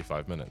about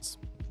 35 minutes,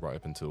 right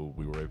up until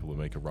we were able to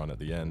make a run at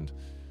the end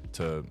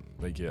to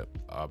make it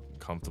a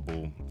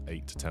comfortable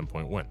 8 to 10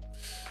 point win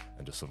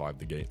and just survive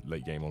the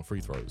late game on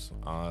free throws.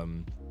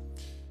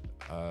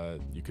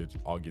 You could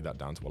argue that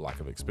down to a lack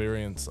of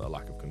experience, a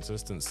lack of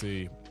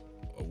consistency,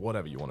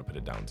 whatever you want to put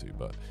it down to,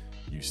 but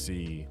you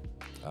see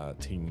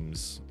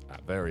teams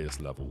at various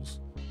levels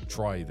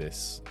try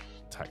this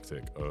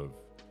tactic of,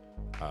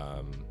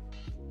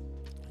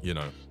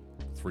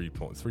 3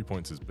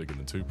 points is bigger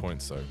than 2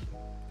 points, so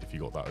if you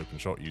got that open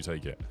shot, you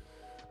take it.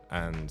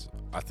 And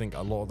I think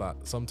a lot of that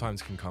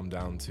sometimes can come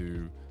down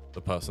to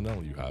the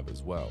personnel you have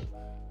as well.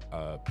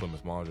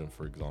 Plymouth Margin,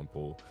 for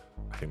example,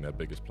 I think their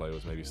biggest player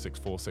was maybe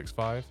 6'4",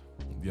 6'5".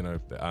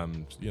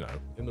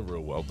 In the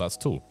real world, that's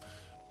tall.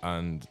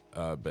 And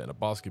but in a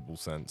basketball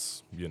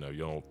sense, you're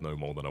no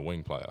more than a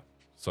wing player.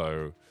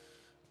 So,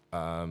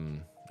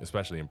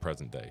 especially in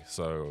present day.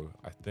 So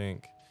I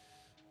think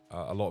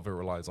a lot of it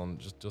relies on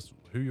just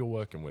who you're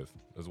working with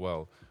as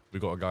well.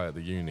 We've got a guy at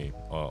the uni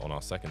on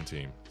our second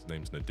team. His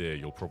name's Nadir.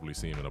 You'll probably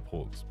see him in a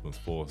Portsmouth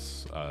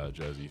Force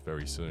jersey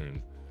very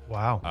soon.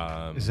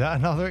 Wow. Is that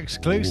another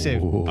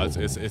exclusive?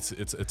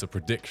 It's a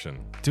prediction.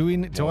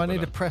 Do I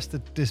need to press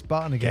this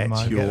button again?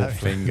 Get your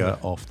finger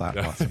off that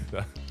button.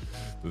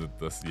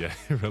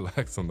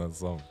 Relax on that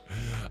song.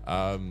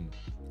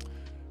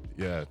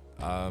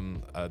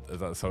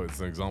 So it's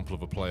an example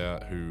of a player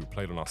who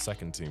played on our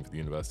second team for the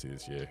university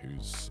this year,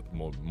 who's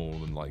more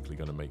than likely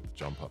going to make the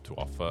jump up to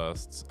our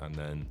firsts, and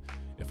then,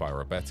 if I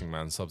were a betting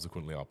man,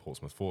 subsequently our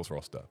Portsmouth Force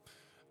roster.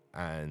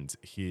 And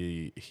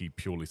he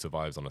purely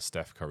survives on a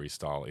Steph Curry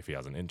style. If he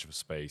has an inch of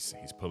space,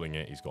 he's pulling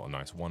it. He's got a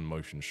nice one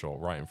motion shot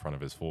right in front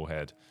of his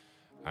forehead,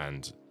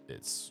 and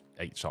it's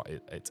 8 out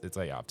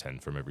of 10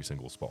 from every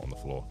single spot on the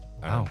floor.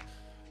 Wow.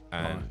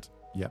 And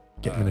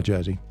Yep, get him in a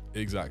jersey.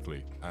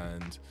 Exactly.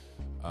 And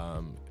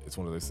it's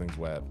one of those things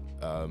where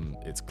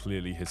it's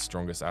clearly his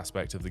strongest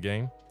aspect of the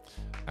game,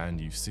 and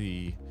you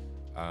see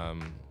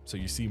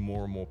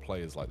more and more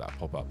players like that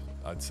pop up.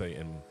 I'd say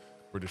in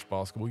British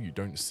basketball, you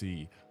don't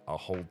see a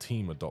whole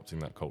team adopting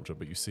that culture,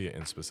 but you see it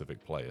in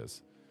specific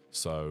players.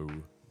 So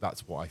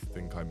that's what I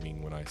think I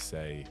mean when I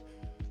say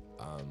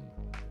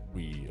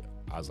we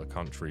as a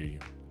country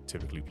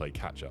typically play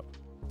catch up,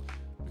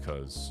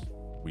 because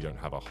we don't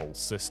have a whole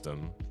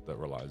system that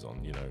relies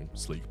on,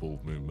 sleek ball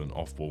movement,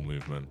 off ball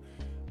movement,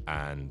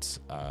 and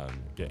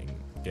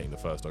getting the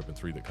first open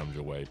three that comes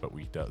your way. But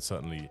we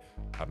certainly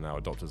have now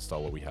adopted a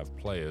style where we have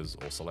players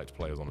or select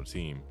players on a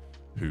team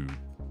who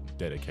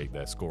dedicate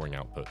their scoring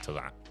output to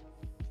that.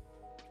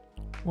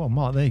 Well,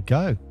 Mark, there you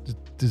go.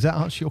 Does that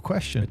answer your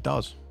question? It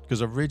does.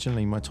 Because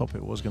originally my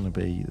topic was going to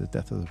be the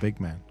death of the big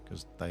man,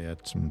 because they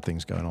had some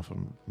things going on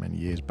from many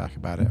years back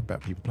about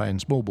people playing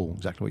small ball,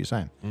 exactly what you're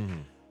saying. Mm-hmm.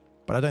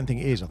 But I don't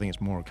think it is. I think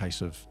it's more a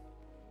case of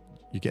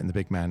you're getting the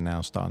big man now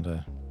starting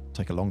to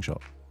take a long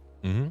shot.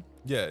 Mm-hmm.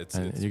 Yeah, it's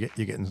you're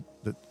getting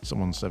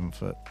someone 7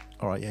 foot.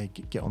 All right, yeah,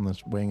 get on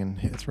this wing and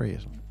hit a three.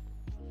 It's like,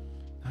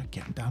 no,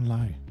 get him down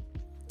low.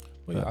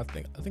 Well, yeah, I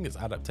think it's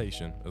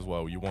adaptation as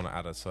well. You want to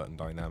add a certain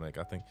dynamic.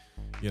 I think,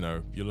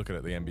 you're looking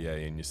at the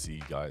NBA and you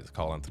see guys,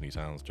 Karl Anthony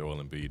Towns,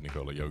 Joel Embiid,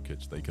 Nikola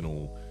Jokic. They can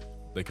all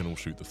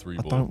shoot the three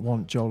ball. I don't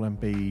want Joel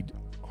Embiid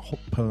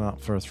pulling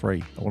up for a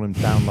three. I want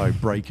him down low,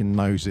 breaking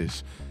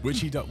noses, which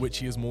he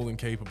is more than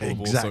capable of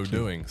also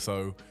doing.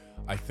 So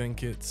I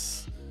think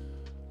it's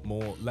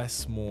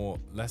less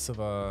of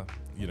a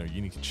you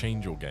need to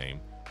change your game.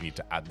 You need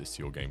to add this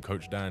to your game.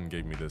 Coach Dan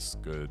gave me this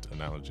good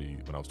analogy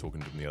when I was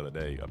talking to him the other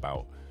day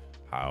about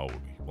how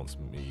he wants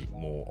me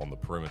more on the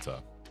perimeter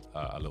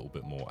a little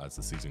bit more as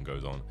the season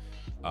goes on.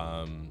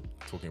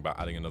 Talking about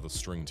adding another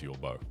string to your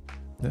bow.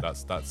 Yeah.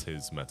 That's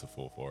his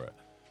metaphor for it.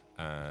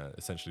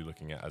 Essentially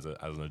looking at as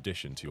an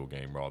addition to your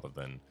game rather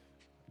than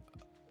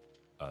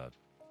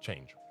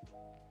change.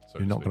 So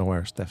you're not going to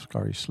wear a Steph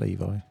Curry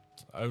sleeve, are you?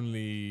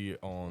 Only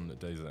on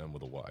days that end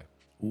with a Y.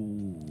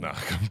 Ooh. No,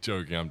 I'm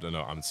joking.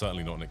 I'm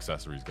certainly not an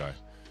accessories guy.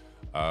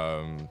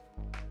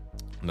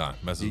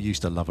 You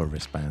used to love a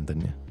wristband,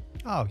 didn't you?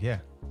 Oh, yeah.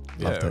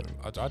 Loved it.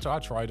 I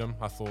tried them.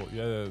 I thought,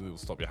 it'll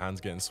stop your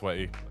hands getting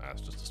sweaty.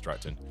 It's just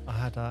distracting. I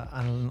had an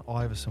Allen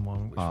Iverson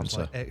one, which was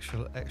like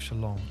extra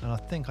long. And I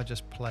think I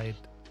just played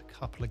a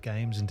couple of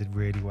games and did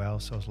really well.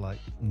 So I was like,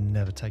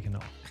 never taking it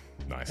off.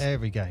 Nice.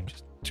 Every game.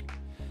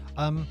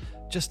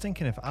 Just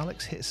thinking, if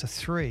Alex hits a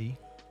three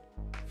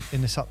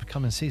in this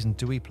upcoming season,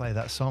 do we play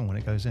that song when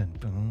it goes in?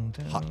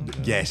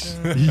 Yes.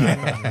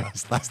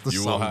 Yes. That's the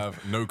song. You will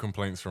have no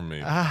complaints from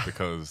me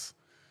because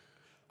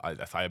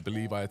I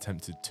believe I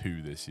attempted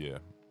 2 this year.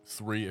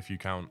 3 if you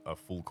count a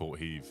full court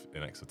heave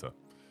in Exeter.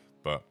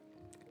 But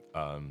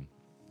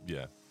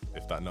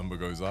if that number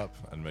goes up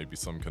and maybe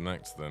some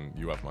connect, then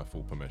you have my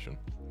full permission.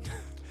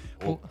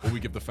 or we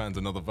give the fans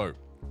another vote.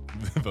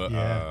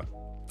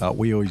 But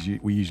we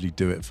usually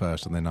do it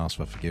first and then ask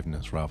for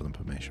forgiveness rather than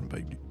permission.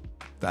 But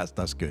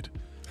that's good.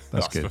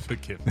 That's ask good. For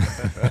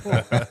forgiveness.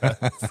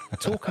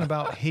 Talking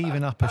about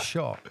heaving up a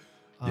shot.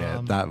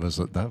 That was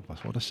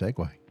what a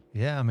segue.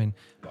 Yeah, I mean,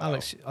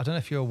 Alex, I don't know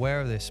if you're aware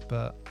of this,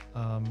 but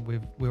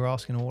we're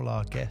asking all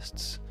our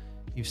guests.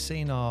 You've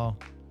seen our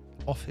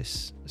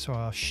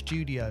our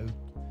studio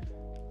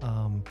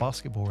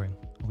basketball ring.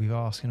 We're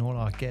asking all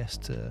our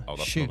guests to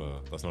shoot.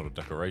 That's not a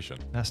decoration.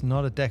 That's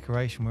not a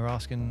decoration. We're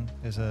asking,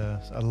 there's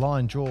a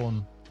line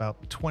drawn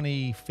about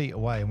 20 feet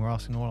away, and we're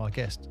asking all our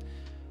guests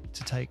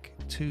to take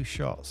 2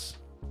 shots,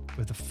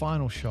 with the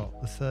final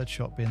shot, the third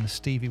shot being the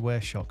Stevie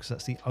Ware shot, because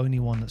that's the only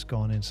one that's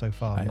gone in so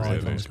far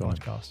live on this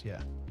podcast.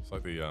 Yeah. It's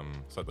like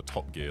the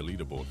Top Gear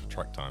leaderboard for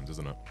track times,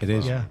 isn't it? It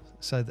is. Yeah.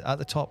 So at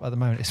the top at the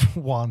moment it's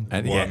 1.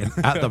 And yeah,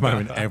 at the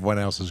moment everyone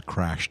else has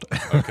crashed.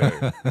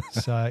 Okay.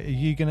 So are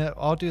you gonna?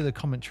 I'll do the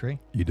commentary.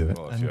 You do it.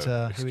 Well, And,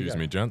 here we excuse go.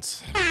 me,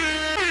 gents.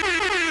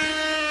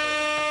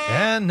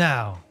 And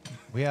now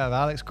we have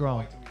Alex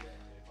Grant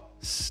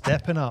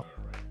stepping up.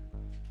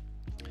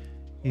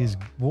 He's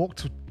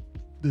walked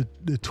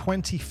the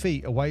 20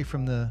 feet away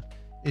from the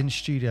in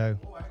studio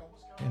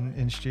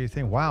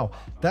thing. Wow,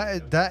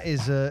 that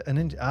is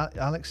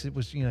Alex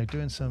was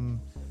doing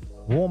some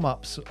warm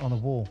ups on a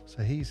wall,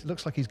 so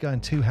looks like he's going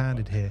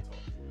 2-handed here.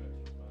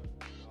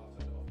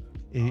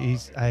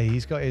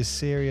 He's got his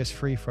serious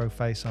free throw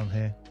face on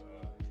here.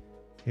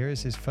 Here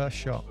is his first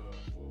shot.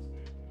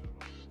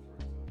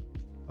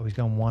 Oh, he's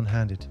going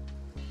 1-handed.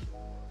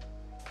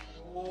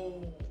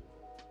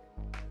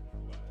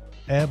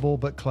 Air ball,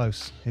 but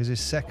close. Here's his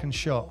second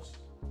shot.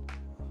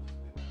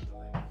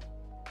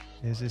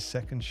 Here's his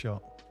second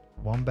shot.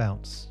 1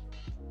 bounce.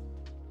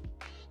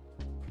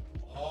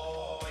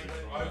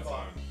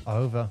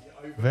 Over.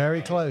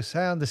 Very close.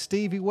 And the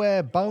Stevie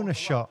Ware bonus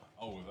shot.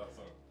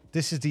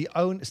 This is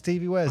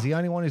Stevie Ware is the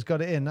only one who's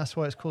got it in. That's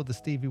why it's called the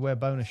Stevie Ware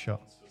bonus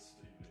shot.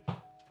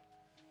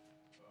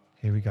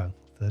 Here we go.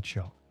 Third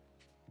shot.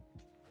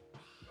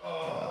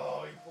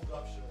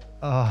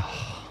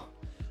 Oh,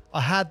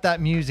 I had that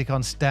music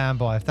on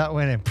standby. If that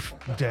went in,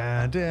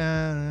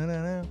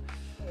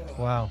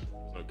 wow.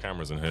 No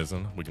cameras in here,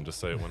 then we can just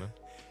say it went in.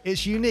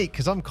 It's unique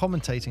because I'm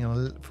commentating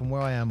on, from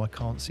where I am. I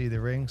can't see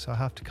the ring, so I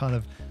have to kind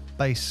of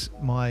base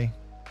my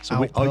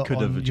output I could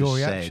on have your just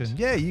reaction. said,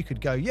 yeah, you could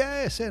go,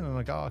 yeah, it's in, and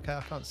I go, okay,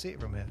 I can't see it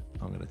from here.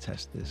 I'm going to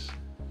test this.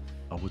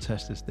 I will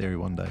test this theory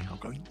one day. I'll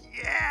go,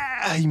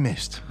 yeah, he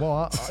missed.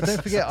 Well,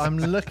 don't forget, I'm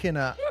looking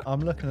at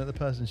the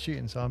person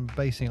shooting, so I'm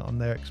basing it on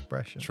their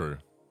expression. True.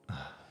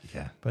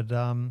 Yeah. But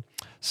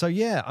so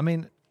yeah, I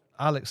mean,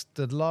 Alex,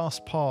 the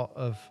last part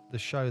of the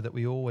show that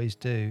we always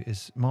do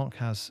is Mark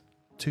has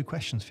 2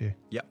 questions for you.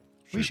 Yep.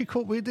 We should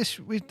call this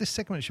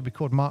segment should be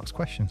called Mark's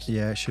Questions.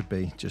 Yeah, it should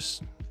be.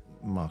 Just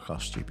mark our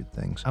stupid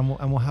things. And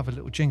we'll have a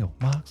little jingle.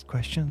 Mark's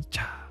Questions.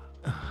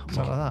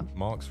 Something like that.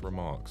 Mark's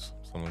remarks.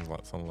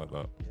 Something like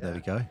that. There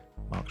we go.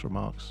 Mark's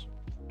remarks.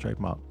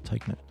 Trademark.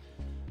 Taking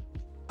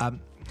it.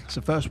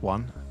 So first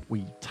one,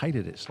 we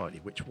tailored it slightly,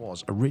 which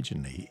was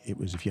originally, it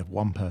was if you have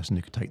one person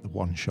who could take the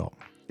one shot.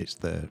 It's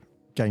the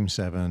Game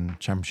 7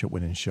 championship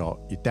winning shot.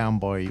 You're down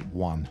by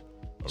 1.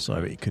 Okay. So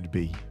it could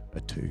be a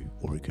 2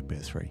 or it could be a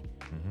 3.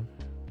 Mm-hmm.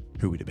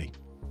 Who would it be?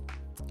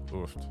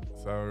 Oof.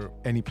 So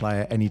any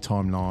player, any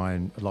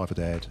timeline, alive or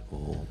dead,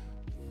 or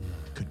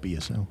could be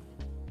yourself.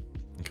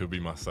 It could be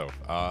myself.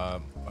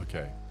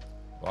 Okay.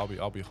 Well,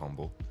 I'll be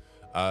humble.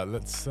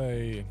 Let's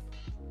say.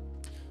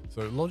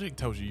 So logic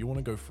tells you want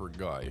to go for a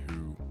guy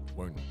who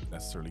won't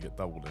necessarily get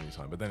doubled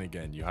anytime, but then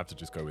again, you have to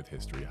just go with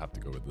history. You have to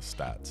go with the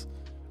stats,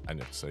 and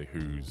you have to say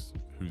who's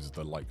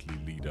the likely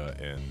leader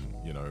in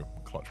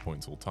clutch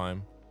points all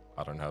time.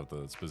 I don't have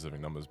the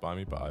specific numbers by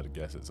me, but I'd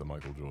guess it's a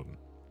Michael Jordan.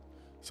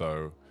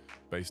 So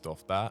based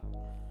off that,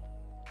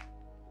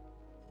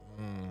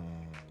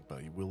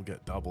 but he will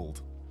get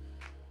doubled.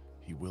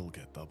 He will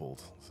get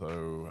doubled.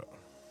 So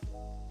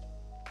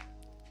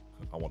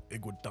I want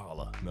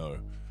Iguodala. No.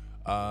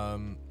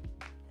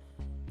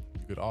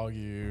 You could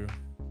argue.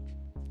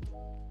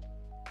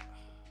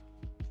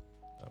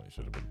 Oh, you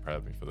should have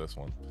prepared me for this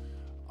one.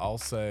 I'll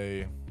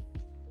say.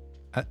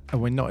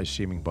 And we're not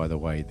assuming, by the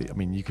way, that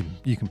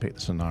you can pick the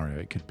scenario.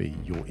 It could be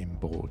you're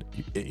inboard,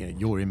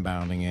 you're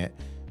inbounding it,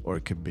 or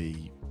it could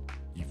be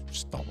you've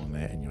stolen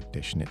it and you're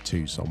dishing it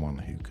to someone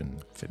who can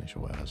finish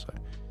or whatever. So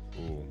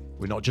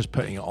we're not just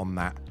putting it on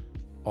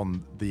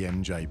the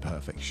MJ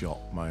perfect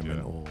shot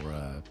moment, or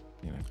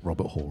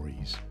Robert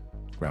Horry's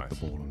grab the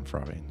ball and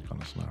throw it in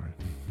kind of scenario.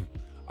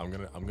 I'm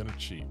gonna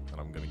cheat, and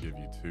I'm gonna give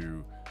you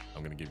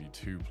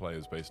two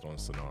players based on a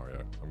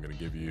scenario. I'm gonna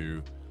give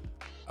you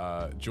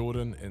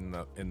Jordan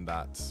in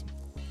that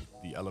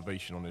the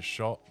elevation on his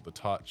shot, the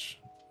touch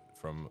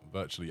from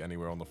virtually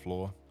anywhere on the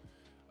floor.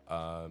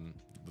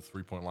 The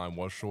 3-point line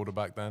was shorter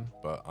back then,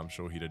 but I'm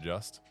sure he'd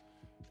adjust.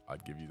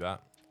 I'd give you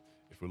that.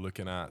 If we're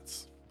looking at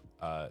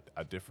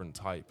a different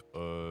type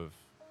of,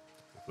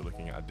 if we're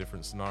looking at a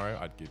different scenario,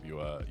 I'd give you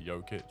a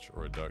Jokic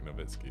or a Dirk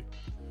Nowitzki.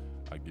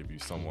 I'd give you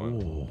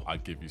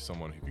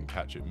someone who can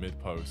catch it mid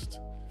post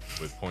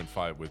with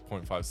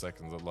 0.5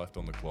 seconds left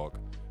on the clock,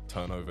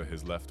 turn over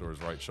his left or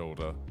his right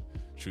shoulder,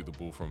 shoot the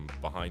ball from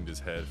behind his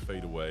head,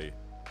 fade away,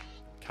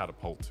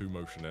 catapult,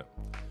 2-motion it.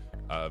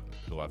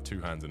 He'll have 2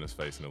 hands in his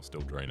face and he'll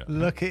still drain it.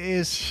 Look at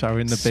his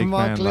Showing the big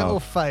smug man little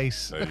love.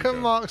 face. There Look you at go.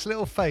 Mark's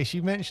little face.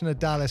 You mentioned a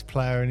Dallas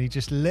player and he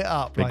just lit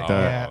up. Big like,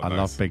 Dirt. yeah. I nice.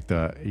 love Big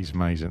Dirt. He's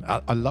amazing.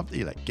 I love that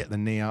you get the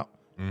knee up,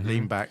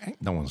 lean back.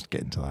 Ain't no one's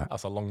getting to that.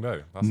 That's a long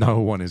day. That's No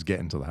one is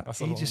getting to that.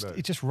 That's a He long just day.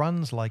 he just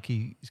runs like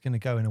he's going to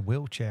go in a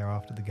wheelchair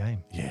after the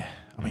game. Yeah.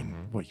 I mean,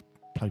 what, he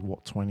played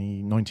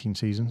 19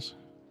 seasons?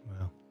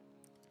 Wow.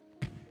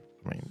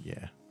 I mean,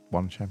 yeah.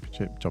 Won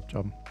championship, job.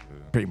 Yeah.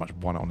 Pretty much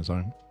won it on his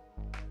own.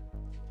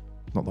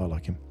 Not that I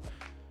like him.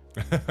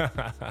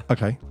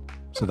 Okay.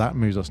 So that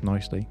moves us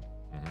nicely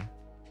Mhm.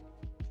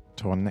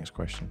 to our next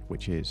question,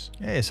 which is,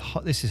 Yeah,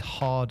 this is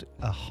hard.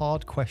 A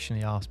hard question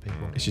he asked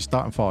people it's your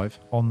starting 5.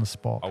 on the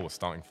spot. Oh, we're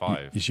starting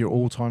 5. It's your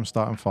all-time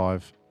starting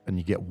 5, and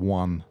you get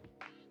 1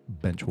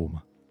 bench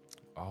warmer.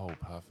 Oh,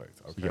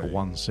 perfect. Okay. So you get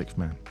 1 6th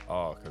man.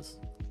 Oh, because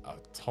a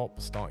top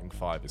starting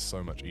 5 is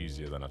so much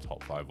easier than a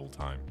top 5 all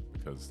time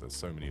because there's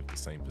so many of the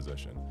same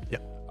position. Yeah.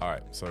 All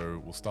right,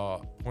 so we'll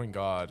start point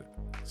guard,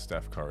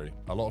 Steph Curry.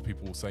 A lot of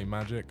people will say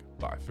Magic,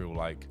 but I feel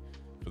like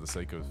for the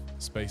sake of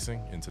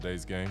spacing in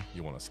today's game,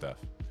 you want a Steph.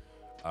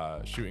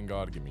 Shooting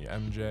guard, give me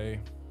MJ.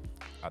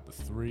 At the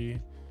 3,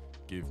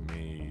 give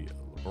me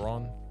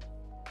LeBron.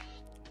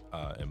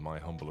 In my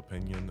humble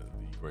opinion,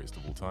 the greatest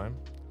of all time.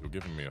 You're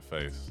giving me a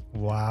face.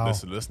 Wow.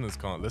 Listeners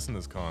can't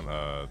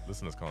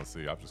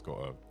see. I've just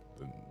got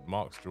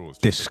Mark's jaws.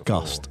 just hit the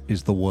Disgust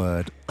is the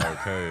word. floor.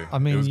 Okay. I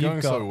mean, it was you've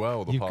going so got-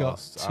 well the you've got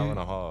past hour and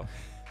a half.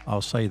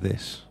 I'll say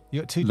this.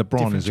 You got 2 LeBron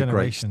different is a great-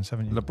 generations,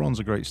 haven't you? LeBron's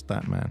a great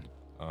stat man,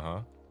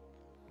 Uh-huh.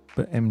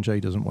 but MJ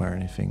doesn't wear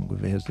anything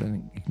with his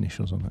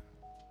initials on it.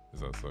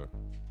 Is that so?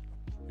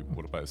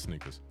 What about his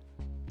sneakers?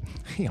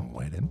 He don't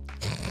wear them.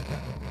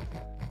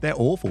 They're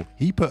awful.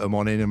 He put them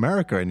on in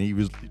America and he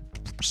was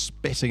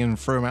spitting and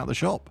threw them out the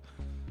shop.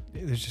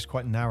 It was just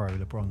quite narrow.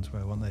 LeBron's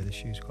wear, weren't they? The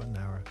shoes quite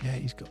narrow. Yeah,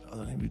 he's got, I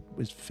don't know,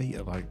 his feet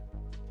are like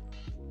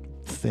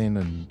thin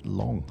and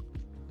long.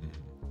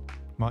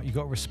 Mark, you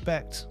got to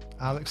respect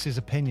Alex's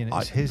opinion.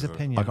 It's I- his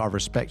opinion. I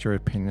respect your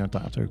opinion. I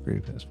don't have to agree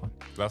with it. It's fine.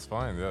 That's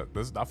fine. Yeah.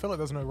 I feel like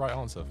there's no right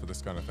answer for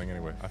this kind of thing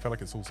anyway. I feel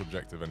like it's all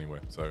subjective anyway.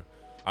 So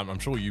I'm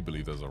sure you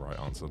believe there's a right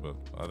answer, but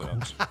I don't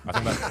know.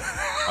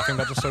 I think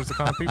that just shows the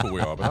kind of people we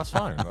are. But that's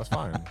fine. That's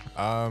fine.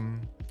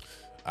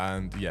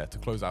 And yeah, to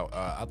close out,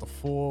 at the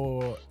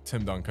 4,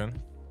 Tim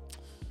Duncan.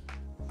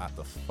 At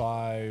the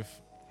 5,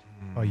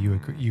 Oh, you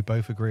agree, you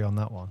both agree on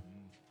that one.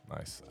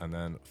 nice. And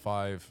then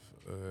 5,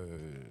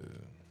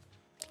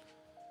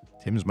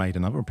 Tim's made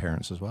another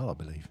appearance as well, I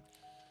believe.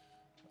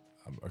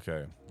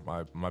 okay.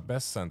 My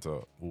best center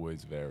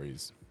always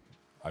varies.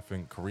 I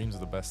think Kareem's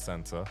the best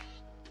center,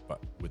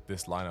 but with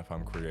this lineup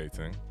I'm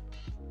creating,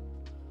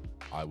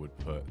 I would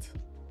put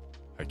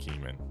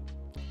Hakeem in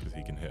because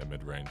he can hit a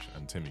mid-range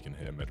and Timmy can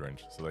hit a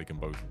mid-range, so they can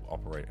both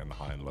operate in the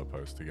high and low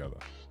post together.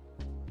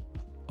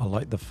 I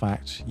like the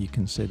fact you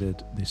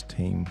considered this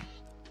team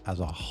as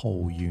a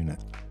whole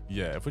unit.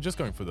 Yeah, if we're just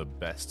going for the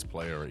best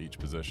player at each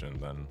position,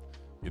 then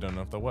you don't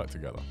know if they'll work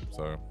together.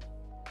 So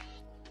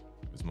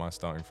it's my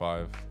starting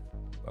 5.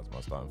 That's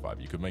my starting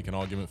 5. You could make an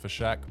argument for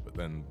Shaq, but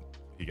then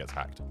he gets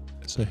hacked.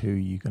 So who are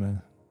you going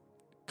to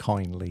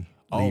kindly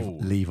Oh.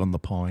 leave on the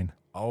pine?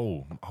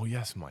 Oh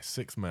yes, my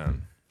 6th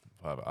man.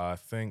 I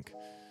think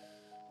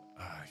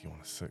you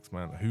want a 6th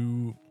man.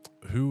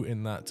 Who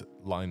in that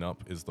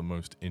lineup is the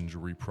most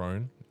injury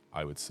prone?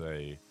 I would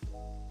say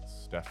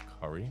Steph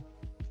Curry.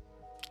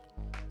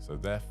 So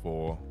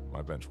therefore,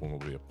 my bench one will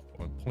be a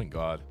point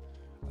guard,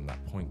 and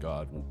that point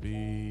guard will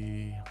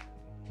be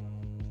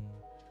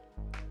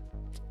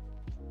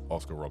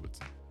Oscar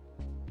Robertson.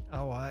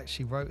 Oh, I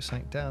actually wrote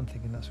something down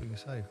thinking that's what you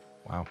say.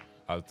 Wow.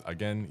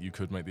 Again, you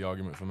could make the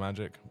argument for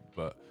Magic,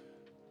 but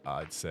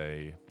I'd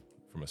say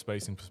from a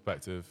spacing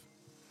perspective,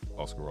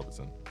 Oscar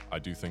Robertson. I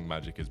do think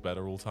Magic is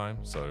better all time,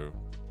 so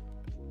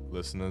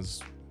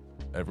listeners,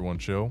 everyone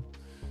chill.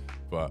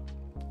 But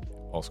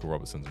Oscar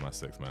Robertson's my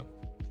 6th man.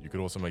 You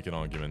could also make an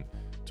argument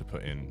to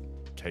put in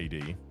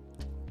KD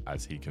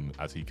as he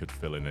could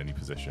fill in any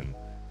position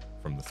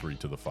from the 3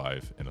 to the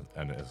 5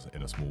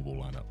 in a small ball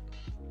lineup.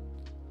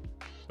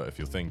 But if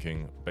you're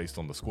thinking based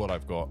on the squad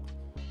I've got,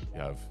 you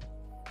have,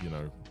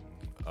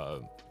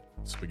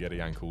 spaghetti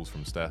ankles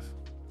from Steph.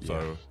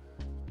 So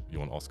you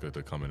want Oscar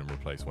to come in and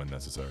replace when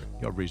necessary.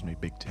 You've got a reasonably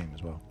big team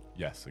as well.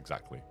 Yes,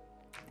 exactly.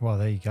 Well,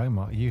 there you go,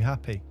 Mark. Are you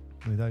happy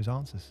with those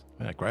answers?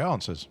 Yeah, great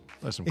answers.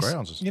 There's some great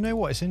answers. You know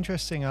what? It's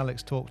interesting.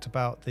 Alex talked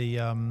about the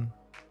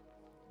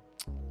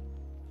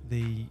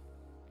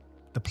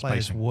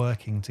players Spacing.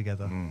 working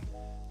together Mm.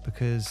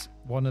 because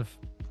one of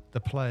the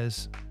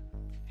players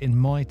in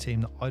my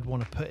team that I'd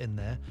want to put in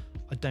there,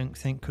 I don't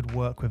think could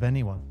work with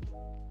anyone,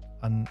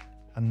 and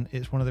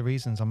it's one of the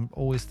reasons I'm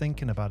always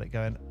thinking about it.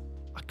 Going,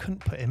 I couldn't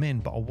put him in,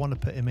 but I want to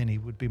put him in. He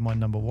would be my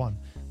number 1.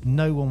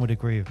 No one would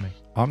agree with me.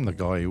 I'm the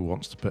guy who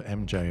wants to put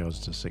MJ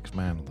as the 6th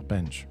man on the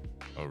bench.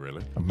 Oh,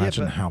 really?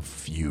 Imagine but- how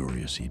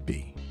furious he'd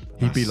be.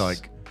 He'd be That's-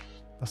 like,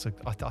 I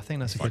think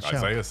that's a Like good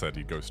shout. Isaiah said,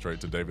 he'd go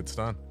straight to David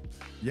Stern.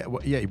 Yeah,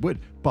 well, yeah, he would.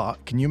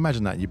 But can you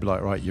imagine that? You'd be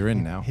like, right, you're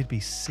in now. He'd be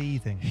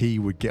seething. He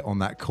would get on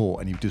that court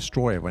and he'd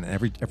destroy it. When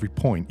every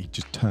point, he'd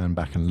just turn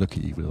back and look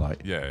at you with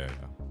like, Yeah.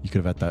 you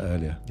could have had that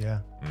earlier. Yeah.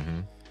 Mm-hmm.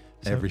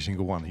 So- Every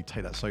single one. He'd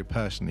take that so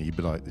personally. He'd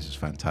be like, this is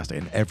fantastic.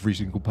 And every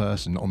single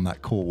person on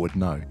that court would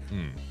know.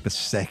 The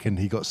second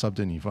he got subbed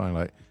in, you find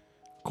like,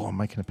 go on,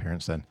 make an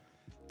appearance then.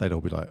 They'd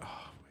all be like,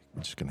 oh,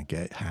 we're just going to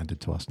get it handed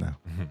to us now.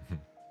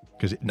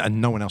 And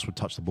no one else would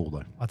touch the ball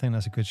though. I think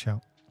that's a good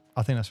shout.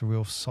 I think that's a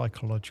real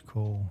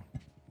psychological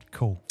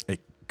call.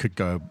 It could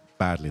go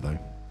badly though.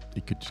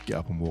 He could just get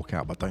up and walk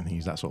out, but I don't think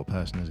he's that sort of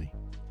person, is he?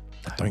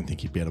 I don't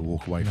think he'd be able to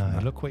walk away from No,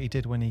 that. look what he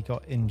did when he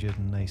got injured,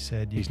 and they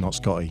said He's not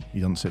Scotty. He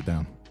doesn't sit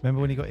down.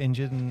 Remember when he got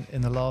injured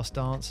in the last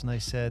dance, and they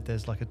said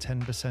there's like a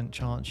 10%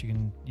 chance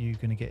you're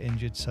going to get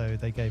injured, so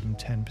they gave him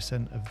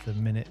 10% of the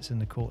minutes in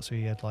the court, so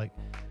he had like,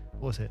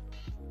 what was it,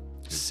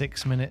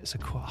 6 minutes,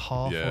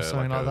 half or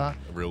something like that.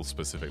 A real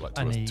specific, like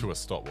And to a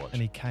stopwatch.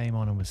 And he came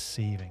on and was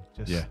seething,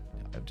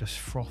 just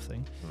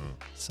frothing.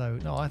 So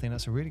no, I think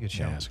that's a really good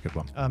shout. Yeah, that's a good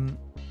one.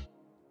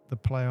 The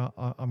player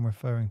I'm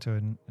referring to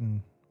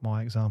in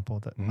my example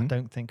that I Mhm.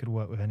 don't think could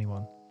work with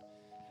anyone,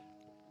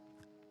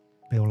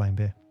 Bill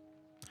Laimbeer.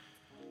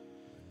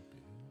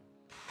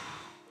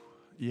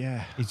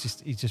 Yeah. He's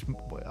just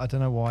I don't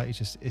know why.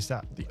 It's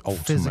that The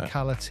ultimate,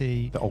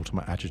 physicality. the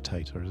ultimate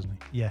agitator, isn't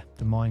he? Yeah,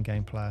 the mind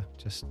game player.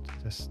 Just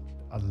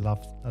I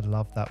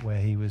love that, where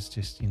he was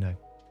just,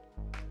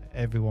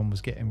 everyone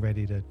was getting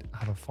ready to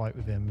have a fight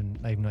with him, and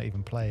they've not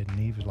even played, and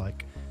he was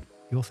like,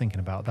 "You're thinking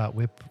about that?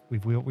 We've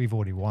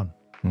already won."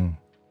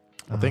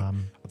 I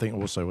think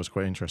also what's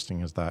quite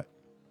interesting is that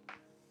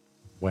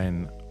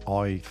when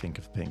I think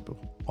of people,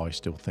 I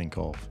still think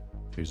of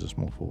who's a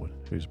small forward,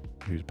 who's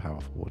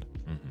power forward,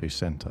 who's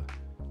centre,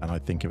 and I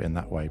think of it in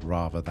that way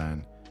rather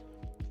than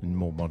in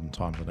more modern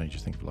times. I know you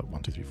just think of like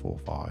 1, 2, 3, 4,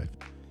 5,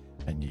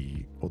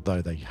 and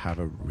although they have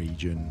a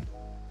region,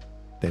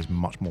 there's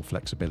much more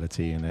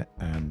flexibility in it,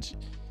 and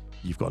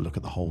you've got to look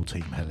at the whole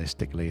team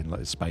holistically and like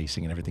the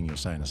spacing and everything you're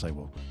saying and say,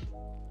 well,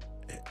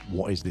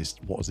 what is this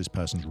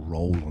person's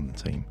role on the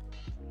team?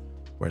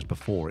 Whereas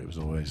before it was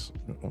always,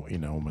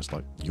 almost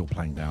like you're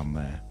playing down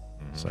there,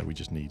 so we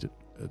just need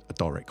a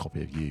direct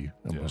copy of you,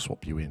 and we'll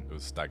swap you in. It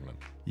was stagnant.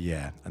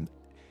 Yeah, and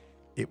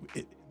it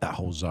that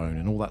whole zone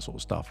and all that sort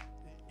of stuff,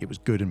 it was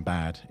good and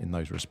bad in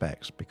those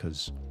respects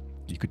because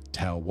you could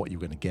tell what you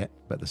were going to get,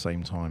 but at the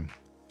same time,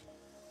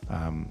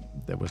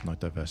 there was no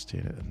diversity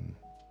in it, and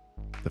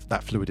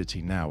that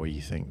fluidity now, where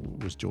you think,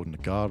 was Jordan a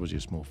guard? Was he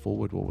a small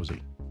forward? What was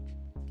he?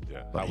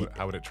 Yeah. But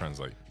How would it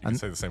translate? You can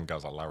say the same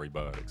guys like Larry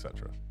Bird,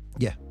 etc.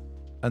 Yeah.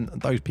 And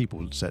those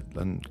people said,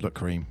 and look,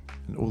 Kareem,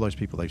 and all those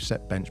people, they've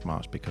set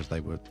benchmarks because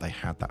they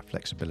had that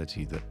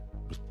flexibility that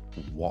was,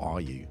 what are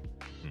you?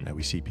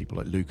 We see people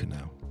like Luka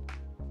now,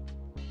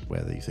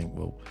 where you think,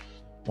 well,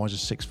 why is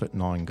a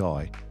 6'9"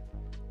 guy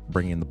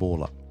bringing the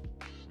ball up?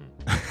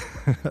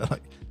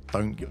 Like,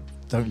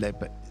 don't let,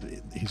 but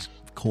his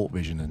court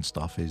vision and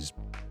stuff is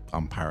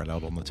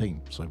unparalleled on the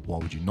team. So why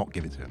would you not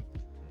give it to him?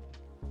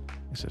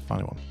 It's a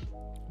funny one.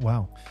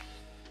 Wow.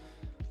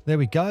 There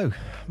we go.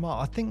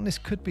 Mark, I think this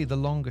could be the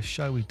longest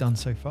show we've done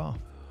so far.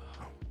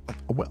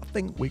 I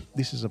think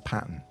this is a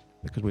pattern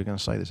because we're going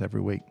to say this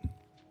every week.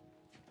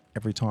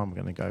 Every time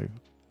we're going to go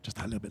just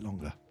that little bit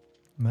longer.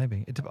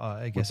 Maybe.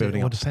 I guess it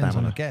building all up depends on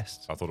stamina. the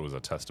guest. I thought it was a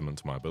testament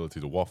to my ability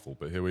to waffle,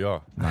 but here we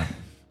are. No.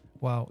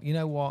 Well, you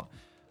know what,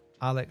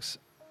 Alex?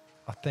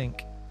 I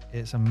think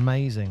it's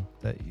amazing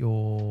that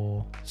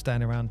you're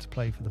staying around to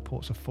play for the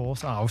Ports of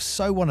Force. I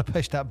so want to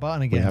push that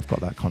button We again. have got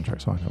that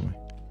contract signed, haven't we?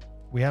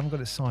 We haven't got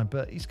it signed,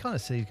 but he's kind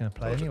of said he's going to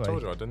play anyway.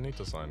 Told you I didn't need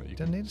to sign it. You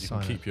Didn't need to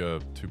sign can it. keep your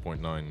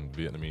 2.9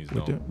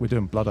 Vietnamese. We're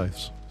doing blood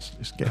oaths.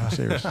 It's getting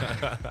serious.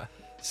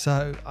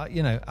 So,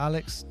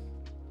 Alex,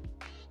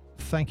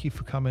 thank you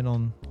for coming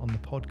on the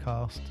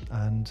podcast,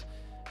 and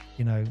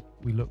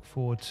we look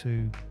forward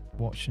to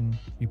watching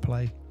you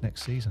play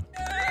next season.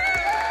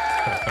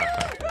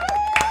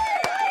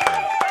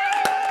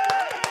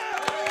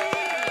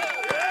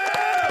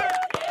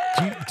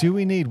 Do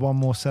we need one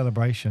more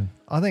celebration?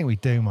 I think we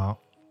do, Mark.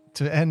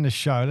 To end the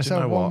show, let's Do you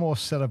have know one what? more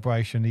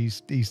celebration.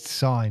 He's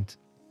signed.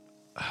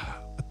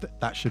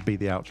 That should be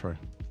the outro.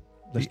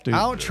 The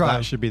outro?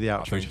 That should be the I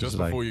outro think for just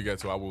today. before you get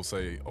to, I will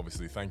say,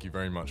 obviously, thank you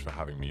very much for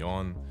having me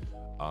on.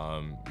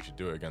 We should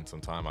do it again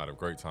sometime. I had a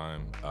great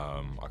time.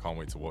 I can't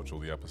wait to watch all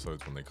the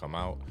episodes when they come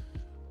out.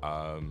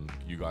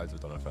 You guys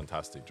have done a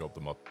fantastic job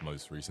the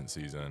most recent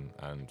season,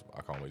 and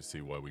I can't wait to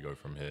see where we go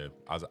from here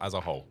as a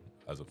whole,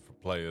 for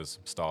players,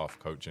 staff,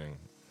 coaching,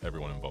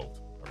 everyone involved.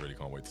 I really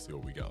can't wait to see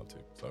what we get up to.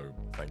 So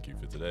thank you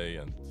for today,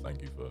 and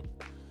thank you for.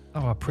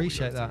 Oh, I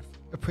appreciate that.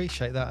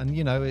 Appreciate that. And,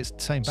 it's the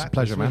same back.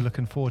 pleasure, We're man.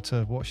 looking forward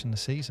to watching the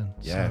season.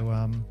 Yeah.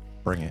 So,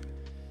 Bring it.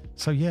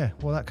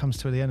 well, that comes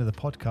to the end of the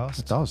podcast.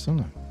 It does, doesn't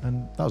it?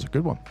 And, That was a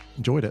good one.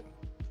 Enjoyed it.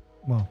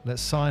 well,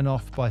 let's sign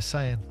off by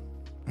saying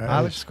There it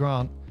Alex is.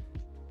 Grant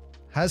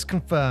has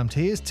confirmed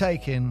he is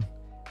taking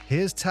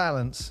his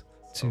talents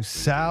to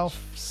South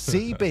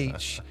Sea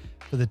Beach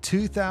for the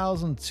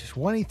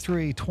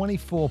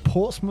 2023-24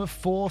 Portsmouth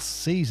Force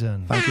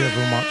season. Thank you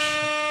very much,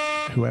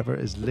 whoever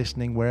is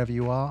listening, wherever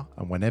you are,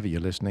 and whenever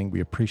you're listening. We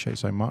appreciate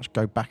so much.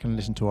 Go back and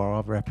listen to our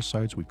other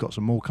episodes. We've got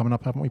some more coming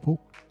up, haven't we,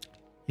 Paul?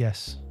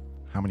 Yes.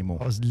 How many more?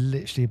 I was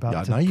literally about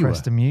I to know you press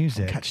were. the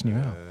music. I'm catching you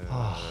out.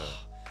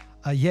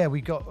 Yeah, we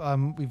got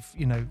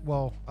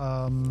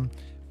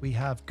we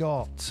have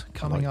got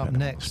coming I like up being on the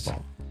next.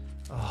 spot.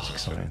 It's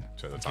exciting.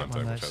 Check the Get my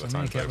timetable. notes. Check the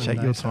Let me get timetable. my Check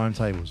your notes.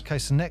 timetables. Okay,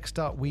 so next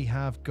up we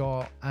have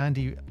got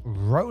Andy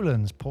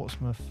Rowlands,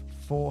 Portsmouth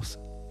Force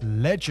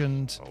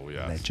legend. Oh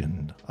yeah.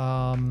 Legend.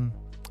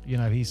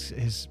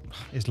 His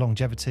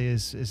longevity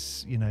is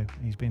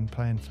he's been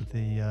playing for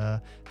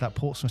the that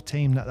Portsmouth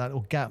team, that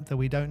little gap that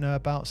we don't know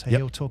about. So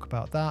he'll talk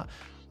about that.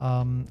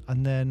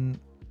 And then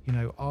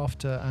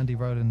after Andy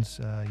Rowlands,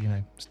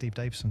 Steve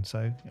Davison.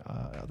 So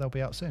they'll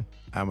be out soon.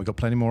 And we've got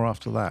plenty more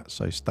after that.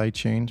 So stay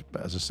tuned.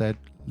 But as I said,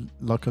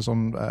 like us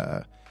on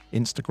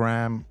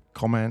Instagram,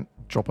 comment,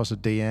 drop us a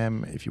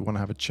DM if you want to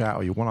have a chat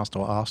or you want us to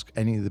ask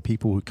any of the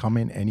people who come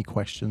in any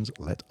questions,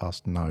 let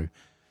us know.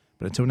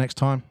 But until next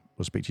time,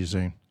 we'll speak to you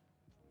soon.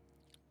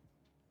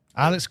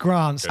 Alex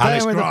Grant, staying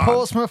Alex with Grant. the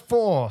Portsmouth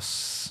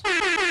Force.